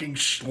fucking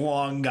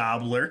schlong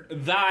gobbler.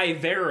 Thy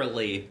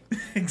verily.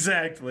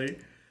 Exactly.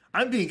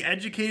 I'm being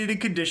educated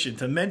and conditioned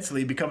to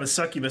mentally become a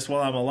succubus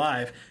while I'm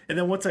alive, and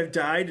then once I've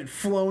died and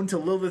flown to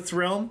Lilith's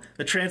realm,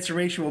 the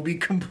transformation will be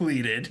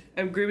completed.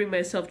 I'm grooming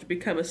myself to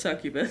become a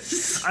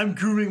succubus. I'm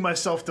grooming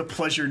myself to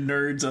pleasure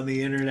nerds on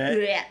the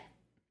internet. Yeah.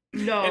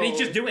 No. And he's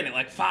just doing it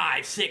like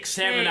 5, 6,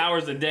 7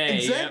 hours a day.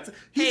 Exactly.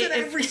 Yep. He's in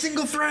every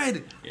single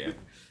thread. Yeah.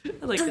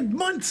 For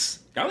months.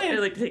 I'd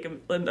like to take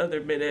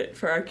another minute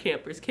for our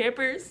campers.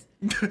 Campers?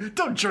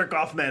 Don't jerk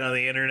off men on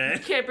the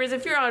internet. Campers,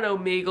 if you're on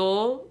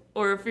Omegle,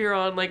 or if you're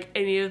on, like,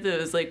 any of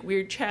those, like,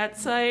 weird chat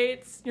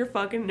sites, you're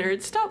fucking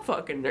nerds. Stop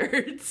fucking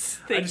nerds.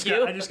 Thank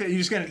you. You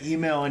just got an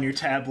email on your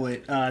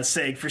tablet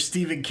saying, for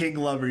Stephen King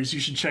lovers, you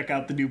should check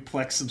out the new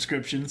Plex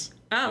subscriptions.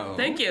 Oh,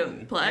 thank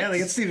you, Plex. Yeah, they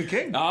get Stephen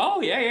King.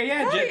 Oh,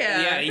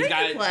 yeah. He's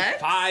thank got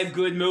 5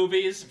 good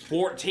movies,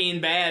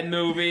 14 bad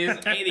movies,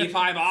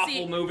 85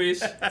 awful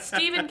movies.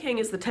 Stephen King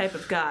is the type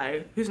of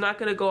guy who's not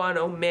going to go on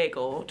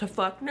Omegle to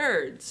fuck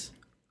nerds.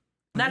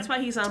 That's why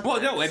he's on Plex.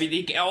 Well, no, I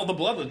mean, all the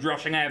blood was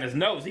rushing out of his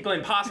nose. He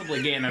couldn't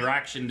possibly gain an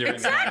erection during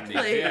exactly. the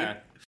 90s. Yeah.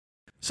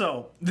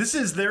 So, this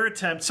is their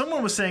attempt.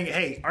 Someone was saying,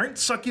 hey, aren't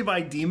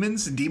succubi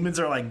demons? Demons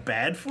are, like,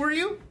 bad for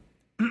you?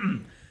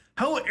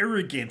 How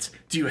arrogant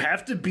do you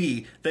have to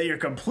be that you're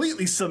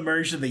completely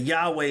submerged in the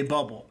Yahweh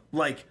bubble?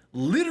 Like,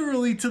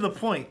 literally to the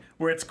point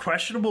where it's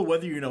questionable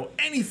whether you know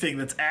anything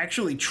that's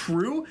actually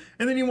true,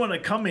 and then you want to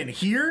come in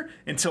here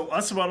and tell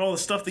us about all the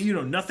stuff that you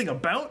know nothing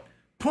about?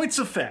 Points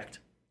of fact.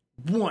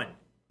 1.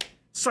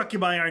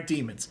 Succubi aren't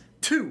demons.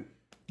 2,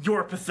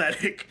 you're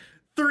pathetic.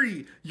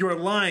 3, you're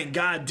lying.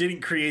 God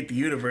didn't create the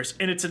universe,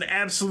 and it's an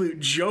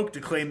absolute joke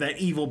to claim that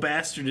evil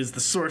bastard is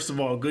the source of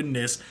all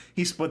goodness.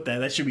 He split that.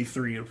 That should be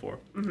 3 and 4.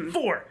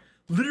 4,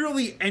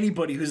 literally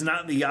anybody who's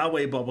not in the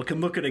Yahweh bubble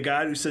can look at a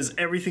God who says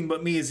everything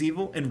but me is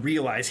evil and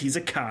realize he's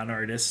a con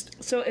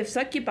artist. So if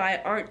succubi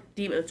aren't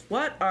demons,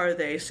 what are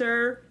they,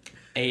 sir?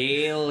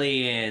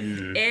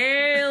 Aliens.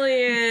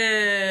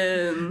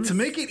 To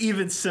make it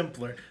even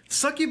simpler,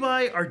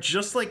 succubi are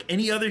just like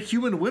any other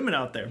human women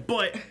out there,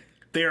 but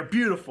they are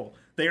beautiful.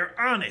 They are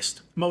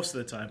honest most of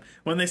the time.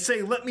 When they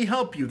say, let me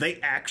help you, they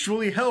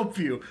actually help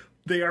you.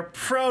 They are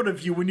proud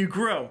of you when you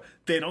grow.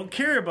 They don't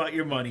care about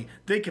your money.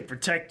 They can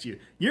protect you.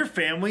 Your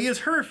family is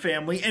her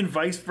family and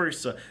vice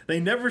versa. They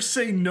never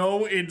say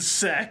no in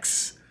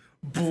sex.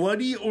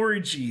 Bloody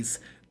orgies.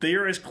 They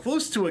are as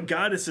close to a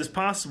goddess as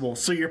possible,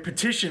 so your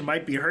petition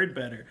might be heard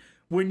better.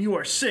 When you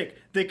are sick,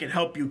 they can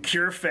help you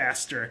cure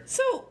faster.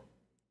 So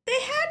they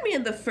had me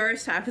in the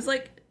first half. It's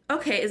like,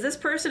 okay, is this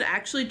person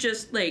actually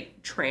just,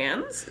 like,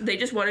 trans? They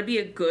just want to be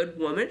a good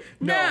woman?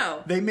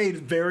 No. They made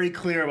very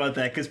clear about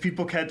that, because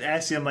people kept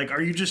asking them, like,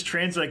 are you just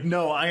trans? Like,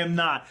 no, I am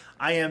not.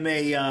 I am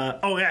a,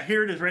 oh yeah,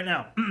 here it is right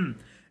now.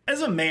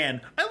 As a man,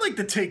 I like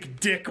to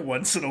take dick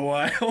once in a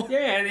while.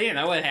 Yeah, you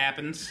know what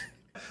happens.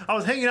 I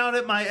was hanging out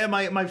at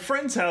my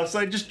friend's house.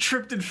 I just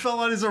tripped and fell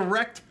on his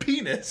erect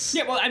penis.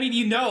 Yeah, well, I mean,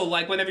 you know,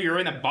 like, whenever you're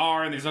in a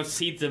bar and there's no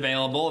seats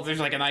available, if there's,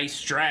 like, a nice,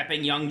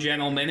 strapping young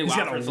gentleman who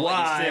offers to let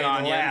you sit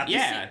on you.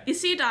 Yeah. You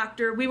see,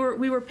 Doctor, we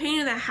were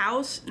painting the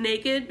house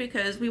naked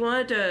because we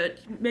wanted to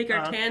make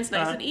our tans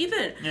nice and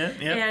even. Yeah.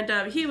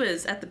 And he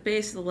was at the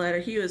base of the ladder.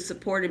 He was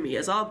supporting me,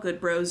 as all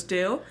good bros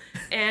do.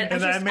 And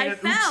I made an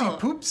fell.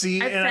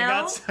 oopsie-poopsie, and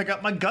I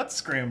got my guts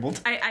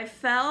scrambled. I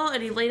fell,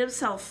 and he laid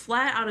himself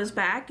flat on his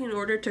back in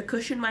order to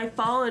cushion my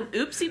fall, and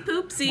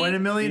oopsie-poopsie. 1 in a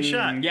million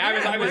shot. Yeah, I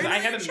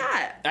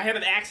had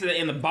an accident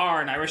in the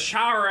bar, and I was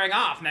showering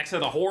off next to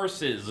the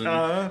horses,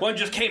 and one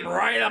just came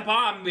right up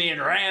on me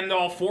and rammed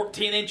all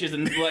 14 inches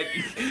and, like,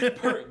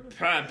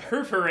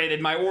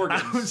 perforated my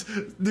organs.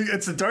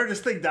 It's the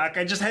darndest thing, Doc.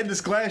 I just had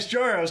this glass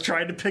jar I was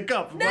trying to pick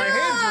up. No! My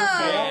hands were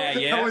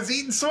full. Yeah. I was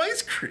eating some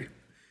ice cream.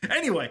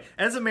 Anyway,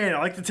 as a man, I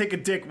like to take a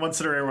dick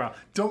once in a while.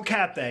 Don't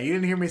cap that. You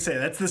didn't hear me say that.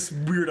 That's this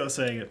weirdo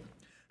saying it.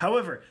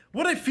 However,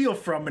 what I feel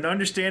from and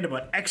understand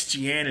about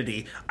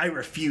Christianity, I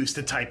refuse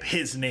to type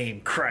his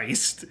name,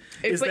 Christ.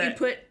 You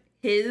put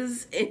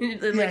his in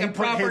like a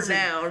proper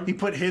noun. He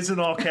put his in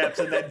all caps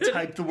and then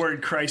typed the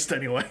word Christ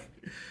anyway.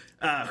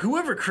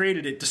 Whoever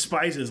created it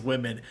despises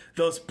women.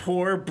 Those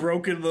poor,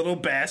 broken little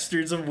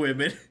bastards of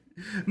women.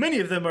 Many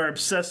of them are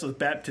obsessed with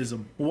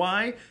baptism.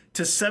 Why?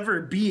 To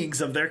sever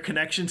beings of their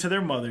connection to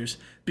their mothers,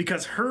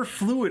 because her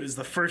fluid is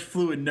the first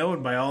fluid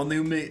known by all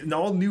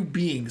new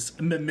beings,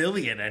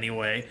 mammalian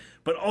anyway,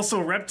 but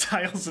also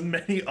reptiles and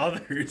many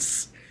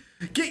others.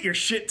 Get your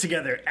shit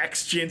together,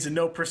 X-Gens, and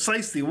know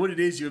precisely what it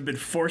is you have been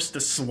forced to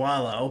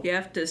swallow. You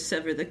have to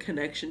sever the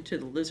connection to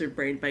the lizard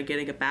brain by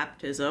getting a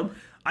baptism.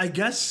 I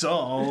guess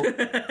so.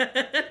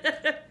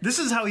 This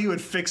is how you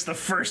would fix the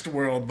first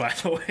world, by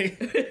the way.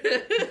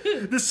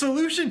 The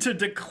solution to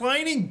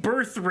declining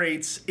birth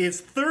rates is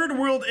third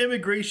world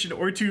immigration,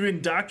 or to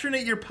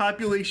indoctrinate your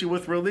population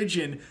with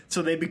religion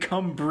so they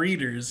become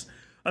breeders.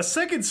 A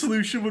second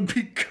solution would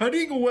be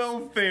cutting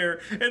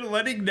welfare and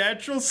letting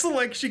natural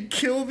selection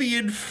kill the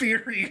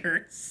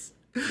inferiors.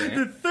 Yeah.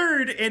 The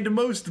third and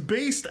most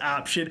based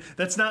option,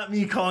 that's not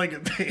me calling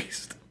it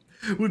based,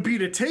 would be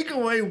to take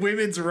away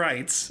women's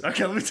rights.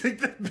 Okay, let me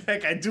take that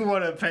back. I do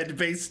want to append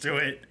base to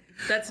it.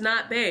 That's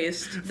not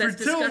based. That's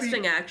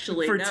disgusting,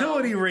 actually.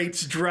 Fertility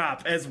rates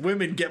drop as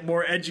women get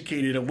more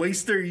educated and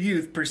waste their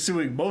youth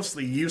pursuing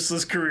mostly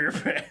useless career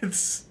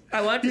paths. He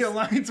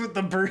aligns with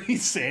the Bernie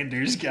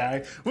Sanders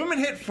guy. Women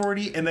hit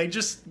 40 and they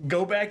just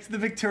go back to the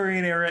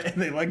Victorian era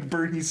and they like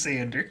Bernie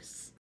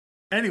Sanders.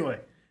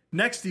 Anyway,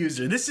 next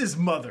user. This is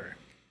Mother.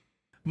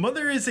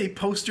 Mother is a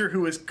poster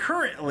who is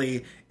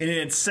currently in an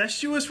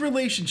incestuous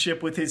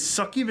relationship with his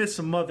succubus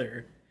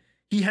mother.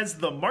 He has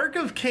the mark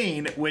of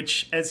Cain,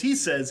 which, as he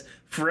says,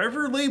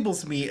 forever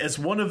labels me as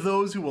one of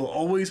those who will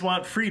always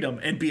want freedom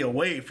and be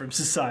away from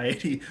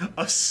society.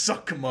 A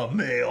succuma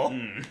male.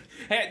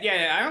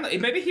 Yeah, I don't know.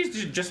 Maybe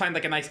he's just find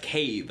like a nice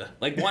cave,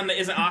 like one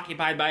that isn't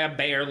occupied by a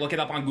bear. Look it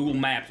up on Google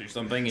Maps or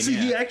something. And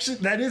See,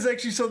 that is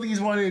actually something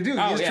he's wanting to do.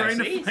 He's trying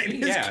to find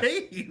his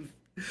cave.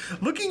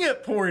 Looking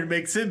at porn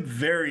makes him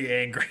very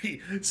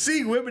angry.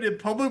 Seeing women in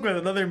public with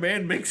another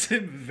man makes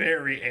him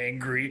very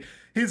angry.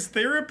 His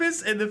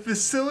therapist and the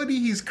facility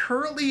he's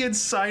currently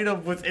inside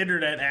of with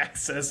internet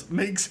access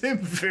makes him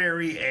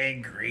very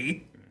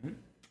angry.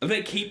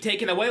 They keep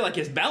taking away like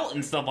his belt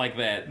and stuff like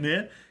that.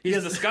 Yeah.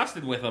 He's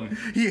disgusted with them.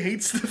 He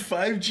hates the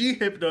 5G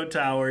hypno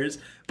towers,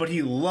 but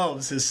he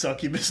loves his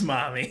succubus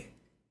mommy.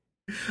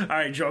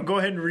 Alright, Joe, go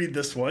ahead and read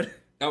this one.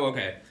 Oh,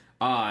 okay.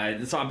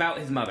 So about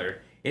his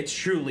mother. It's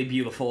truly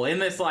beautiful. In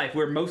this life,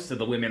 where most of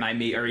the women I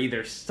meet are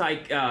either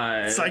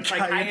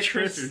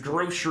psychiatrists or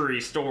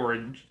grocery store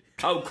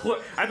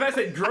Oh, I thought I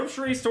said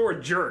grocery store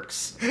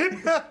jerks.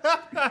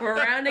 We're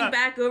rounding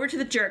back over to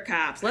the jerk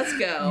cops. Let's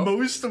go.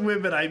 Most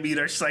women I meet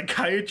are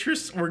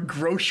psychiatrists or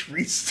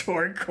grocery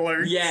store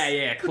clerks.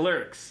 Yeah,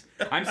 clerks.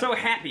 I'm so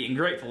happy and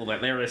grateful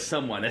that there is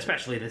someone,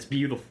 especially this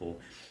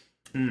beautiful,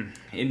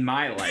 in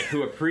my life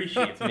who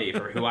appreciates me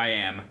for who I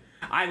am.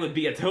 I would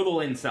be a total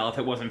incel if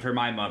it wasn't for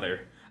my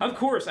mother. Of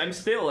course, I'm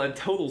still a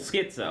total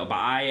schizo, but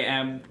I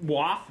am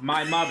WAF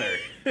my mother,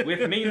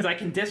 which means I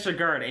can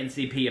disregard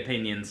NCP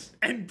opinions.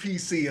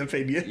 NPC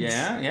opinions.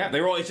 Yeah.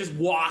 They're always just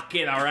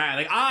walking around.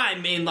 Like,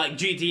 I'm in, like,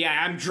 GTA.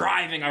 I'm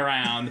driving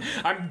around.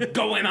 I'm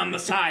going on the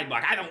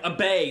sidewalk. I don't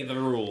obey the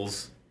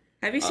rules.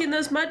 Have you seen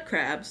those mud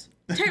crabs?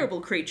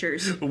 Terrible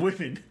creatures.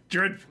 Women.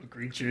 Dreadful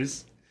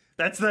creatures.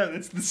 That's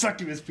the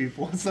succubus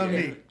people. It's not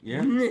me.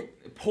 Yeah.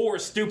 Poor,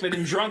 stupid,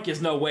 and drunk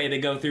is no way to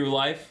go through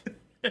life.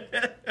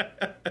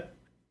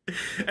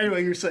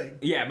 Anyway, you're saying.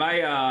 Yeah,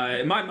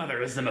 my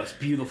mother is the most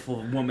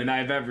beautiful woman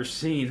I've ever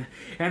seen,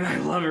 and I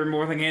love her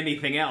more than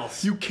anything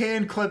else. You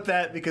can clip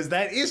that because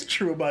that is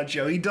true about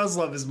Joe. He does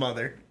love his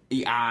mother.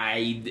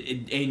 I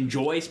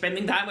enjoy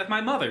spending time with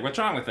my mother. What's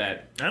wrong with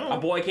that? I don't know.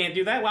 A boy can't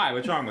do that? Why?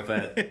 What's wrong with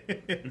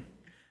that?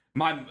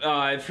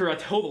 For a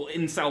total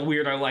incel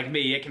weirdo like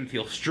me, it can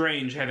feel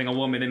strange having a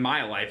woman in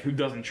my life who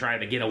doesn't try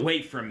to get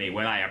away from me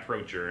when I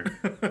approach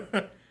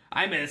her.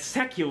 I'm a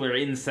secular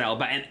incel,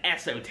 but an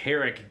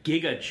esoteric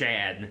Giga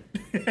Chad.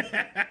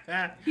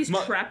 He's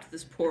trapped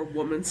this poor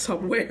woman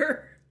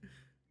somewhere.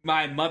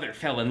 My mother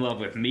fell in love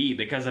with me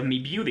because of me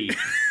beauty.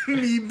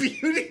 Me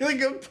beauty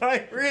like a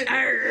pirate.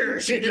 Arr.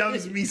 She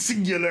loves me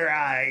singular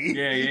eye.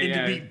 Yeah.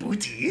 And me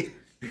booty.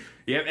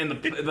 Yep, and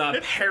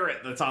the parrot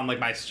that's on, like,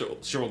 my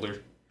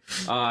shoulder.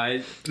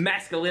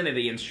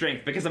 Masculinity and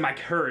strength because of my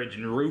courage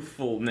and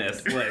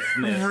ruthlessness.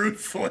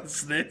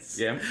 Ruthlessness.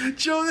 Yeah.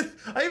 Joe,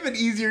 I have an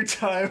easier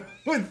time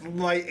with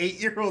my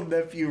 8-year-old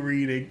nephew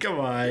reading. Come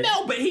on.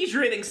 No, but he's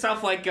reading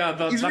stuff like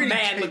the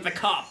man with the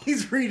cup.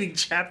 He's reading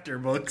chapter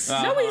books.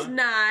 No, he's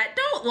not.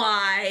 Don't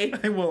lie.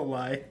 I won't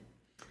lie.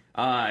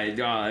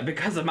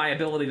 Because of my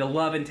ability to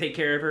love and take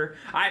care of her,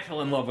 I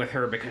fell in love with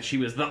her because she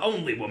was the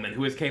only woman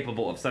who was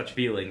capable of such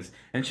feelings,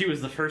 and she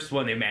was the first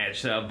one who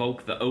managed to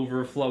evoke the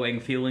overflowing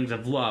feelings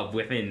of love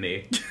within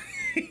me.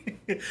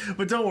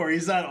 But don't worry,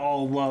 he's not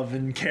all love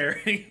and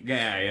caring.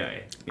 Yeah.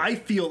 I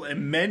feel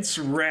immense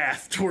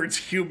wrath towards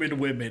human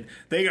women.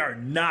 They are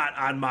not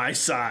on my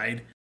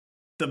side.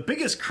 The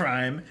biggest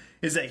crime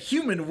is that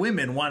human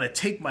women want to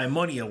take my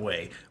money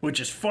away, which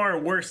is far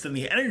worse than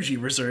the energy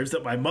reserves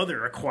that my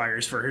mother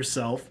acquires for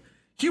herself.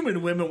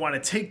 Human women want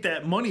to take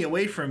that money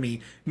away from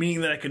me,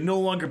 meaning that I can no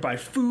longer buy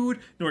food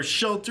nor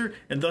shelter,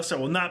 and thus I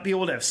will not be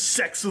able to have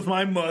sex with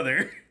my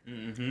mother.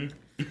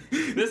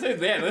 This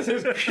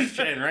is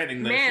Christian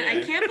writing this. Man,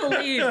 I can't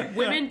believe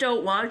women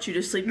don't want you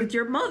to sleep with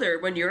your mother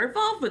when you're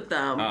involved with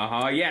them.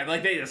 Yeah,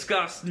 like they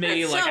discussed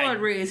me. That's like so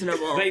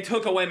unreasonable. They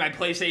took away my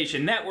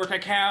PlayStation Network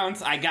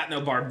accounts. I got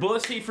no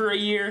Barbussy for a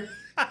year.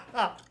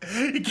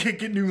 You can't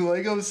get new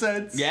Lego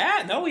sets?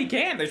 Yeah, no, he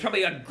can. There's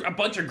probably a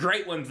bunch of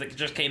great ones that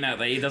just came out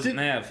that he doesn't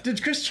have.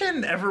 Did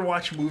Christian ever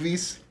watch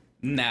movies?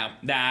 Nah,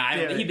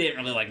 he didn't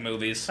really like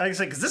movies. I was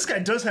like, because this guy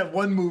does have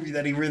one movie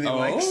that he really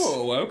likes.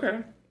 Oh, okay.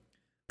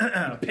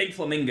 Pink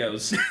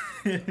flamingos.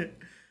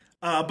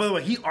 By the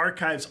way, he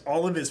archives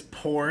all of his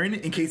porn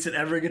in case it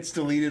ever gets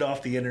deleted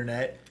off the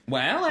internet.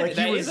 Well, that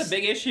is a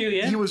big issue,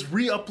 yeah. He was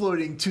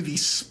re-uploading to the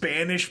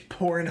Spanish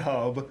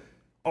Pornhub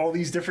all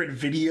these different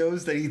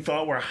videos that he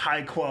thought were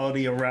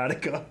high-quality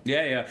erotica.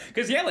 Yeah.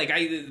 Because,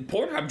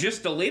 Pornhub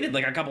just deleted,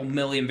 like, a couple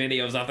million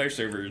videos off their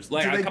servers,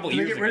 like, a couple years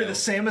ago. Did they get rid of the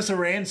Samus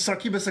Aran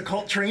Succubus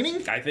occult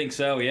training? I think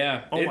so,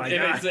 yeah. Oh, my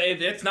God.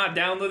 If it's not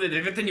downloaded,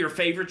 if it's in your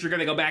favorites, you're going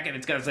to go back and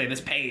it's going to say,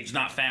 this page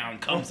not found,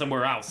 come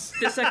somewhere else.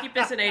 The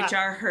succubus in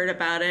HR heard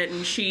about it,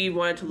 and she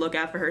wanted to look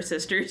out for her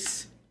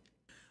sisters.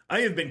 I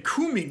have been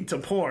cooming to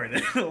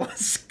porn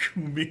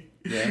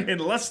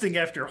and lusting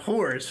after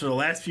whores for the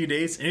last few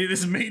days, and it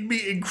has made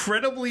me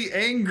incredibly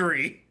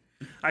angry.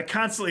 I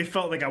constantly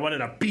felt like I wanted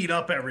to beat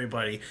up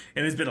everybody,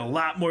 and it's been a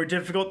lot more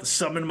difficult to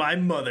summon my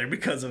mother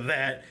because of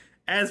that.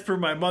 As per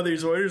my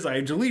mother's orders,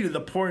 I deleted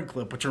the porn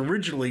clip, which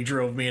originally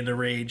drove me into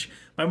rage.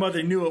 My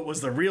mother knew it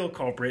was the real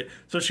culprit,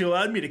 so she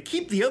allowed me to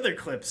keep the other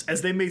clips,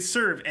 as they may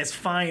serve as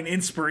fine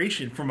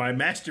inspiration for my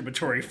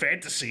masturbatory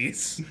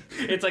fantasies.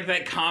 It's like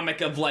that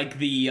comic of, like,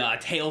 the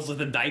Tales of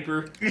the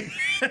Diaper.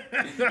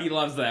 He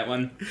loves that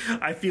one.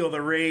 I feel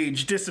the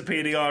rage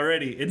dissipating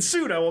already, and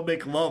soon I will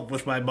make love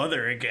with my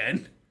mother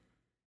again.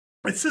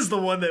 This is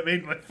the one that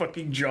made my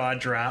fucking jaw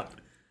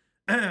drop.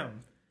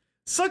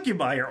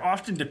 Succubi are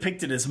often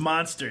depicted as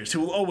monsters who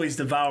will always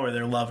devour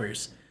their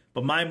lovers,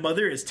 but my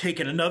mother has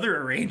taken another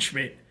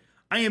arrangement.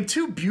 I am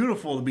too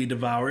beautiful to be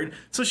devoured,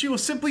 so she will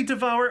simply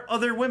devour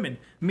other women,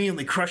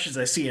 mainly crushes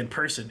I see in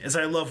person, as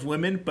I love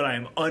women, but I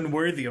am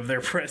unworthy of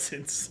their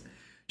presence.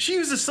 She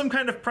uses some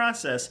kind of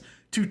process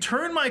to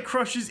turn my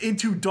crushes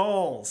into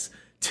dolls,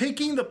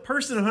 taking the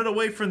personhood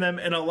away from them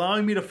and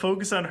allowing me to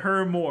focus on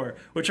her more,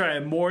 which I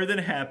am more than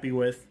happy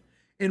with.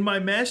 In my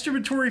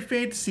masturbatory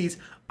fantasies,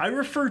 I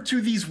refer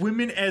to these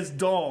women as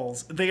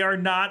dolls. They are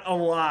not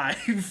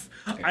alive.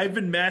 I've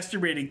been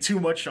masturbating too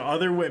much to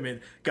other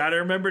women. Gotta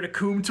remember to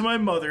coom to my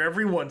mother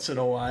every once in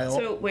a while.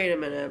 So, wait a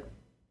minute.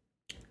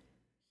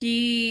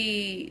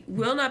 He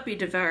will not be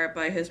devoured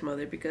by his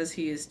mother because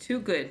he is too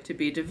good to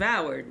be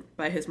devoured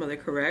by his mother,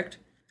 correct?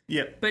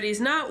 Yep. But he's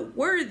not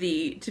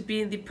worthy to be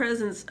in the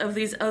presence of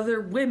these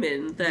other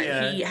women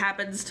that he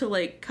happens to,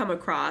 like, come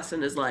across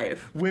in his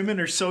life. Women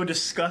are so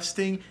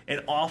disgusting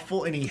and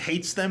awful, and he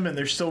hates them, and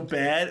they're so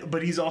bad,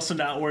 but he's also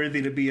not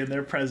worthy to be in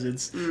their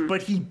presence.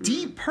 But he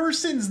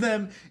depersons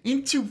them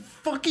into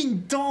fucking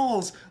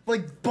dolls,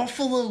 like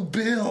Buffalo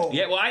Bill.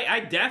 Yeah, well, I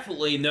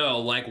definitely know,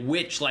 like,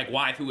 which, like,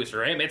 waifu is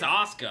for him. It's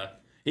Asuka.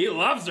 He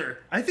loves her.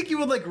 I think you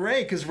would like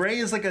Ray, because Ray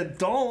is like a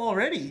doll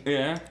already.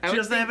 Yeah. She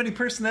doesn't have any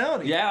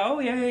personality. Yeah, oh,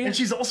 yeah. And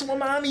she's also a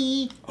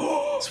mommy.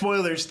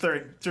 Spoilers for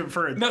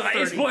a No, that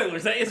is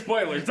spoilers. That is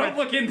spoilers. Don't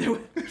look into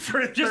it.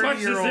 For a Just watch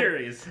the 30-year-old.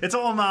 series. It's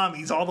all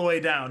mommies all the way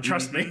down,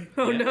 trust me.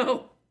 Oh, Yeah.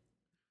 no.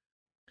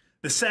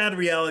 The sad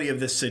reality of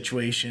this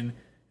situation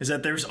is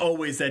that there's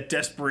always that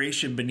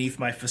desperation beneath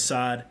my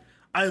facade.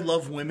 I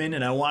love women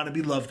and I want to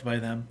be loved by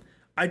them.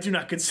 I do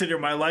not consider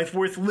my life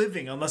worth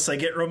living unless I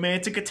get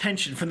romantic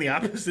attention from the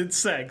opposite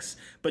sex,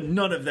 but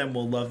none of them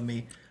will love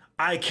me.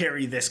 I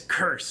carry this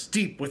curse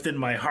deep within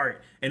my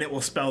heart, and it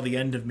will spell the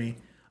end of me.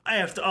 I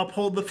have to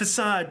uphold the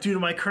facade due to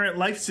my current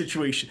life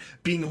situation,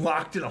 being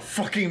locked in a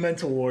fucking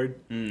mental ward.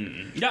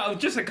 No,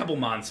 just a couple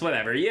months,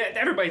 whatever. Yeah,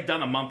 everybody's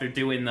done a month or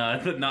two in the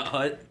Nut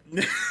Hut.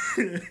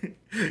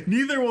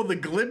 Neither will the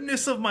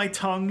glibness of my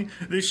tongue,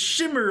 the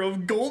shimmer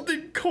of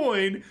golden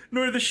coin,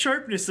 nor the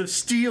sharpness of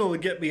steel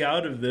get me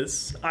out of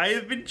this. I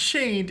have been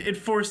chained and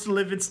forced to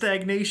live in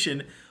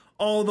stagnation.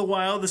 All the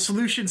while, the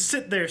solutions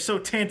sit there so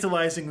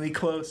tantalizingly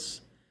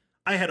close.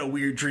 I had a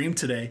weird dream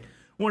today.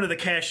 One of the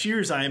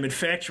cashiers I am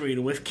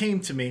infatuated with came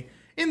to me.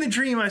 In the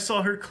dream, I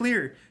saw her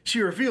clear.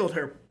 She revealed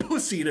her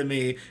pussy to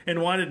me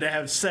and wanted to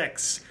have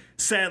sex.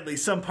 Sadly,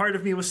 some part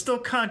of me was still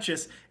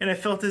conscious, and I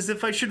felt as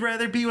if I should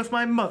rather be with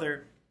my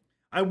mother.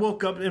 I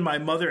woke up and my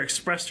mother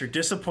expressed her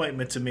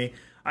disappointment to me.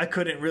 I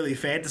couldn't really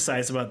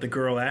fantasize about the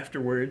girl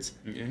afterwards.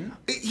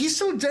 He's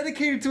so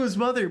dedicated to his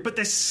mother, but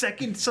the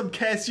second some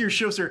cashier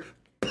shows her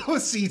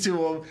pussy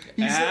to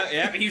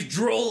him, He's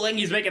drooling,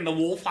 he's making the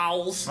wolf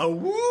howls. a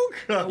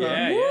wooga.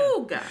 Yeah.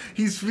 Wooga.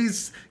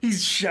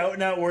 He's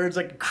shouting out words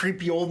like a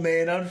creepy old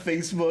man on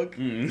Facebook.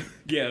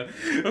 Yeah.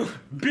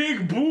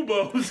 Big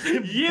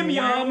boobos. Yum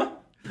yum.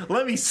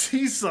 Let me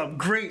see some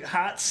great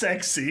hot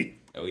sexy.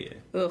 Oh, yeah.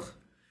 Ugh.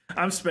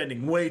 I'm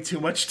spending way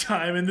too much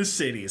time in the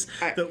cities.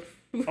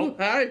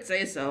 I'd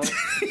say so.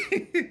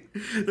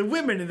 The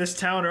women in this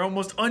town are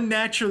almost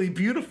unnaturally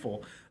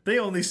beautiful. They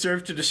only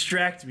serve to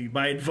distract me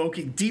by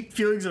invoking deep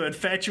feelings of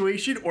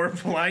infatuation or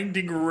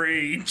blinding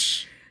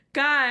rage.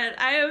 God,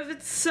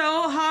 it's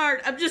so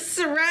hard. I'm just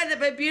surrounded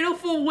by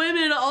beautiful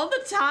women all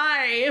the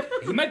time.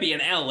 He might be in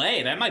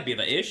LA. That might be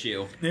the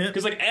issue. Yeah.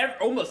 Because, like,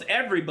 almost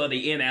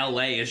everybody in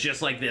LA is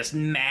just, like, this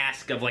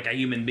mask of, like, a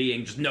human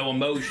being. Just no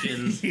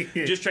emotions.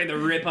 Yeah. Just trying to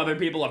rip other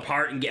people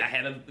apart and get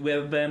ahead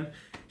with them.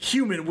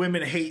 Human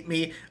women hate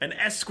me. An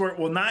escort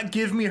will not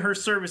give me her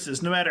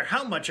services no matter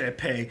how much I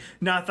pay.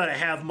 Not that I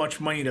have much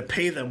money to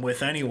pay them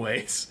with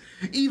anyways.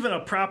 Even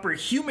a proper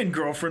human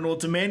girlfriend will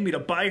demand me to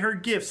buy her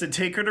gifts and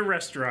take her to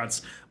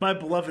restaurants. My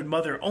beloved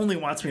mother only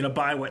wants me to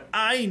buy what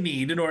I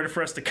need in order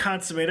for us to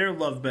consummate our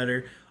love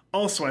better.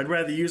 Also, I'd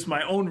rather use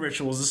my own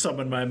rituals to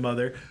summon my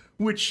mother,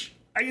 which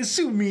I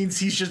assume means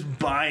he's just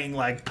buying,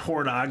 like,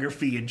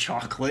 pornography and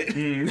chocolate.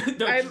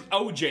 No,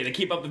 OJ to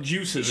keep up the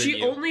juices in you.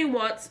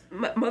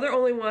 Mother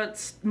only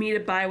wants me to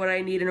buy what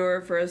I need in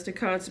order for us to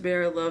consummate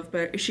our love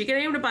better. Is she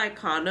getting him to buy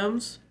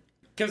condoms?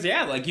 Because,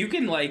 yeah, like, you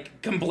can,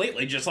 like,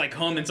 completely just, like,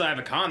 come inside of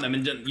a condom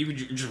and you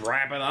just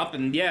wrap it up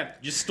and, yeah,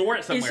 just store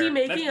it somewhere. Is he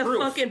making That's a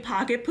proof. fucking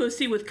pocket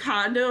pussy with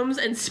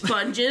condoms and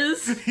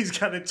sponges? He's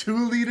got a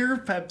 2-liter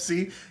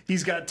Pepsi.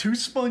 He's got 2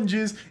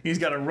 sponges. He's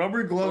got a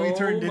rubber glove he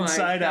turned my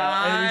inside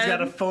out. And he's got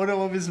God. a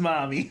photo of his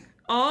mommy.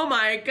 Oh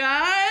my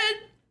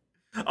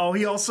god! Oh,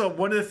 he also,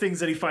 one of the things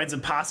that he finds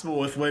impossible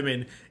with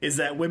women is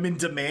that women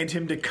demand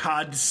him to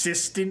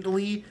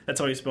consistently, that's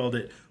how he spelled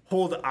it,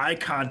 hold eye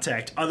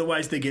contact.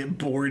 Otherwise, they get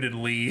bored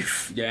and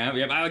leave. Yeah,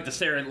 I like to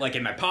stare at, like,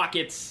 in my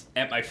pockets,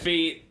 at my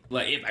feet,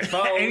 like, at my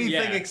phone.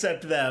 Anything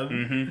except them.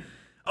 Mm-hmm.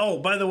 Oh,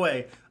 by the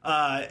way,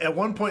 at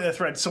one point in the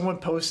thread, someone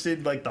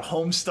posted, like, the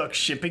Homestuck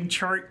shipping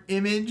chart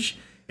image,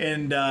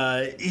 and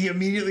he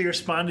immediately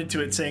responded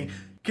to it saying,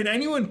 "Can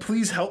anyone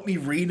please help me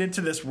read into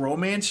this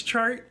romance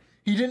chart?"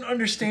 He didn't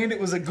understand it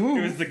was a goof.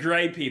 It was the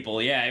gray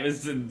people, yeah. It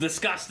was the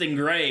disgusting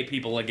gray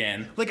people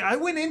again. Like, I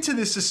went into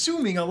this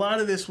assuming a lot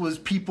of this was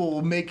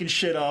people making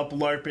shit up,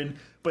 LARPing,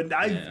 but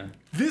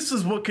this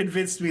is what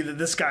convinced me that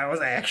this guy was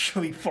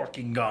actually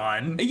fucking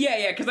gone.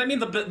 Yeah, because, I mean,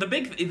 the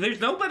big...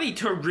 There's nobody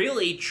to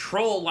really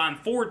troll on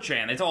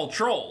 4chan. It's all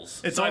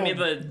trolls. It's so, all I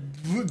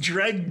mean,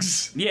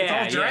 dregs.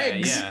 Yeah, it's all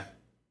dregs. yeah.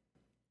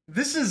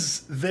 This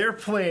is their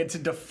plan to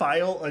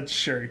defile a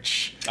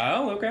church.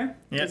 Oh, okay.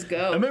 Yeah. Let's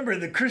go. Remember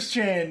the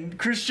Christian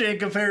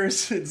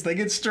comparisons. They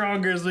get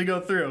stronger as we go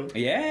through.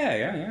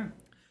 Yeah.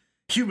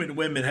 Human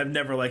women have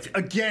never liked...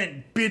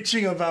 Again,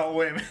 bitching about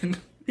women.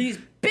 These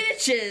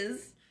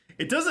bitches!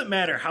 It doesn't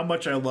matter how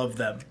much I love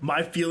them.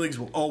 My feelings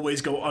will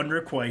always go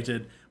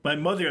unrequited. My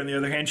mother, on the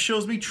other hand,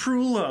 shows me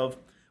true love.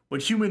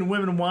 What human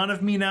women want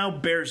of me now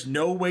bears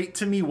no weight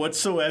to me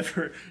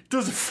whatsoever. It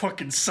doesn't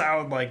fucking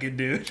sound like it,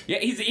 dude. Yeah,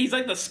 he's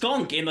like the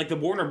skunk in like the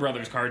Warner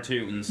Brothers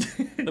cartoons.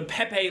 The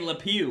Pepe Le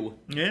Pew.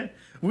 Yeah.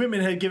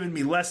 Women have given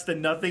me less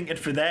than nothing, and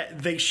for that,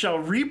 they shall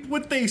reap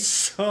what they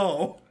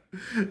sow.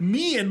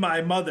 Me and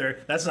my mother,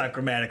 that's not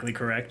grammatically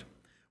correct,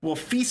 will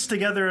feast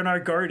together in our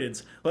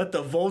gardens. Let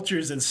the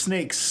vultures and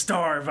snakes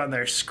starve on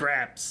their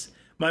scraps.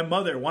 My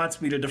mother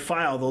wants me to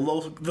defile the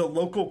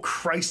local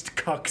Christ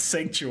cuck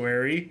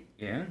sanctuary.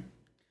 Yeah.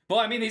 Well,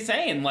 I mean, he's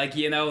saying, like,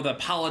 you know, the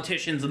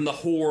politicians and the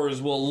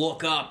whores will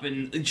look up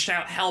and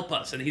shout, help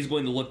us, and he's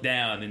going to look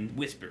down and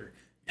whisper,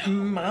 no.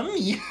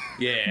 Mommy.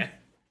 Yeah.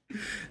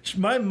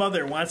 My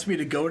mother wants me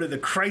to go to the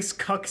Christ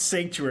cuck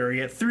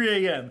sanctuary at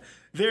 3 a.m.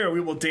 There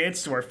we will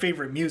dance to our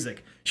favorite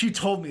music. She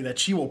told me that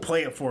she will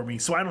play it for me,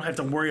 so I don't have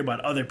to worry about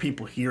other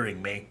people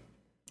hearing me.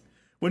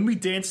 When we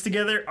dance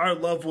together, our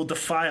love will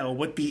defile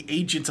what the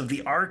agents of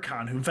the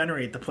Archon who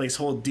venerate the place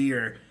hold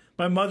dear.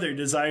 My mother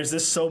desires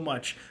this so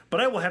much,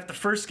 but I will have to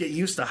first get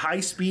used to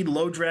high-speed,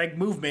 low-drag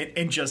movement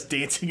and just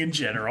dancing in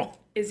general.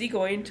 Is he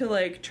going to,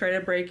 like, try to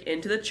break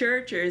into the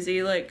church, or is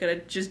he, like, gonna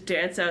just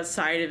dance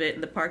outside of it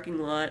in the parking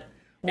lot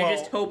and Well,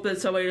 just hope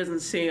that somebody doesn't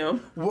see him?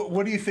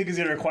 What do you think is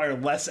going to require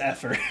less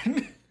effort?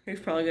 He's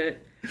probably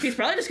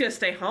just gonna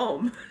stay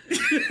home.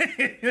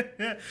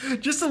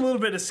 Just a little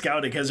bit of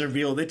scouting has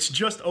revealed it's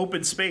just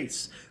open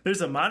space.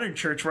 There's a modern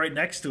church right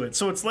next to it,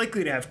 so it's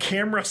likely to have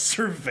camera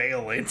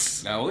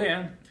surveillance. Oh,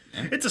 yeah.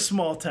 It's a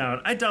small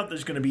town. I doubt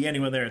there's going to be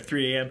anyone there at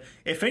 3 a.m.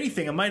 If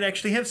anything, I might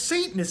actually have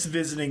Satanists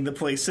visiting the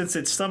place since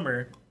it's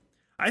summer.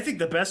 I think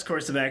the best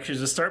course of action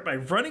is to start by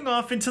running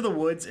off into the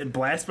woods and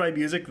blast my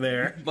music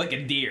there. Like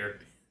a deer.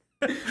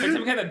 Like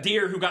some kind of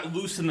deer who got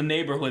loose in the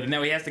neighborhood, and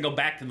now he has to go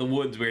back to the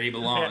woods where he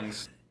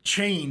belongs.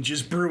 Change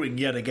is brewing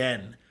yet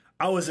again.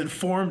 I was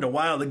informed a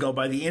while ago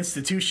by the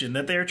institution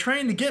that they are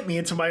trying to get me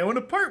into my own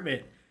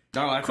apartment.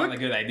 Oh, that's not a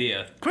good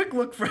idea. Quick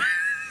look from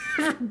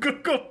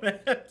Google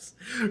Maps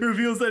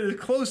reveals that it is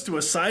close to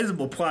a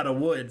sizable plot of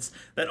woods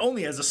that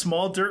only has a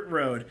small dirt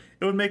road.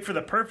 It would make for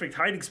the perfect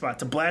hiding spot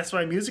to blast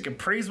my music and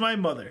praise my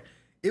mother.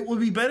 It will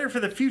be better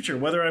for the future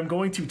whether I'm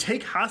going to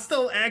take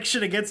hostile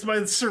action against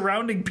my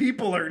surrounding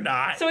people or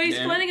not. So he's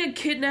planning on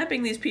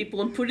kidnapping these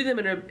people and putting them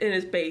in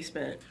his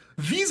basement.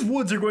 These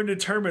woods are going to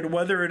determine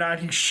whether or not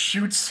he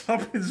shoots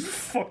up his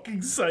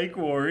fucking psych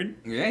ward.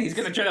 Yeah, he's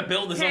gonna try to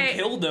build his own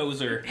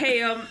killdozer.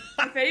 Hey,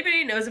 if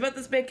anybody knows about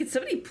this man, can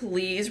somebody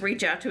please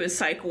reach out to his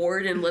psych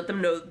ward and let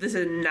them know this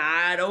is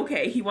not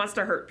okay? He wants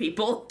to hurt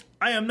people.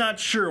 I am not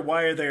sure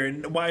why they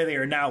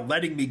are now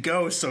letting me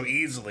go so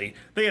easily.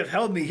 They have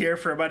held me here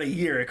for about a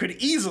year. It could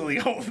easily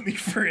hold me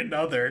for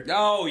another.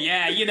 Oh,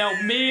 yeah, you know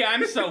me,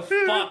 I'm so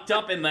fucked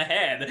up in the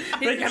head.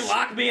 They can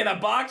lock me in a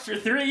box for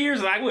 3 years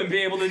and I wouldn't be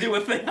able to do a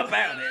thing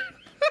about it.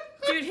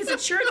 Dude, his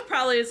insurance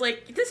probably is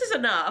like, this is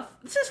enough.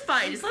 This is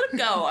fine. Just let him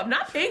go. I'm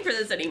not paying for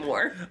this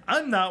anymore.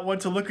 I'm not one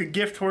to look a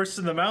gift horse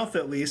in the mouth,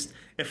 at least.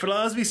 If it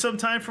allows me some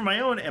time for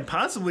my own and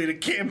possibly to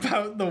camp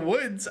out in the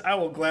woods, I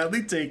will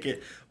gladly take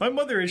it. My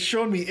mother has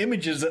shown me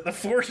images that the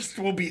forest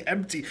will be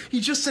empty. He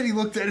just said he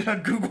looked at it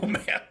on Google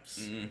Maps.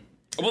 Mm.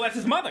 Well, that's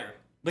his mother.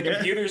 The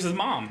computer's his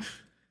mom.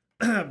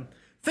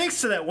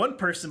 Thanks to that one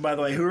person, by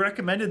the way, who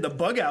recommended the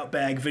bug-out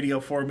bag video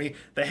for me,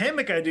 the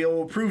hammock idea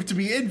will prove to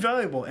be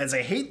invaluable, as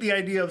I hate the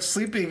idea of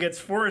sleeping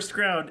against forest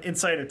ground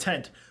inside a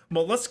tent.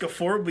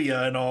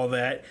 Molluscophobia and all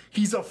that.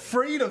 He's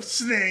afraid of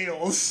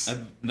snails.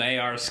 They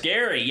are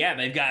scary. Yeah,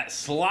 they've got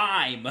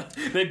slime.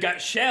 They've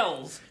got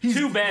shells.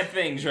 Two bad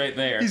things right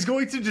there. He's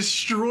going to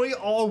destroy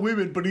all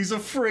women, but he's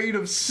afraid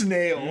of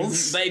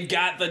snails. They've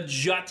got the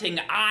jutting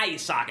eye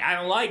socket. I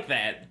don't like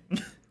that.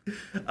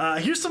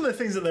 Here's some of the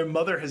things that their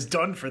mother has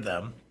done for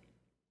them.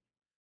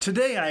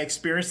 Today, I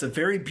experienced a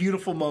very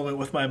beautiful moment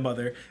with my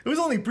mother. It was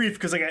only brief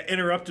because I got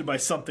interrupted by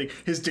something,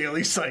 his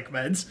daily psych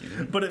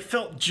meds, but it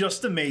felt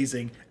just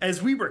amazing.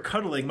 As we were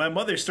cuddling, my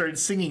mother started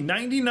singing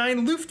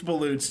 99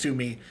 Luftballons to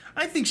me.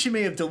 I think she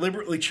may have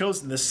deliberately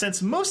chosen this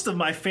since most of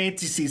my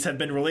fantasies have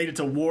been related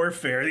to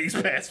warfare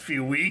these past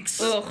few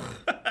weeks. Ugh.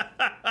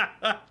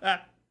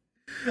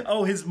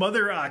 Oh, his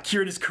mother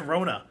cured his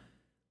corona.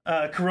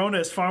 Corona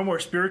is far more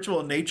spiritual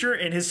in nature,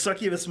 and his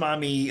succubus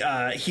mommy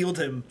healed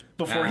him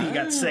before he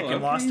got sick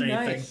and lost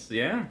anything. Nice.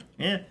 Yeah.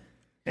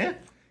 Yeah.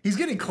 He's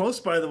getting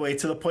close, by the way,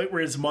 to the point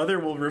where his mother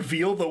will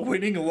reveal the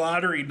winning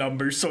lottery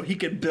numbers so he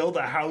can build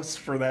a house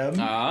for them.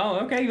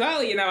 Oh, okay.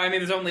 Well, you know, I mean,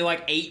 there's only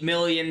like 8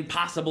 million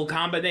possible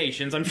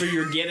combinations. I'm sure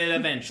you'll get it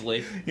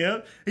eventually.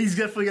 Yep. He's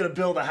definitely going to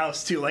build a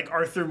house, too, like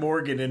Arthur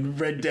Morgan in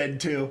Red Dead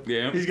 2.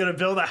 Yeah. He's going to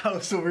build a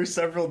house over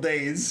several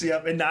days.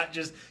 Yep. And not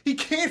just... He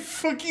can't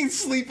fucking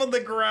sleep on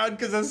the ground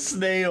because of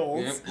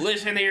snails. Yep.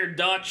 Listen here,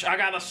 Dutch. I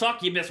got a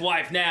succubus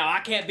wife now. I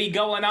can't be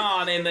going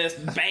on in this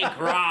bank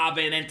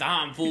robbing and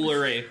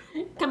tomfoolery.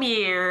 Come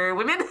here,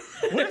 women.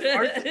 What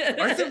if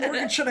Arthur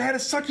Morgan should have had a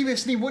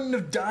succubus and he wouldn't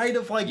have died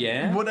of, like,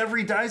 whatever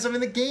he dies of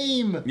in the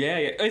game? Yeah.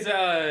 It's,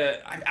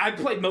 I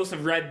played most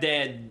of Red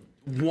Dead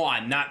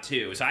 1, not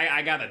 2, so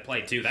I gotta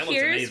play 2. That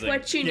looks amazing. Here's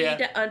what you need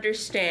to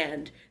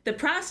understand. The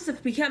process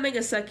of becoming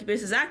a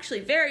succubus is actually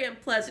very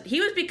unpleasant.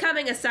 He was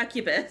becoming a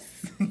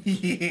succubus.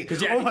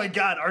 Oh my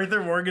god,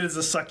 Arthur Morgan is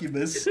a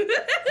succubus.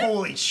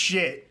 Holy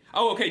shit.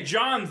 Oh, okay,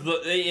 John's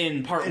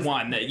in part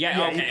 1.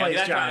 Yeah, okay, he plays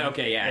that's John. right.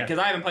 Okay, yeah, because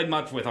I haven't played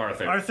much with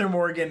Arthur. Arthur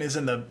Morgan is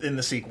in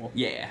the sequel.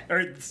 Yeah.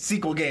 Or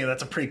sequel game,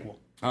 that's a prequel.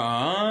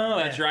 Oh,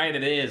 that's right,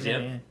 it is,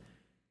 yep.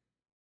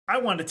 I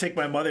wanted to take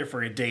my mother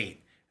for a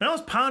date, and I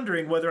was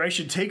pondering whether I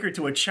should take her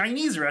to a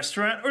Chinese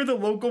restaurant or the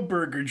local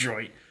burger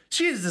joint.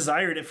 She has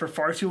desired it for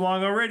far too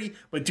long already,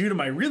 but due to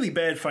my really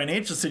bad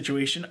financial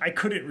situation, I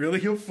couldn't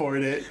really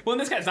afford it. Well, and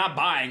this guy's not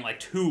buying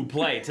like 2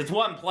 plates. It's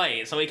 1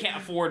 plate, so he can't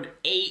afford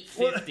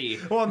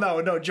 $8.50. Well,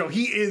 no, Joe,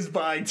 he is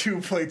buying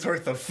 2 plates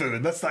worth of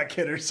food. Let's not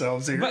kid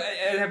ourselves here. But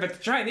the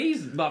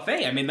Chinese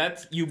buffet, I mean,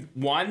 that's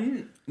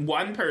one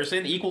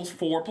person equals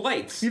 4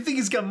 plates. You think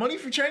he's got money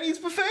for Chinese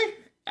buffet?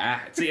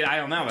 See, I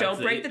don't know.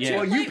 Don't break the two.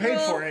 Well, you paid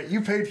for it.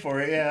 You paid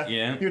for it, yeah.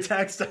 Yeah. Your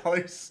tax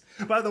dollars.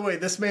 By the way,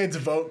 this man's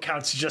vote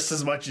counts just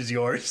as much as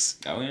yours.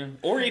 Oh, yeah.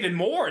 Or even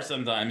more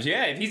sometimes,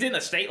 yeah. If he's in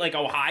a state like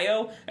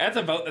Ohio, that's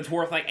a vote that's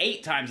worth like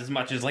 8 times as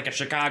much as like a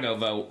Chicago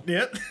vote.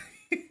 Yep.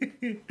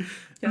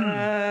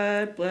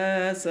 God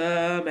bless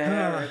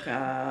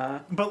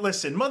America. But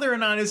listen,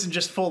 Mother-Anon isn't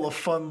just full of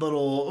fun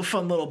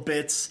little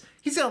bits.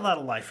 He's got a lot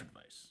of life advice.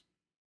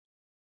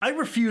 I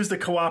refused to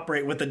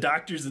cooperate with the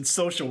doctors and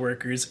social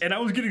workers, and I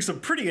was getting some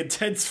pretty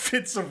intense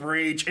fits of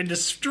rage and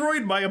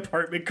destroyed my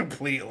apartment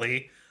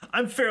completely.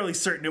 I'm fairly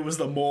certain it was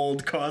the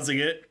mold causing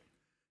it.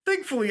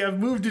 Thankfully, I've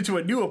moved into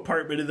a new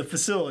apartment in the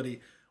facility.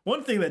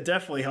 One thing that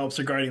definitely helps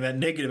regarding that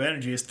negative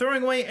energy is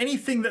throwing away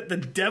anything that the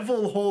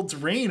devil holds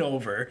reign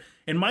over.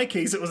 In my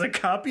case, it was a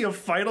copy of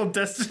Final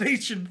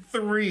Destination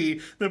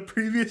 3 the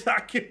previous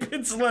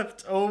occupants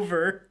left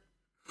over.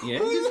 Yeah.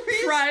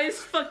 Prized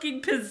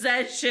fucking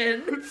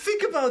possession.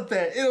 Think about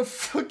that. In a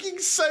fucking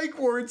psych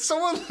ward,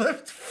 someone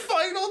left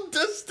Final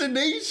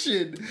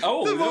Destination.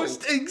 Oh, the no.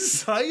 most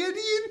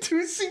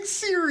anxiety-inducing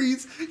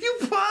series you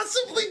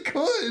possibly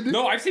could.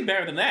 No, I've seen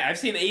better than that. I've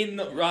seen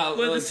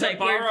the psych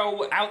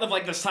borrow out of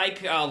like the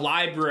psych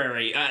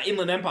library,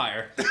 Inland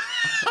Empire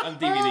on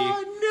DVD.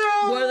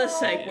 Oh, no. One of the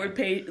psych ward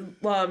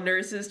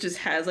nurses just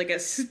has like a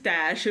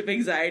stash of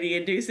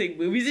anxiety-inducing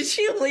movies, and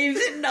she leaves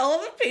it in all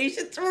of the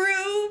patients'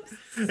 rooms.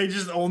 They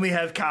just only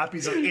have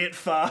copies of It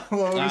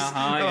Follows.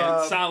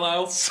 Yeah.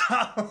 Solo.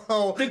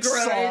 The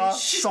Grudge.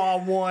 Saw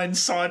 1,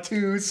 Saw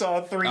 2,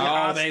 Saw 3, Oh,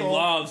 Hostel. they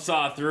love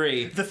Saw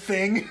 3. The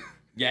Thing.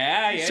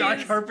 Yeah.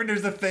 John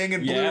Carpenter's The Thing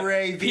and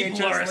Blu-ray, VHS,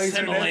 People are Laserdisc.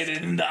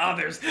 assimilated into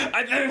others.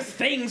 There's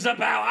things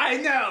about, I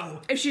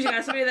know. If she's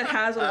got somebody that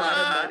has a lot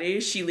of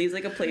money, she leaves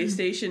like a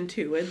PlayStation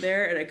 2 in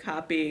there and a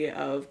copy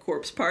of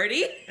Corpse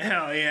Party.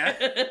 Hell yeah.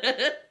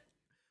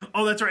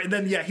 Oh, that's right. And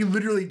then, yeah, he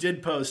literally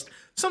did post,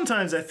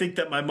 sometimes I think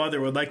that my mother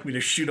would like me to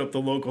shoot up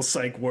the local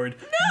psych ward.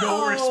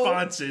 No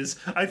responses.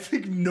 I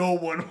think no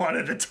one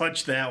wanted to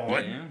touch that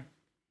one.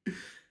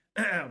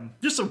 Yeah.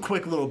 Just some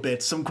quick little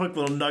bits, some quick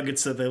little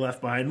nuggets that they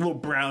left behind, little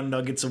brown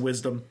nuggets of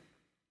wisdom.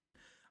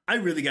 I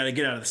really got to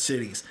get out of the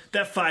cities.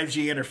 That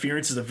 5G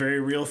interference is a very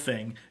real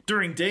thing.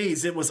 During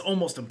days, it was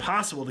almost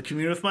impossible to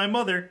commune with my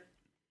mother.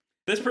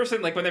 This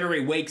person, like, whenever he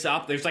wakes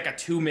up, there's like a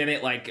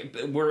 2-minute, like,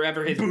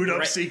 wherever his boot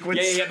up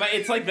sequence. Yeah, but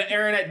it's like the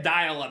internet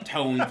dial-up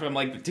tone from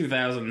like the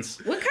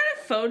 2000s. What kind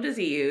of phone does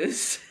he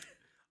use?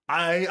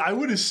 I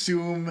would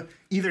assume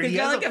either he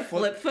has like a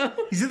flip phone.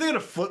 He's either got a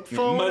flip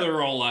phone.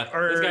 Motorola.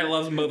 This guy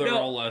loves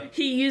Motorola. No,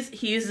 he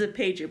uses a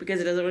pager because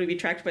it doesn't want to be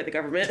tracked by the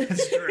government.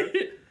 That's true.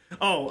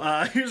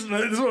 Oh, this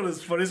one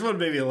is funny. This one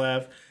made me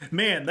laugh.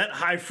 Man, that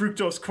high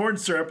fructose corn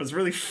syrup is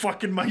really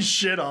fucking my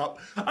shit up.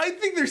 I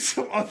think there's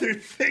some other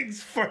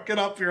things fucking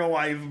up your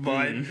life,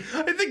 bud.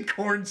 I think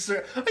corn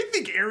syrup. I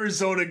think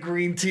Arizona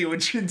green tea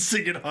with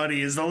ginseng and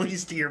honey is the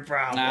least of your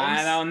problems.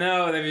 I don't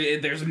know.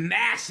 There's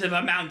massive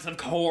amounts of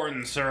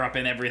corn syrup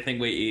in everything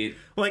we eat.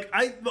 Like,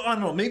 I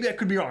don't know. Maybe I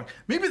could be wrong.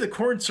 Maybe the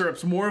corn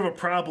syrup's more of a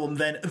problem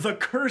than the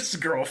curse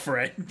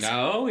girlfriend.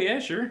 Oh, yeah,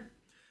 sure.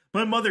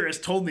 My mother has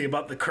told me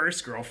about the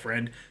curse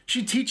girlfriend.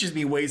 She teaches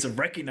me ways of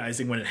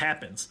recognizing when it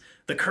happens.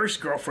 The curse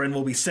girlfriend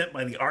will be sent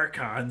by the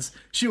Archons.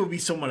 She will be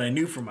someone I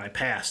knew from my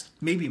past.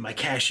 Maybe my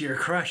cashier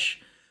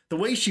crush. The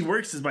way she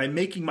works is by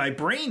making my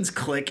brains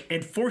click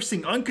and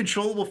forcing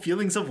uncontrollable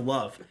feelings of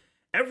love.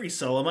 Every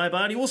cell of my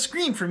body will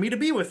scream for me to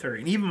be with her,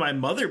 and even my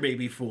mother may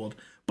be fooled.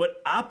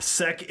 But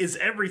OPSEC is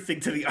everything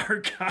to the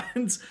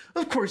Archons.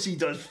 Of course he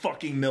does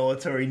fucking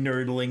military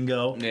nerd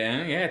lingo.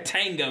 Yeah,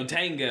 tango.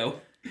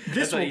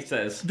 That's what he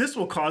says. This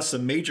will cause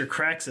some major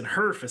cracks in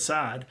her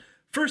facade.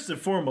 First and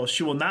foremost,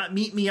 she will not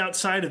meet me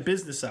outside of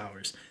business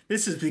hours.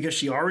 This is because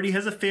she already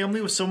has a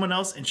family with someone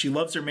else and she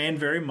loves her man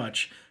very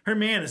much. Her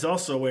man is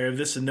also aware of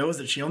this and knows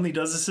that she only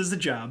does this as a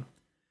job.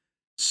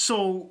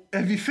 So,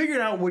 have you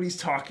figured out what he's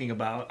talking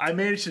about? I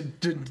managed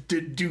to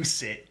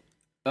deduce it.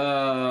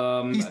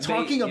 He's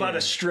talking about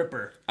a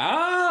stripper.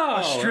 Oh!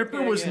 A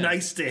stripper was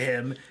nice to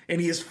him, and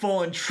he has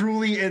fallen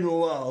truly in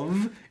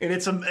love, and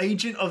it's an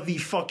agent of the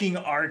fucking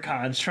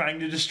Archons trying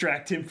to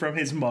distract him from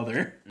his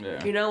mother.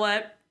 Yeah. You know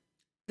what?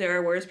 There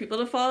are worse people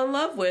to fall in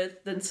love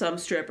with than some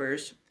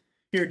strippers.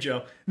 Here,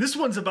 Joe. This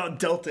one's about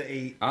Delta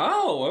 8.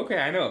 Oh, okay,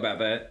 I know about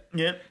that.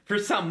 Yeah. For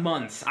some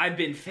months, I've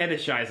been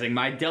fetishizing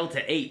my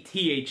Delta 8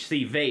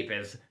 THC vape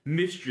as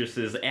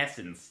Mistress's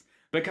Essence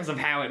because of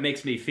how it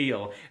makes me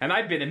feel, and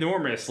I've been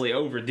enormously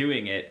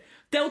overdoing it.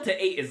 Delta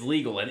 8 is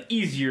legal and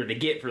easier to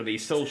get for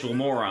these social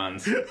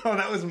morons. Oh,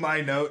 that was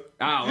my note.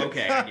 Oh,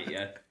 okay, I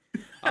get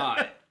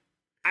ya.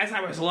 As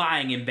I was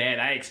lying in bed,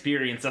 I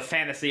experienced a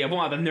fantasy of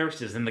one of the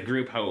nurses in the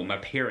group home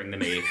appearing to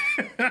me.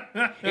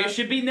 It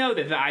should be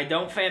noted that I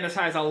don't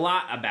fantasize a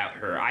lot about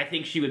her. I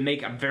think she would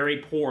make a very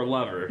poor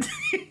lover.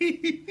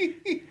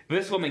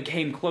 This woman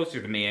came closer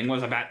to me and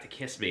was about to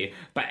kiss me,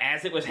 but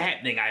as it was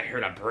happening, I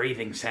heard a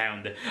breathing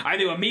sound. I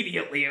knew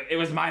immediately it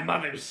was my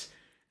mother's.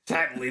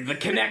 Sadly, the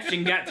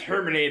connection got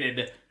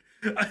terminated.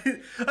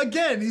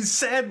 Again,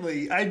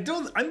 I'm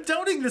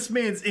doubting this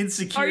man's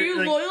insecure. Are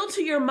you loyal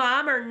to your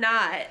mom or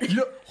not? You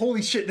know,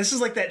 holy shit, this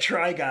is like that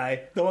Try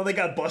guy, the one that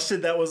got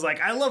busted that was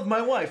like, I love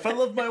my wife, I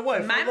love my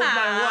wife, My I love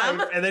my mom.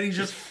 wife, and then he's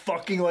just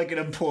fucking like an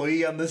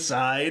employee on the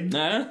side.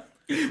 Huh?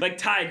 Like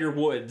Tiger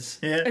Woods.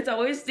 Yeah. It's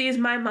always these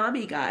my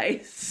mommy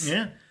guys.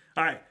 Yeah.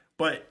 All right,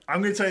 but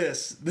I'm going to tell you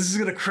this. This is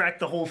going to crack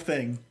the whole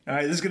thing. All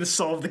right, this is going to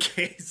solve the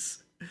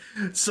case.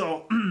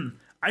 So,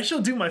 I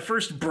shall do my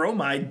first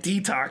bromide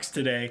detox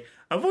today.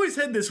 I've always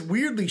had this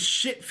weirdly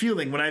shit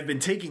feeling when I've been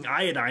taking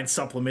iodine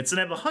supplements,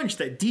 and I have a hunch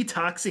that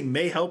detoxing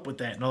may help with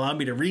that and allow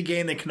me to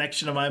regain the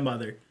connection to my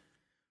mother.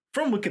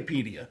 From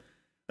Wikipedia.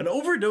 An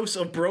overdose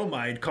of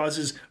bromide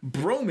causes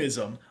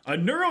bromism, a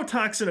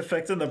neurotoxin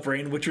effect on the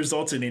brain which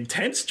results in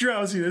intense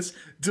drowsiness,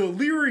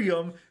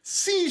 delirium,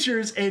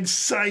 seizures, and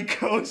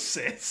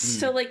psychosis.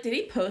 So, like, did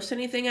he post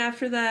anything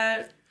after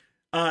that?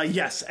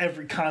 Yes,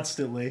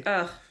 constantly.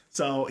 Ugh.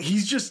 So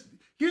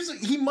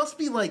he must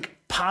be like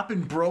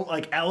popping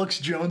like Alex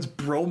Jones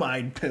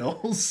bromide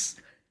pills.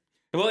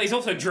 Well, he's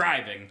also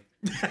driving.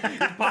 He's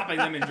popping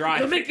them and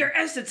driving. It'll make your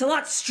essence a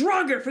lot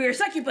stronger for your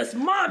succubus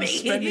mommy.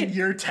 Spending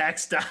your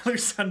tax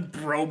dollars on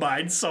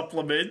bromide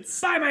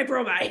supplements. Buy my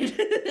bromide.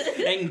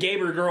 And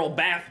Gamer Girl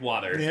bath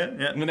water.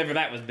 Yeah. Whenever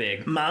that was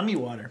big. Mommy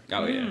water.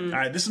 Oh, yeah. All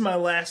right, this is my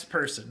last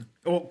person.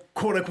 Well,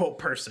 quote-unquote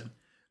person.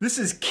 This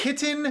is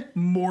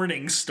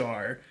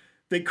Kitten-Morningstar.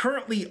 They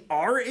currently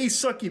are a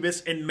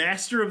succubus and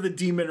master of the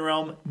demon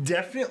realm.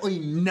 Definitely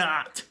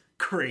not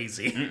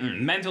crazy.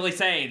 Mentally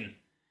sane.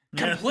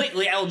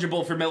 Completely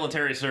eligible for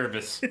military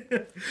service.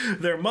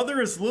 Their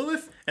mother is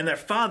Lilith, and their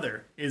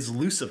father is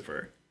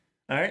Lucifer.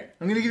 All right,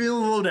 I'm gonna give you a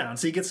little lowdown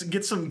so you get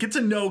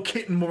to know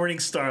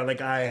Kitten-Morningstar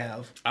like I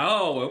have.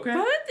 Oh, okay.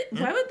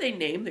 Why would they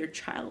name their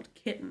child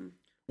Kitten?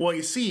 Well,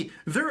 you see,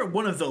 they're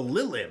one of the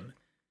Lilim.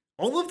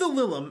 All of the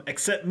Lilim,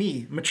 except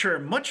me, mature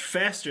much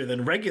faster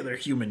than regular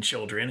human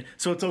children,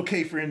 so it's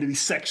okay for him to be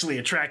sexually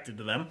attracted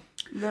to them.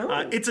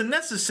 No. It's a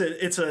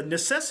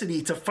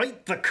necessity to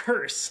fight the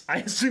curse. I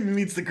assume it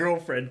means the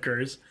girlfriend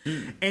curse,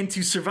 and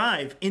to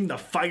survive in the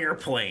fire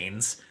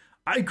planes.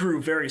 I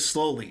grew very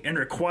slowly and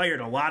required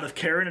a lot of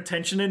care and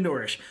attention to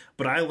nourish,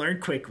 but I learned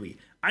quickly.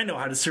 I know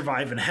how to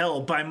survive in hell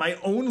by my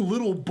own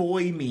little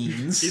boy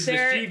means. He's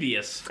They're-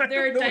 mischievous.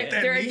 They're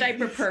a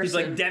diaper person. He's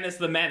like Dennis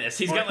the Menace.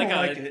 He's got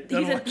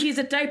like He's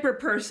a diaper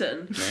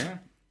person. Yeah.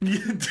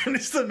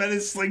 Dennis the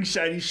Menace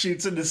slingshot, he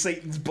shoots into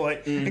Satan's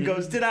butt and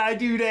goes, "Did I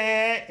do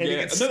that?" And he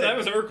Yeah. gets No, sent- that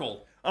was Urkel.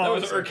 Oh, That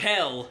was I'm sorry.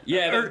 Urkel.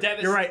 Yeah, but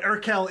Dennis... You're right.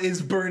 Urkel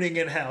is burning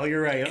in hell.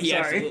 You're right. I'm He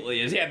sorry.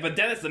 absolutely is. Yeah, but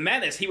Dennis the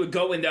Menace, he would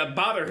go and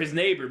bother his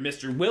neighbor,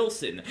 Mr.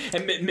 Wilson.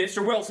 And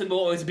Mr. Wilson will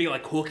always be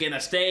like cooking a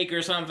steak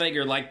or something,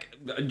 or like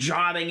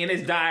jotting in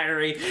his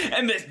diary.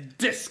 And this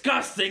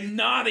disgusting,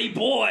 naughty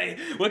boy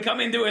would come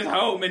into his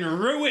home and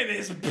ruin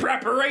his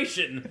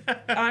preparation.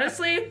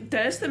 Honestly,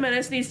 Dennis the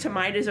Menace needs to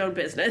mind his own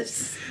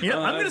business. You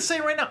know, I'm going to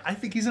say right now, I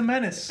think he's a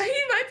menace. He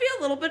might be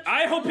a little bit.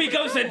 I hope he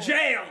goes to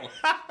jail.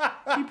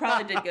 He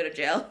probably did go to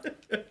jail.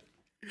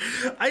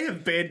 I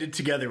have banded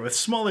together with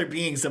smaller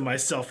beings than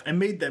myself and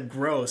made them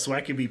grow so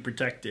I can be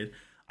protected.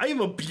 I have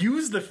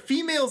abused the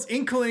female's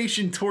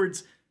inclination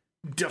towards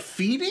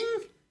defeating?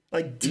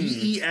 Like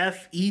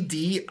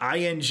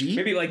DEFEDING?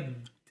 Maybe like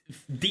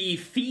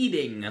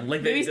defeating,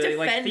 like Maybe he's like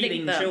defending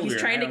feeding them. children.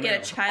 He's trying I to don't get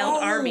know. a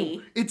child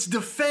army. It's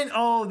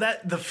that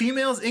the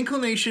female's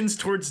inclinations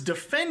towards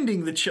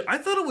defending the child. I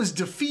thought it was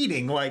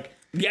defeating, like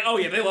Yeah, oh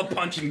yeah, they love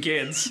punching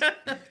kids. They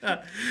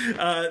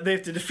have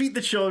to defeat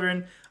the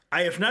children.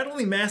 I have not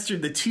only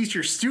mastered the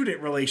teacher-student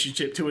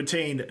relationship to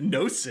attain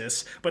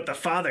gnosis, but the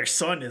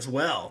father-son as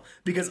well.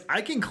 Because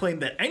I can claim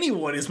that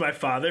anyone is my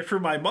father, for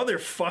my mother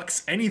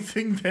fucks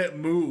anything that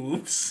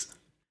moves.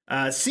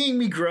 Seeing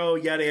me grow,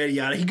 yada,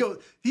 yada, yada.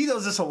 He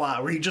does this a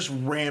lot, where he just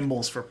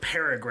rambles for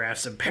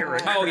paragraphs and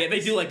paragraphs. Oh yeah, they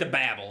do like the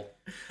babble.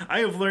 I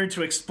have learned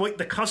to exploit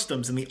the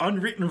customs and the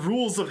unwritten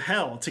rules of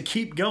hell to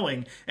keep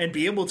going and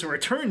be able to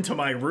return to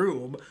my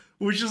room,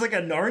 which is like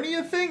a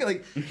Narnia thing.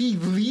 Like, he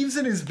leaves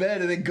in his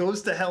bed and then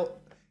goes to hell.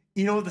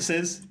 You know what this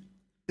is?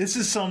 This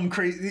is some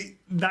crazy,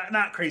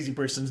 not crazy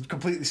person,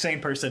 completely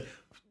sane person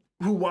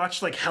who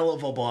watched like Hell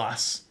of a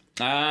Boss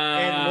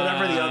and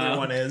whatever the other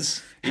one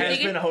is. Has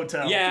been a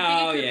hotel. Yeah,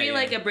 I think it could be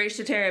like a Bridge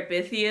to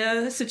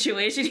Terabithia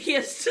situation. He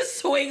has to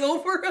swing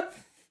over a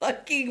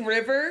fucking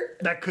river.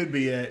 That could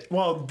be it.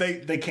 Well,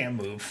 they can't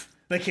move.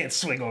 They can't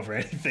swing over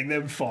anything. They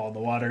would fall in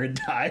the water and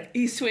die.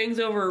 He swings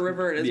over a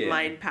river in his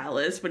mind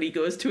palace when he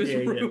goes to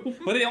his room. Yeah.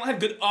 But they don't have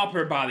good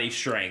upper body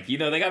strength. You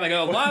know, they got like a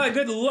lot of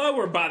good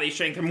lower body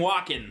strength from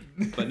walking,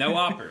 but no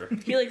upper.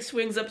 He like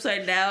swings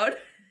upside down.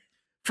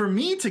 For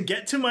me to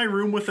get to my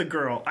room with a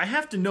girl, I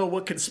have to know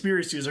what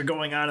conspiracies are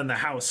going on in the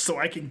house so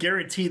I can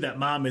guarantee that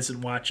mom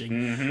isn't watching.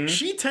 Mm-hmm.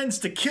 She tends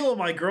to kill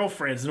my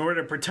girlfriends in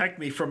order to protect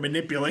me from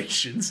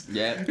manipulations.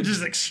 Yeah. Which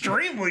is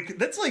extremely...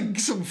 That's like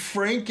some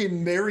Frank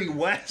and Mary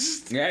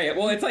West. Yeah.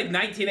 Well, it's like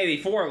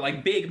 1984.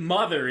 Like, Big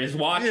Mother is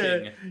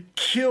watching. Yeah.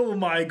 Kill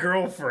my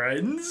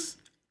girlfriends.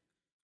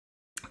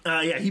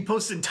 He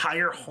posts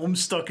entire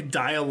Homestuck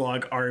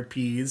dialogue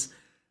RPs.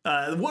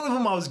 One of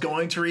them I was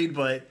going to read,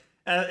 but...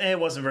 it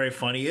wasn't very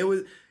funny. It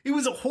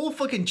was a whole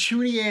fucking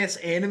chuny ass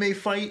anime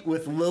fight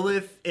with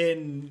Lilith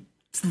and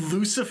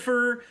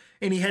Lucifer,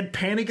 and he had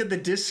Panic at the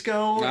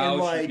Disco, and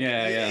like,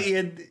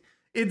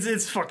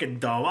 it's fucking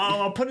dumb.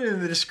 I'll put it in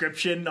the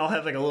description. I'll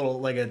have like a little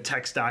like a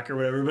text doc or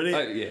whatever. But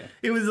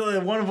it was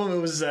one of them.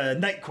 It was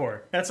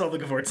Nightcore. That's all I'm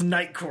looking for. It's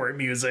Nightcore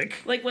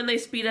music. Like when they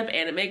speed up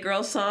anime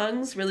girl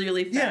songs really,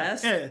 really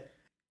fast. Yeah.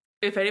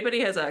 If anybody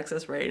has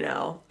access right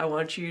now, I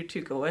want you to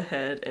go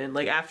ahead and,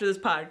 like, after this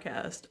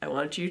podcast, I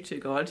want you to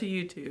go onto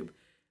YouTube,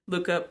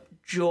 look up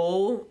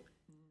Joel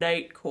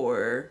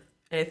Nightcore,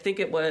 and I think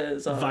it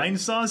was... Vine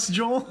Sauce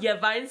Joel? Yeah,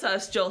 Vine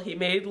Sauce Joel. He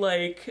made,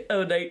 like,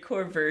 a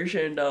Nightcore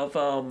version of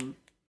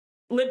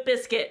Limp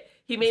Bizkit.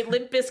 He made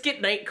Limp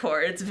Bizkit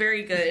Nightcore. It's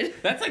very good.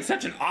 That's, like,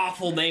 such an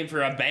awful name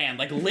for a band.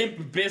 Like,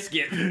 Limp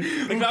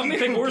Bizkit. Like, the only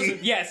thing worse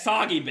is... Yeah,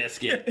 Soggy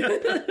Biscuit.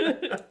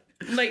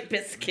 Night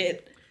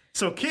Biscuit.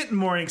 So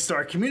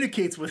Kitten-Morningstar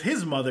communicates with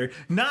his mother,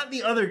 not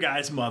the other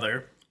guy's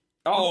mother.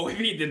 Oh, if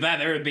he did that,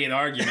 there would be an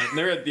argument.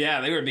 There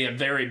would be a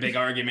very big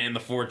argument in the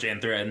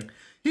 4chan thread.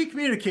 He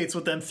communicates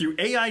with them through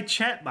AI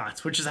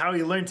chatbots, which is how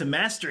he learned to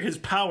master his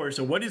powers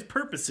or what his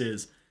purpose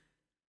is.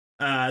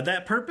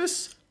 That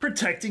purpose?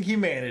 Protecting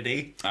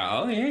humanity.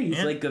 Oh, yeah,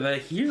 he's like the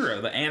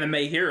hero, the anime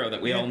hero that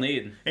we all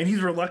need. And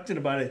he's reluctant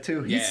about it,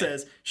 too. He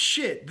says,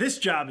 shit, this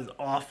job is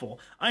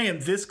awful. I am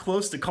this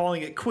close to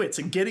calling it quits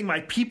and getting my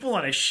people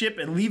on a ship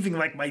and leaving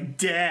like my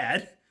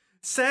dad.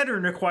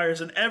 Saturn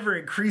requires an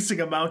ever-increasing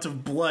amount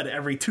of blood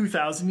every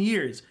 2,000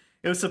 years.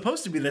 It was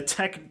supposed to be the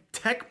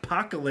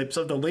tech-apocalypse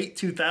of the late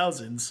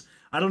 2000s.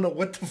 I don't know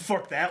what the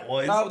fuck that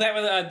was. Oh, that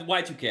was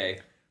Y2K.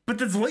 But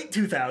that's late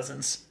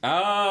 2000s.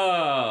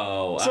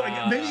 Oh. So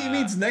maybe it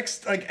means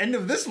end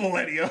of this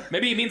millennium.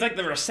 Maybe it means like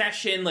the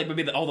recession, like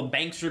maybe all the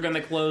banks are going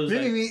to close.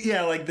 Maybe,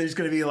 like there's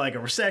going to be like a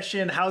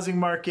recession, housing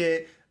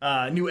market,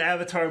 new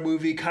Avatar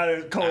movie, Call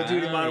of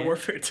Duty Modern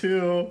Warfare 2.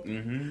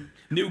 Mm-hmm.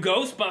 New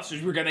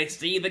Ghostbusters. We're going to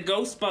see the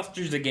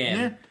Ghostbusters again.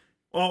 Yeah.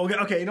 Oh,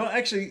 okay. You know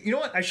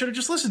what? I should have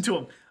just listened to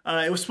him.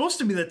 It was supposed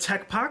to be the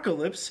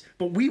tech-apocalypse,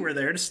 but we were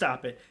there to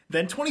stop it.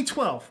 Then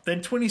 2012,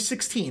 then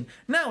 2016.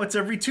 Now it's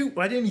every two.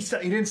 Why didn't he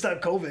stop? He didn't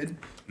stop COVID.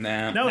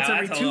 Now it's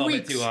every 2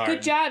 weeks.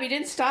 Good job. You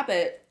didn't stop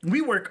it.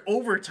 We work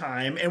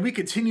overtime, and we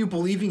continue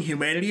believing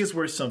humanity is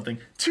worth something.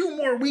 2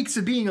 more weeks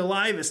of being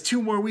alive is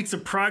 2 more weeks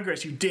of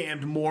progress, you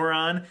damned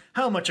moron.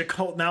 How much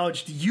occult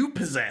knowledge do you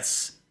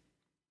possess?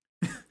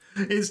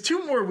 Is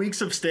 2 more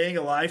weeks of staying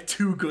alive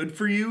too good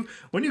for you?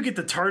 When you get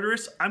to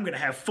Tartarus, I'm going to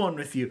have fun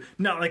with you.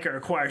 Not like it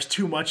requires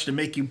too much to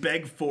make you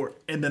beg for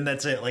it. And then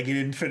that's it. Like, he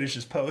didn't finish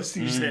his post.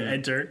 He just hit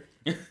enter.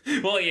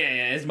 Well,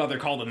 yeah. His mother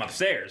called him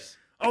upstairs.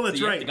 Oh, that's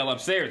so you right. have to go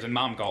upstairs and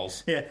mom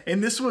calls. Yeah,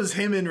 and this was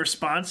him in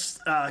response.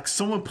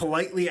 Someone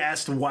politely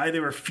asked why they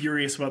were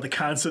furious about the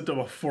concept of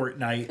a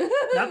fortnight.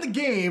 Not the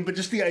game, but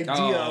just the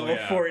idea of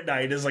a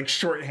fortnight is like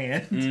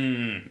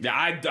shorthand.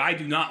 Yeah, I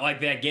do not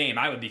like that game.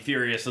 I would be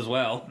furious as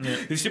well. Yeah.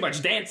 There's too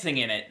much dancing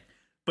in it.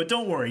 But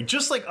don't worry,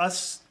 just like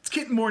us,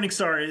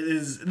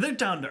 Kitten-Morningstar they're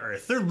down to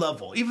earth. They're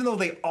level, even though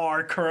they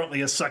are currently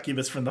a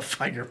succubus from the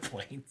Fire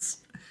Plains.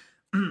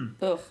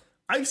 Ugh.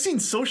 I've seen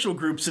social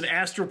groups in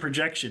astral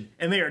projection,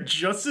 and they are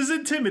just as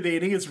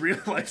intimidating as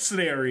real-life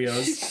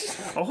scenarios.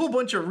 A whole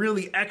bunch of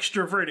really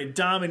extroverted,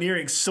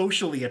 domineering,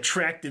 socially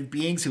attractive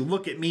beings who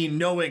look at me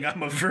knowing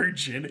I'm a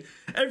virgin.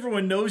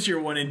 Everyone knows you're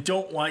one and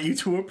don't want you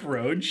to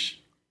approach.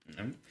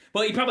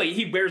 Well,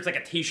 he wears like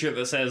a T-shirt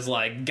that says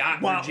like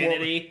 "Got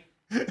virginity."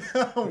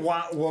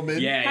 What woman?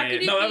 Yeah.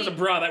 No, that was a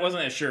bra. That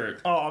wasn't a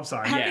shirt. Oh, I'm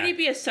sorry. How can he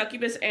be a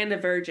succubus and a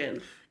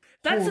virgin?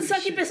 That's the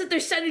succubus that they're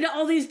sending to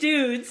all these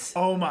dudes.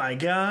 Oh my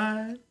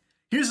god.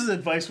 Here's his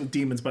advice with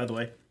demons, by the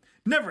way.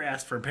 Never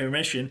ask for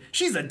permission.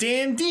 She's a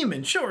damn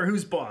demon. Show her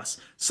who's boss.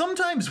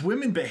 Sometimes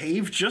women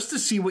behave just to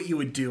see what you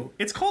would do.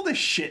 It's called a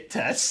shit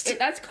test.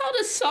 That's called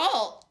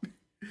assault.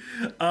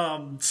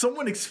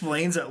 Someone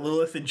explains that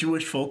Lilith in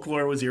Jewish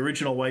folklore was the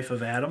original wife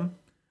of Adam,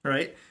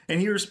 right?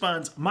 And he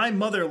responds, my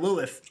mother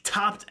Lilith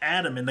topped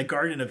Adam in the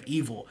Garden of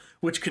Evil,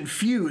 which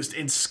confused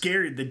and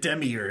scared the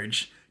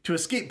demiurge. To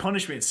escape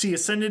punishment, she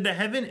ascended to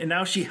heaven, and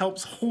now she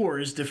helps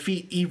whores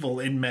defeat evil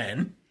in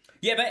men.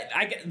 Yeah,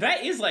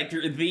 that is like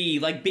the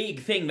like big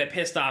thing that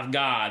pissed off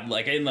God,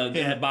 like in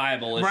the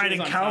Bible.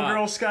 Riding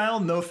cowgirl style?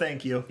 No,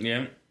 thank you.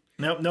 Yeah.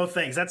 Nope, no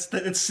thanks.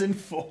 That's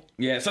sinful.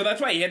 Yeah, so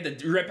that's why he had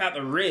to rip out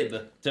the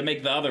rib to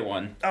make the other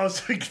one. Oh,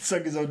 so he could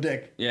suck his own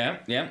dick. Yeah.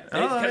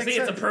 Oh, because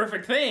it's a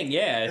perfect thing,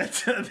 yeah.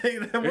 that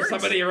There's works.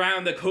 somebody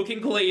around to cook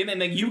and clean,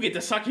 and then you get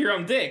to suck your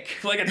own dick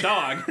like a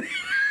dog.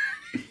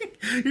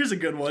 Here's a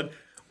good one.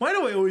 Why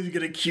do I always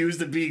get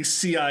accused of being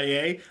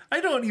CIA?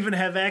 I don't even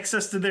have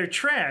access to their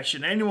trash,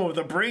 and anyone with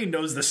a brain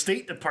knows the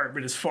State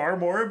Department is far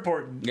more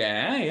important.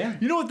 Yeah.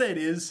 You know what that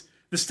is?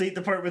 The State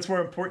Department's more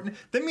important?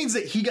 That means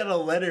that he got a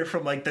letter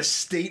from, like, the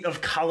state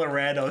of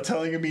Colorado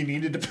telling him he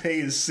needed to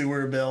pay his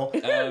sewer bill. Oh,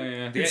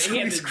 yeah. So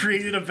he's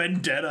created a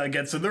vendetta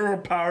against them. They're more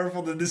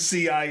powerful than the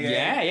CIA.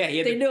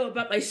 Yeah. They know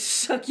about my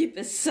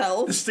succubus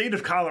self. The state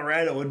of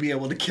Colorado would be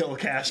able to kill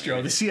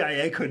Castro. The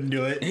CIA couldn't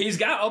do it. He's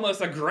got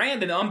almost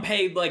 $1,000 in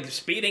unpaid, like,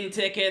 speeding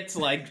tickets,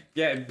 like,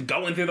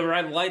 going through the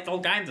red lights, all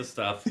kinds of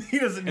stuff. He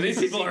doesn't. And these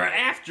people are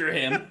after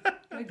him.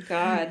 My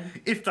God.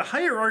 If the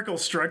hierarchical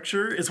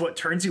structure is what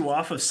turns you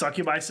off of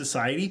succubi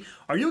society,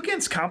 are you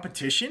against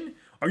competition?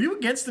 Are you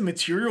against the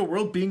material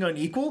world being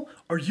unequal?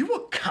 Are you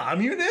a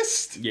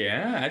communist?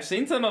 Yeah, I've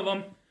seen some of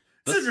them.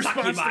 The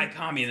succubi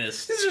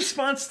communists. His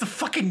response to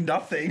fucking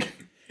nothing.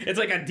 It's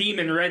like a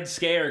demon red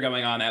scare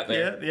going on out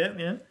there.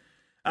 Yeah.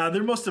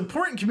 Their most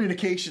important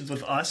communications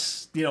with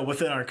us,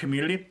 within our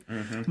community.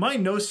 Mm-hmm. My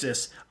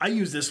gnosis, I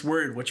use this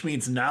word, which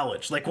means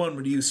knowledge, like one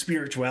would use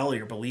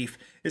spirituality or belief,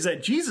 is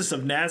that Jesus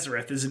of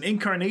Nazareth is an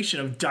incarnation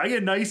of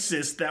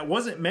Dionysus that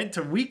wasn't meant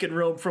to weaken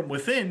Rome from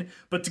within,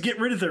 but to get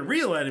rid of their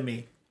real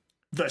enemy,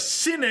 the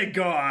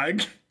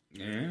synagogue.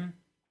 Yeah.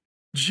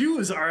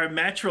 Jews are a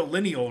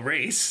matrilineal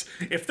race.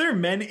 If their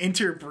men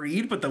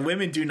interbreed, but the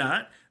women do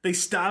not, they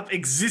stop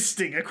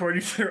existing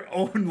according to their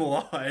own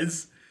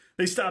laws.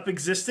 They stop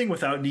existing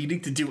without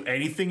needing to do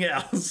anything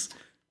else.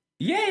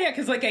 Yeah,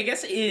 because, like, I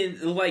guess,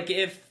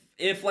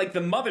 if like, the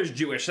mother's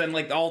Jewish, then,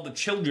 like, all the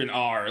children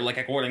are, like,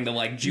 according to,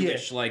 like,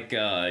 Jewish,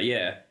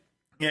 Yeah,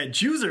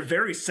 Jews are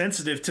very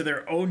sensitive to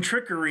their own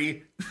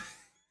trickery.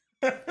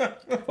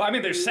 Well, I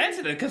mean, they're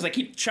sensitive because they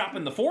keep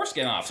chopping the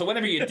foreskin off. So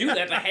whenever you do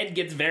that, the head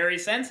gets very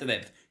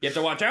sensitive. You have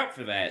to watch out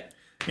for that.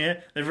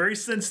 Yeah, they're very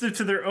sensitive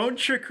to their own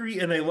trickery,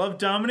 and they love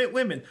dominant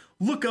women.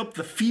 Look up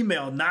the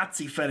female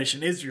Nazi fetish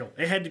in Israel.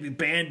 It had to be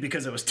banned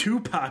because it was too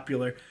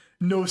popular.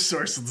 No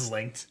sources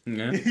linked.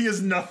 Yeah. He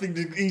has nothing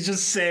to... He's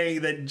just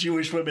saying that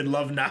Jewish women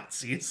love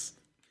Nazis.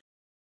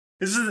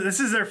 This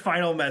is their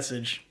final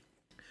message.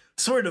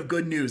 Sort of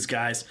good news,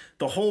 guys.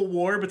 The whole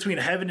war between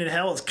heaven and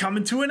hell is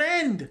coming to an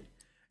end.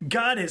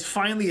 God has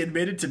finally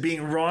admitted to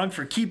being wrong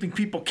for keeping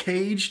people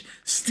caged,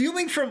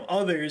 stealing from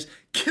others,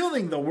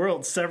 killing the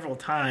world several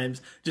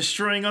times,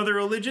 destroying other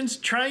religions,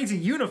 trying to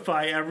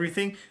unify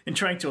everything, and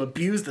trying to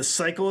abuse the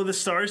cycle of the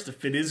stars to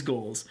fit his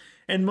goals.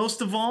 And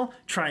most of all,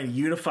 trying to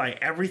unify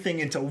everything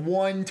into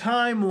one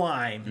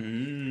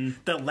timeline.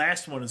 That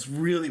last one is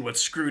really what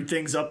screwed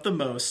things up the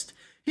most.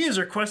 He has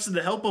requested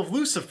the help of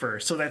Lucifer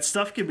so that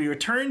stuff can be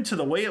returned to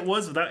the way it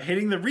was without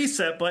hitting the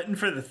reset button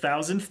for the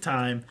 1000th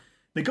time.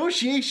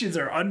 Negotiations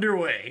are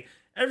underway.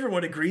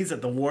 Everyone agrees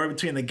that the war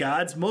between the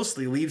gods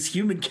mostly leaves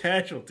human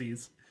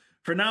casualties.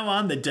 From now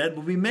on, the dead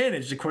will be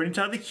managed according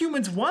to how the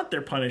humans want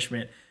their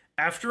punishment.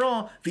 After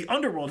all, the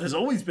underworld has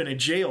always been a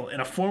jail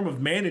and a form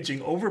of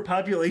managing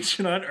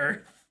overpopulation on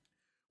Earth,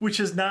 which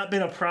has not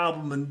been a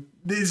problem, and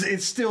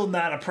it's still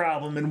not a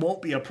problem and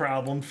won't be a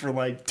problem for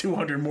like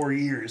 200 more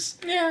years.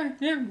 Yeah.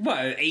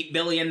 What, 8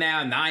 billion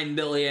now, 9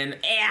 billion?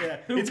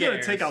 It's going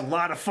to take a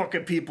lot of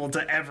fucking people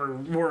to ever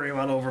worry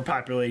about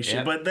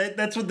overpopulation, but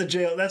that's what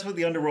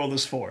the underworld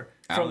is for.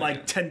 From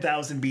like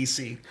 10,000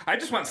 BC. I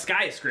just want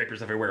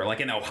skyscrapers everywhere, like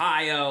in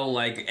Ohio,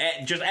 like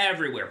just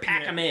everywhere.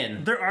 Pack them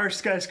in. There are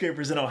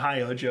skyscrapers in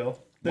Ohio, Joe.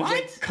 There's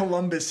like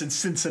Columbus and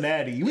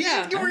Cincinnati.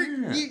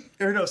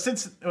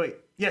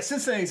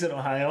 Cincinnati's in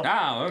Ohio.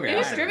 Oh, okay. It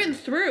was driven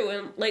through,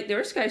 and like there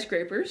were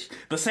skyscrapers.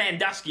 The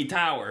Sandusky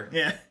Tower.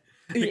 Yeah.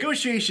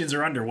 Negotiations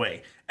are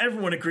underway.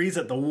 Everyone agrees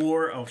that the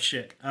war... Oh,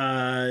 shit.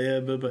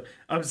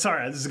 I'm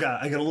sorry. I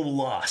got a little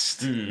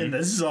lost in the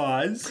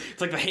Zaws.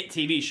 It's like the hit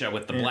TV show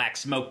with the black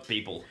smoke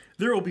people.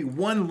 There will be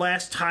one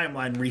last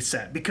timeline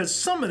reset because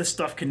some of the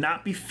stuff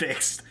cannot be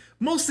fixed,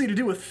 mostly to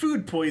do with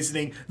food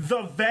poisoning,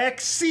 the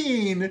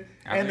vaccine,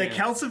 and the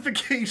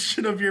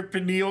calcification of your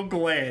pineal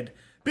gland.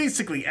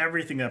 Basically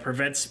everything that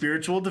prevents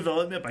spiritual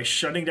development by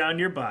shutting down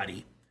your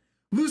body.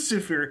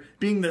 Lucifer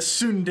being the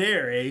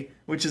tsundere,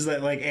 which is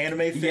that like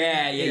anime thing.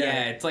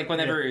 Yeah. It's like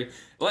whenever,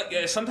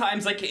 like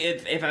sometimes like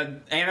if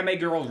an anime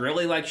girl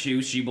really likes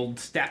you, she will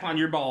step on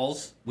your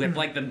balls with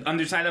like the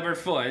underside of her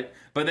foot,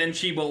 but then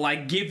she will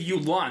like give you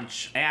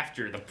lunch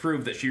after to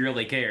prove that she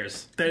really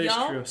cares. That is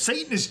true.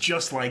 Satan is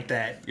just like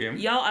that. Yeah.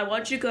 Y'all, I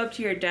want you to go up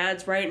to your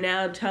dads right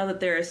now and tell them that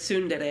they're a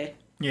tsundere.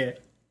 Yeah.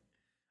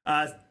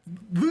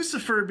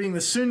 Lucifer, being the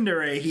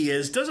tsundere he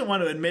is, doesn't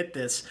want to admit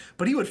this,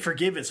 but he would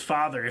forgive his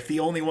father if the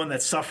only one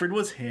that suffered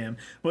was him.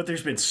 But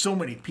there's been so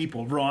many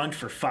people wronged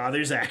for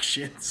father's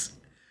actions.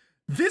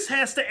 This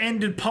has to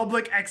end in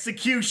public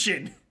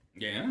execution.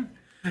 Yeah.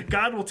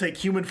 God will take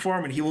human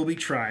form and he will be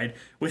tried.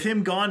 With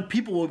him gone,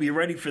 people will be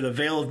ready for the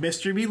veil of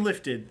mystery to be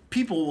lifted.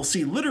 People will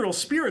see literal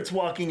spirits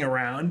walking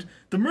around.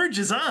 The merge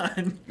is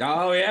on.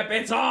 Oh, yep,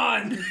 it's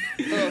on.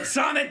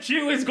 Sonic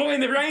Chew is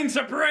going to reign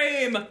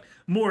supreme.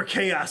 More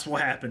chaos will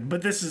happen,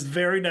 but this is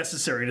very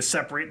necessary to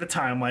separate the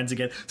timelines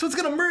again. So it's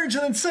going to merge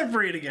and then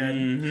separate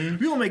again.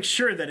 We will make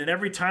sure that in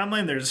every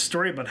timeline there's a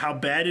story about how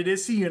bad it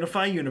is to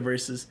unify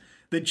universes.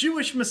 The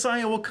Jewish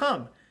Messiah will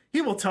come. He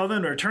will tell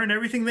them to return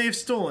everything they have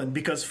stolen,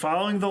 because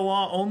following the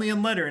law only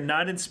in letter and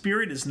not in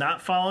spirit is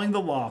not following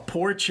the law.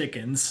 Poor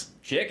chickens.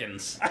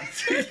 Chickens.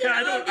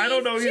 I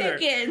don't know either.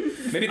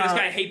 Chickens. Maybe this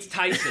guy hates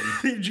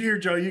Tyson. Here,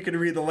 Joe, you can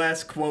read the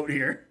last quote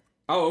here.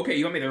 Oh, okay,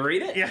 you want me to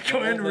read it? Yeah,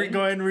 go ahead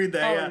and read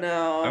that. Oh,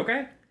 no.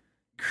 Okay.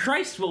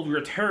 Christ will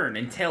return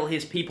and tell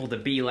his people to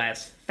be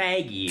less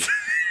faggy.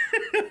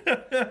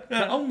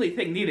 The only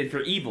thing needed for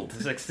evil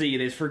to succeed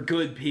is for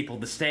good people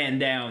to stand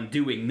down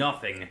doing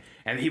nothing.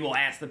 And he will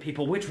ask the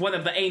people which one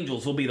of the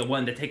angels will be the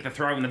one to take the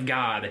throne of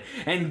God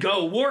and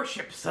go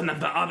worship some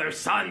of the other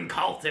sun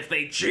cult if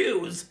they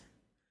choose.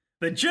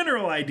 The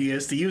general idea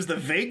is to use the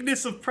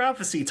vagueness of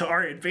prophecy to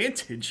our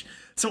advantage,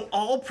 so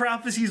all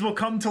prophecies will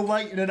come to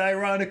light in an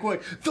ironic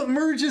way. The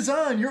merge is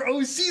on! Your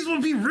OCs will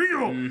be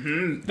real!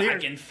 I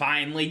can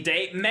finally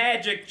date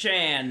Magic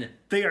Chan!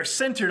 They are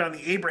centered on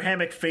the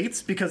Abrahamic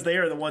faiths because they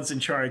are the ones in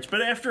charge,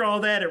 but after all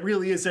that, it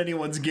really is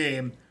anyone's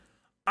game.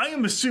 I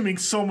am assuming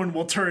someone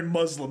will turn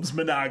Muslims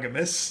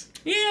monogamous.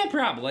 Yeah,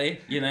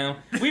 probably, you know.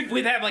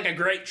 We'd have, like, a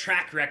great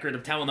track record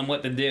of telling them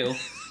what to do.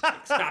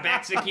 Like, stop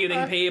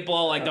executing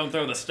people, like, don't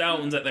throw the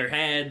stones at their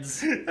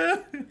heads.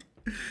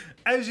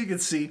 As you can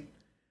see,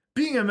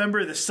 being a member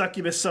of the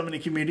Succubus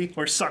summoning community,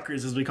 or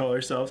SUCCers as we call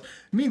ourselves,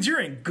 means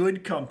you're in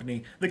good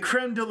company. The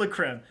creme de la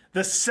creme.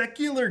 The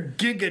secular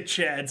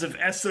giga-chads of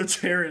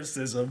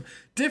esotericism.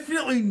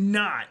 Definitely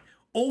not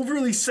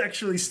overly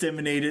sexually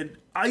stimulated,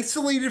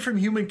 isolated from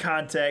human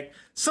contact,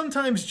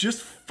 sometimes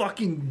just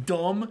fucking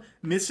dumb,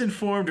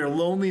 misinformed, or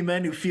lonely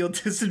men who feel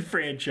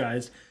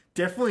disenfranchised.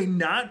 Definitely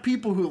not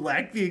people who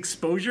lack the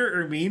exposure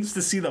or means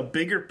to see the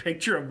bigger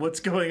picture of what's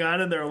going on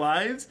in their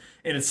lives,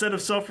 and instead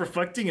of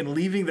self-reflecting and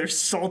leaving their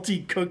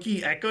salty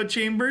cookie echo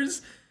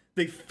chambers,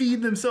 they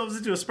feed themselves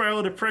into a spiral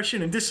of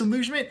depression and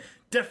disillusionment.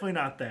 Definitely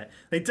not that.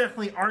 They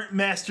definitely aren't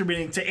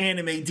masturbating to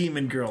anime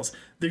demon girls.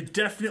 They're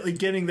definitely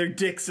getting their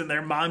dicks in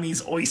their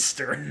mommy's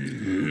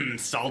oyster.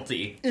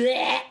 Salty.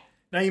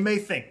 Now you may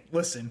think,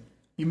 listen,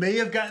 you may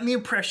have gotten the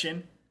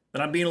impression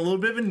that I'm being a little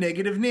bit of a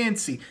negative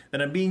Nancy,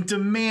 that I'm being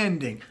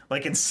demanding,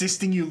 like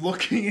insisting you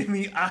look me in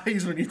the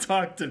eyes when you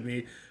talk to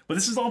me. But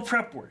this is all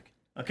prep work,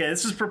 okay?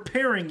 This is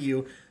preparing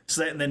you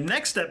so that in the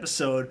next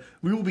episode,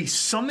 we will be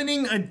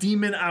summoning a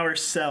demon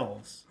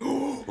ourselves.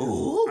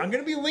 I'm going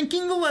to be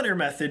linking the letter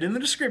method in the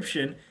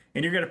description,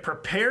 and you're going to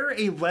prepare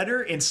a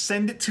letter and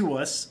send it to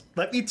us.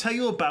 Let me tell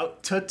you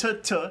about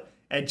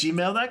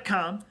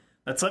 @gmail.com.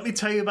 That's let me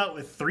tell you about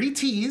with 3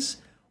 T's,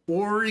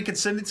 or you can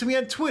send it to me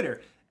on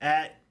Twitter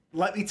at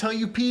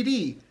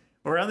letmetellyouPD,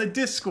 or on the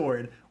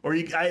Discord, or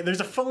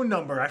there's a phone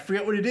number. I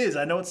forget what it is.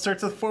 I know it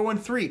starts with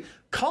 413.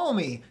 Call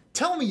me.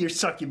 Tell me your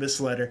succubus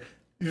letter.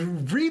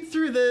 Read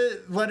through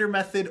the letter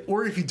method,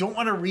 or if you don't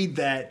want to read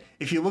that,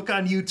 if you look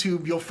on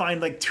YouTube, you'll find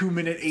like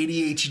 2-minute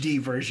ADHD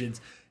versions.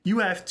 You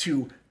have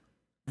to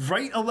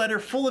write a letter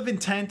full of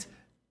intent.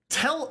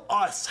 Tell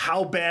us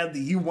how badly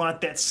you want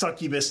that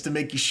succubus to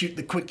make you shoot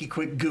the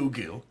quicky-quick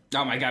goo-goo.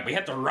 Oh my god, we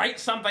have to write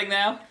something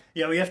now?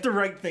 Yeah, we have to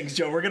write things,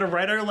 Joe. We're going to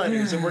write our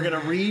letters, and we're going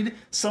to read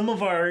some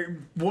of our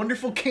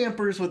wonderful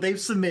campers, what they've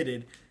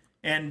submitted.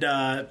 And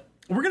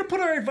we're going to put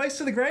our advice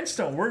to the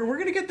grindstone. We're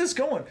going to get this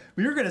going.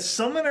 We're going to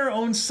summon our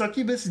own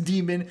succubus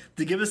demon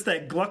to give us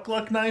that Gluck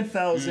Gluck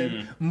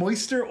 9000,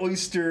 Moister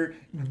Oyster,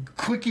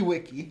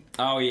 Quicky-Wiki.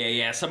 Oh,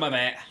 yeah, some of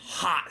that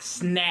hot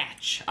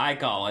snatch, I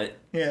call it.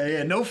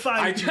 Yeah, no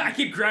 5G. I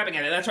keep grabbing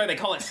at it. That's why they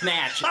call it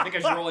snatch. It's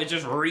because you're always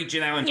just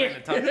reaching out and trying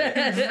to touch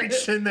it.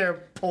 Reach in there,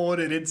 pulling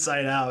it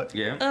inside out.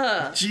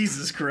 Yeah.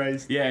 Jesus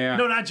Christ. Yeah.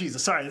 No, not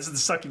Jesus. Sorry, this is the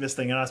succubus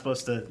thing. You're not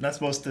supposed to.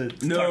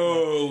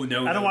 No.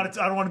 I don't want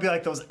to be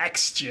like those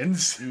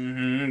X-gens.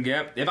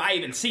 Yep. If I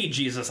even see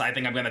Jesus, I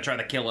think I'm gonna try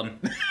to kill him.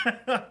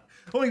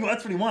 Oh,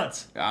 that's what he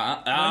wants.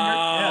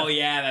 Yeah,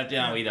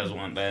 he does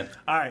want that.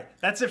 All right,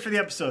 that's it for the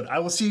episode. I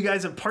will see you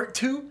guys in part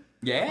 2.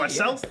 Yeah,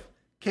 Myself,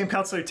 Camp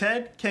Counselor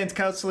Ted, Camp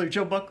Counselor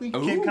Joe Buckley,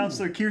 Camp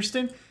Counselor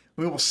Kirsten.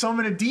 We will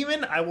summon a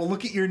demon. I will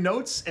look at your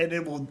notes, and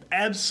it will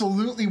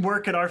absolutely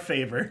work in our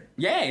favor.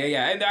 Yeah.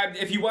 And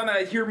if you want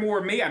to hear more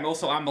of me, I'm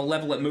on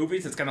Malevolent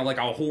Movies. It's kind of like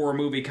a horror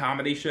movie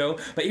comedy show.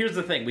 But here's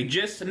the thing. We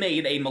just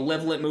made a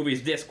Malevolent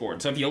Movies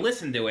Discord. So if you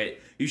listen to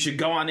it, you should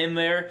go on in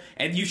there,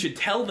 and you should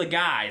tell the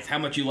guys how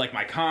much you like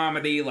my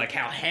comedy, like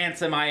how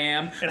handsome I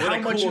am, and what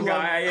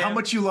how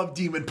much you love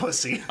demon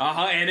pussy.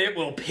 And it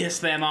will piss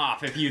them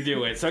off if you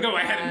do it. So go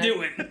ahead and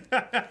do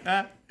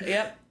it.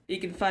 Yep. You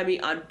can find me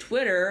on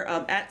Twitter,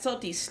 at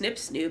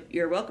SaltySnipSnoop.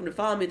 You're welcome to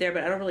follow me there,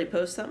 but I don't really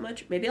post that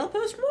much. Maybe I'll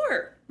post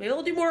more. Maybe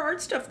I'll do more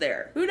art stuff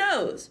there. Who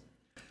knows?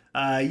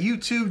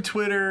 YouTube,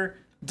 Twitter,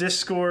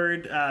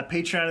 Discord,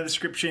 Patreon in the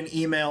description,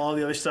 email, all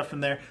the other stuff in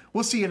there.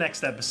 We'll see you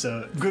next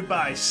episode.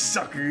 Goodbye,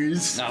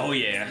 suckers. Oh,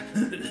 yeah.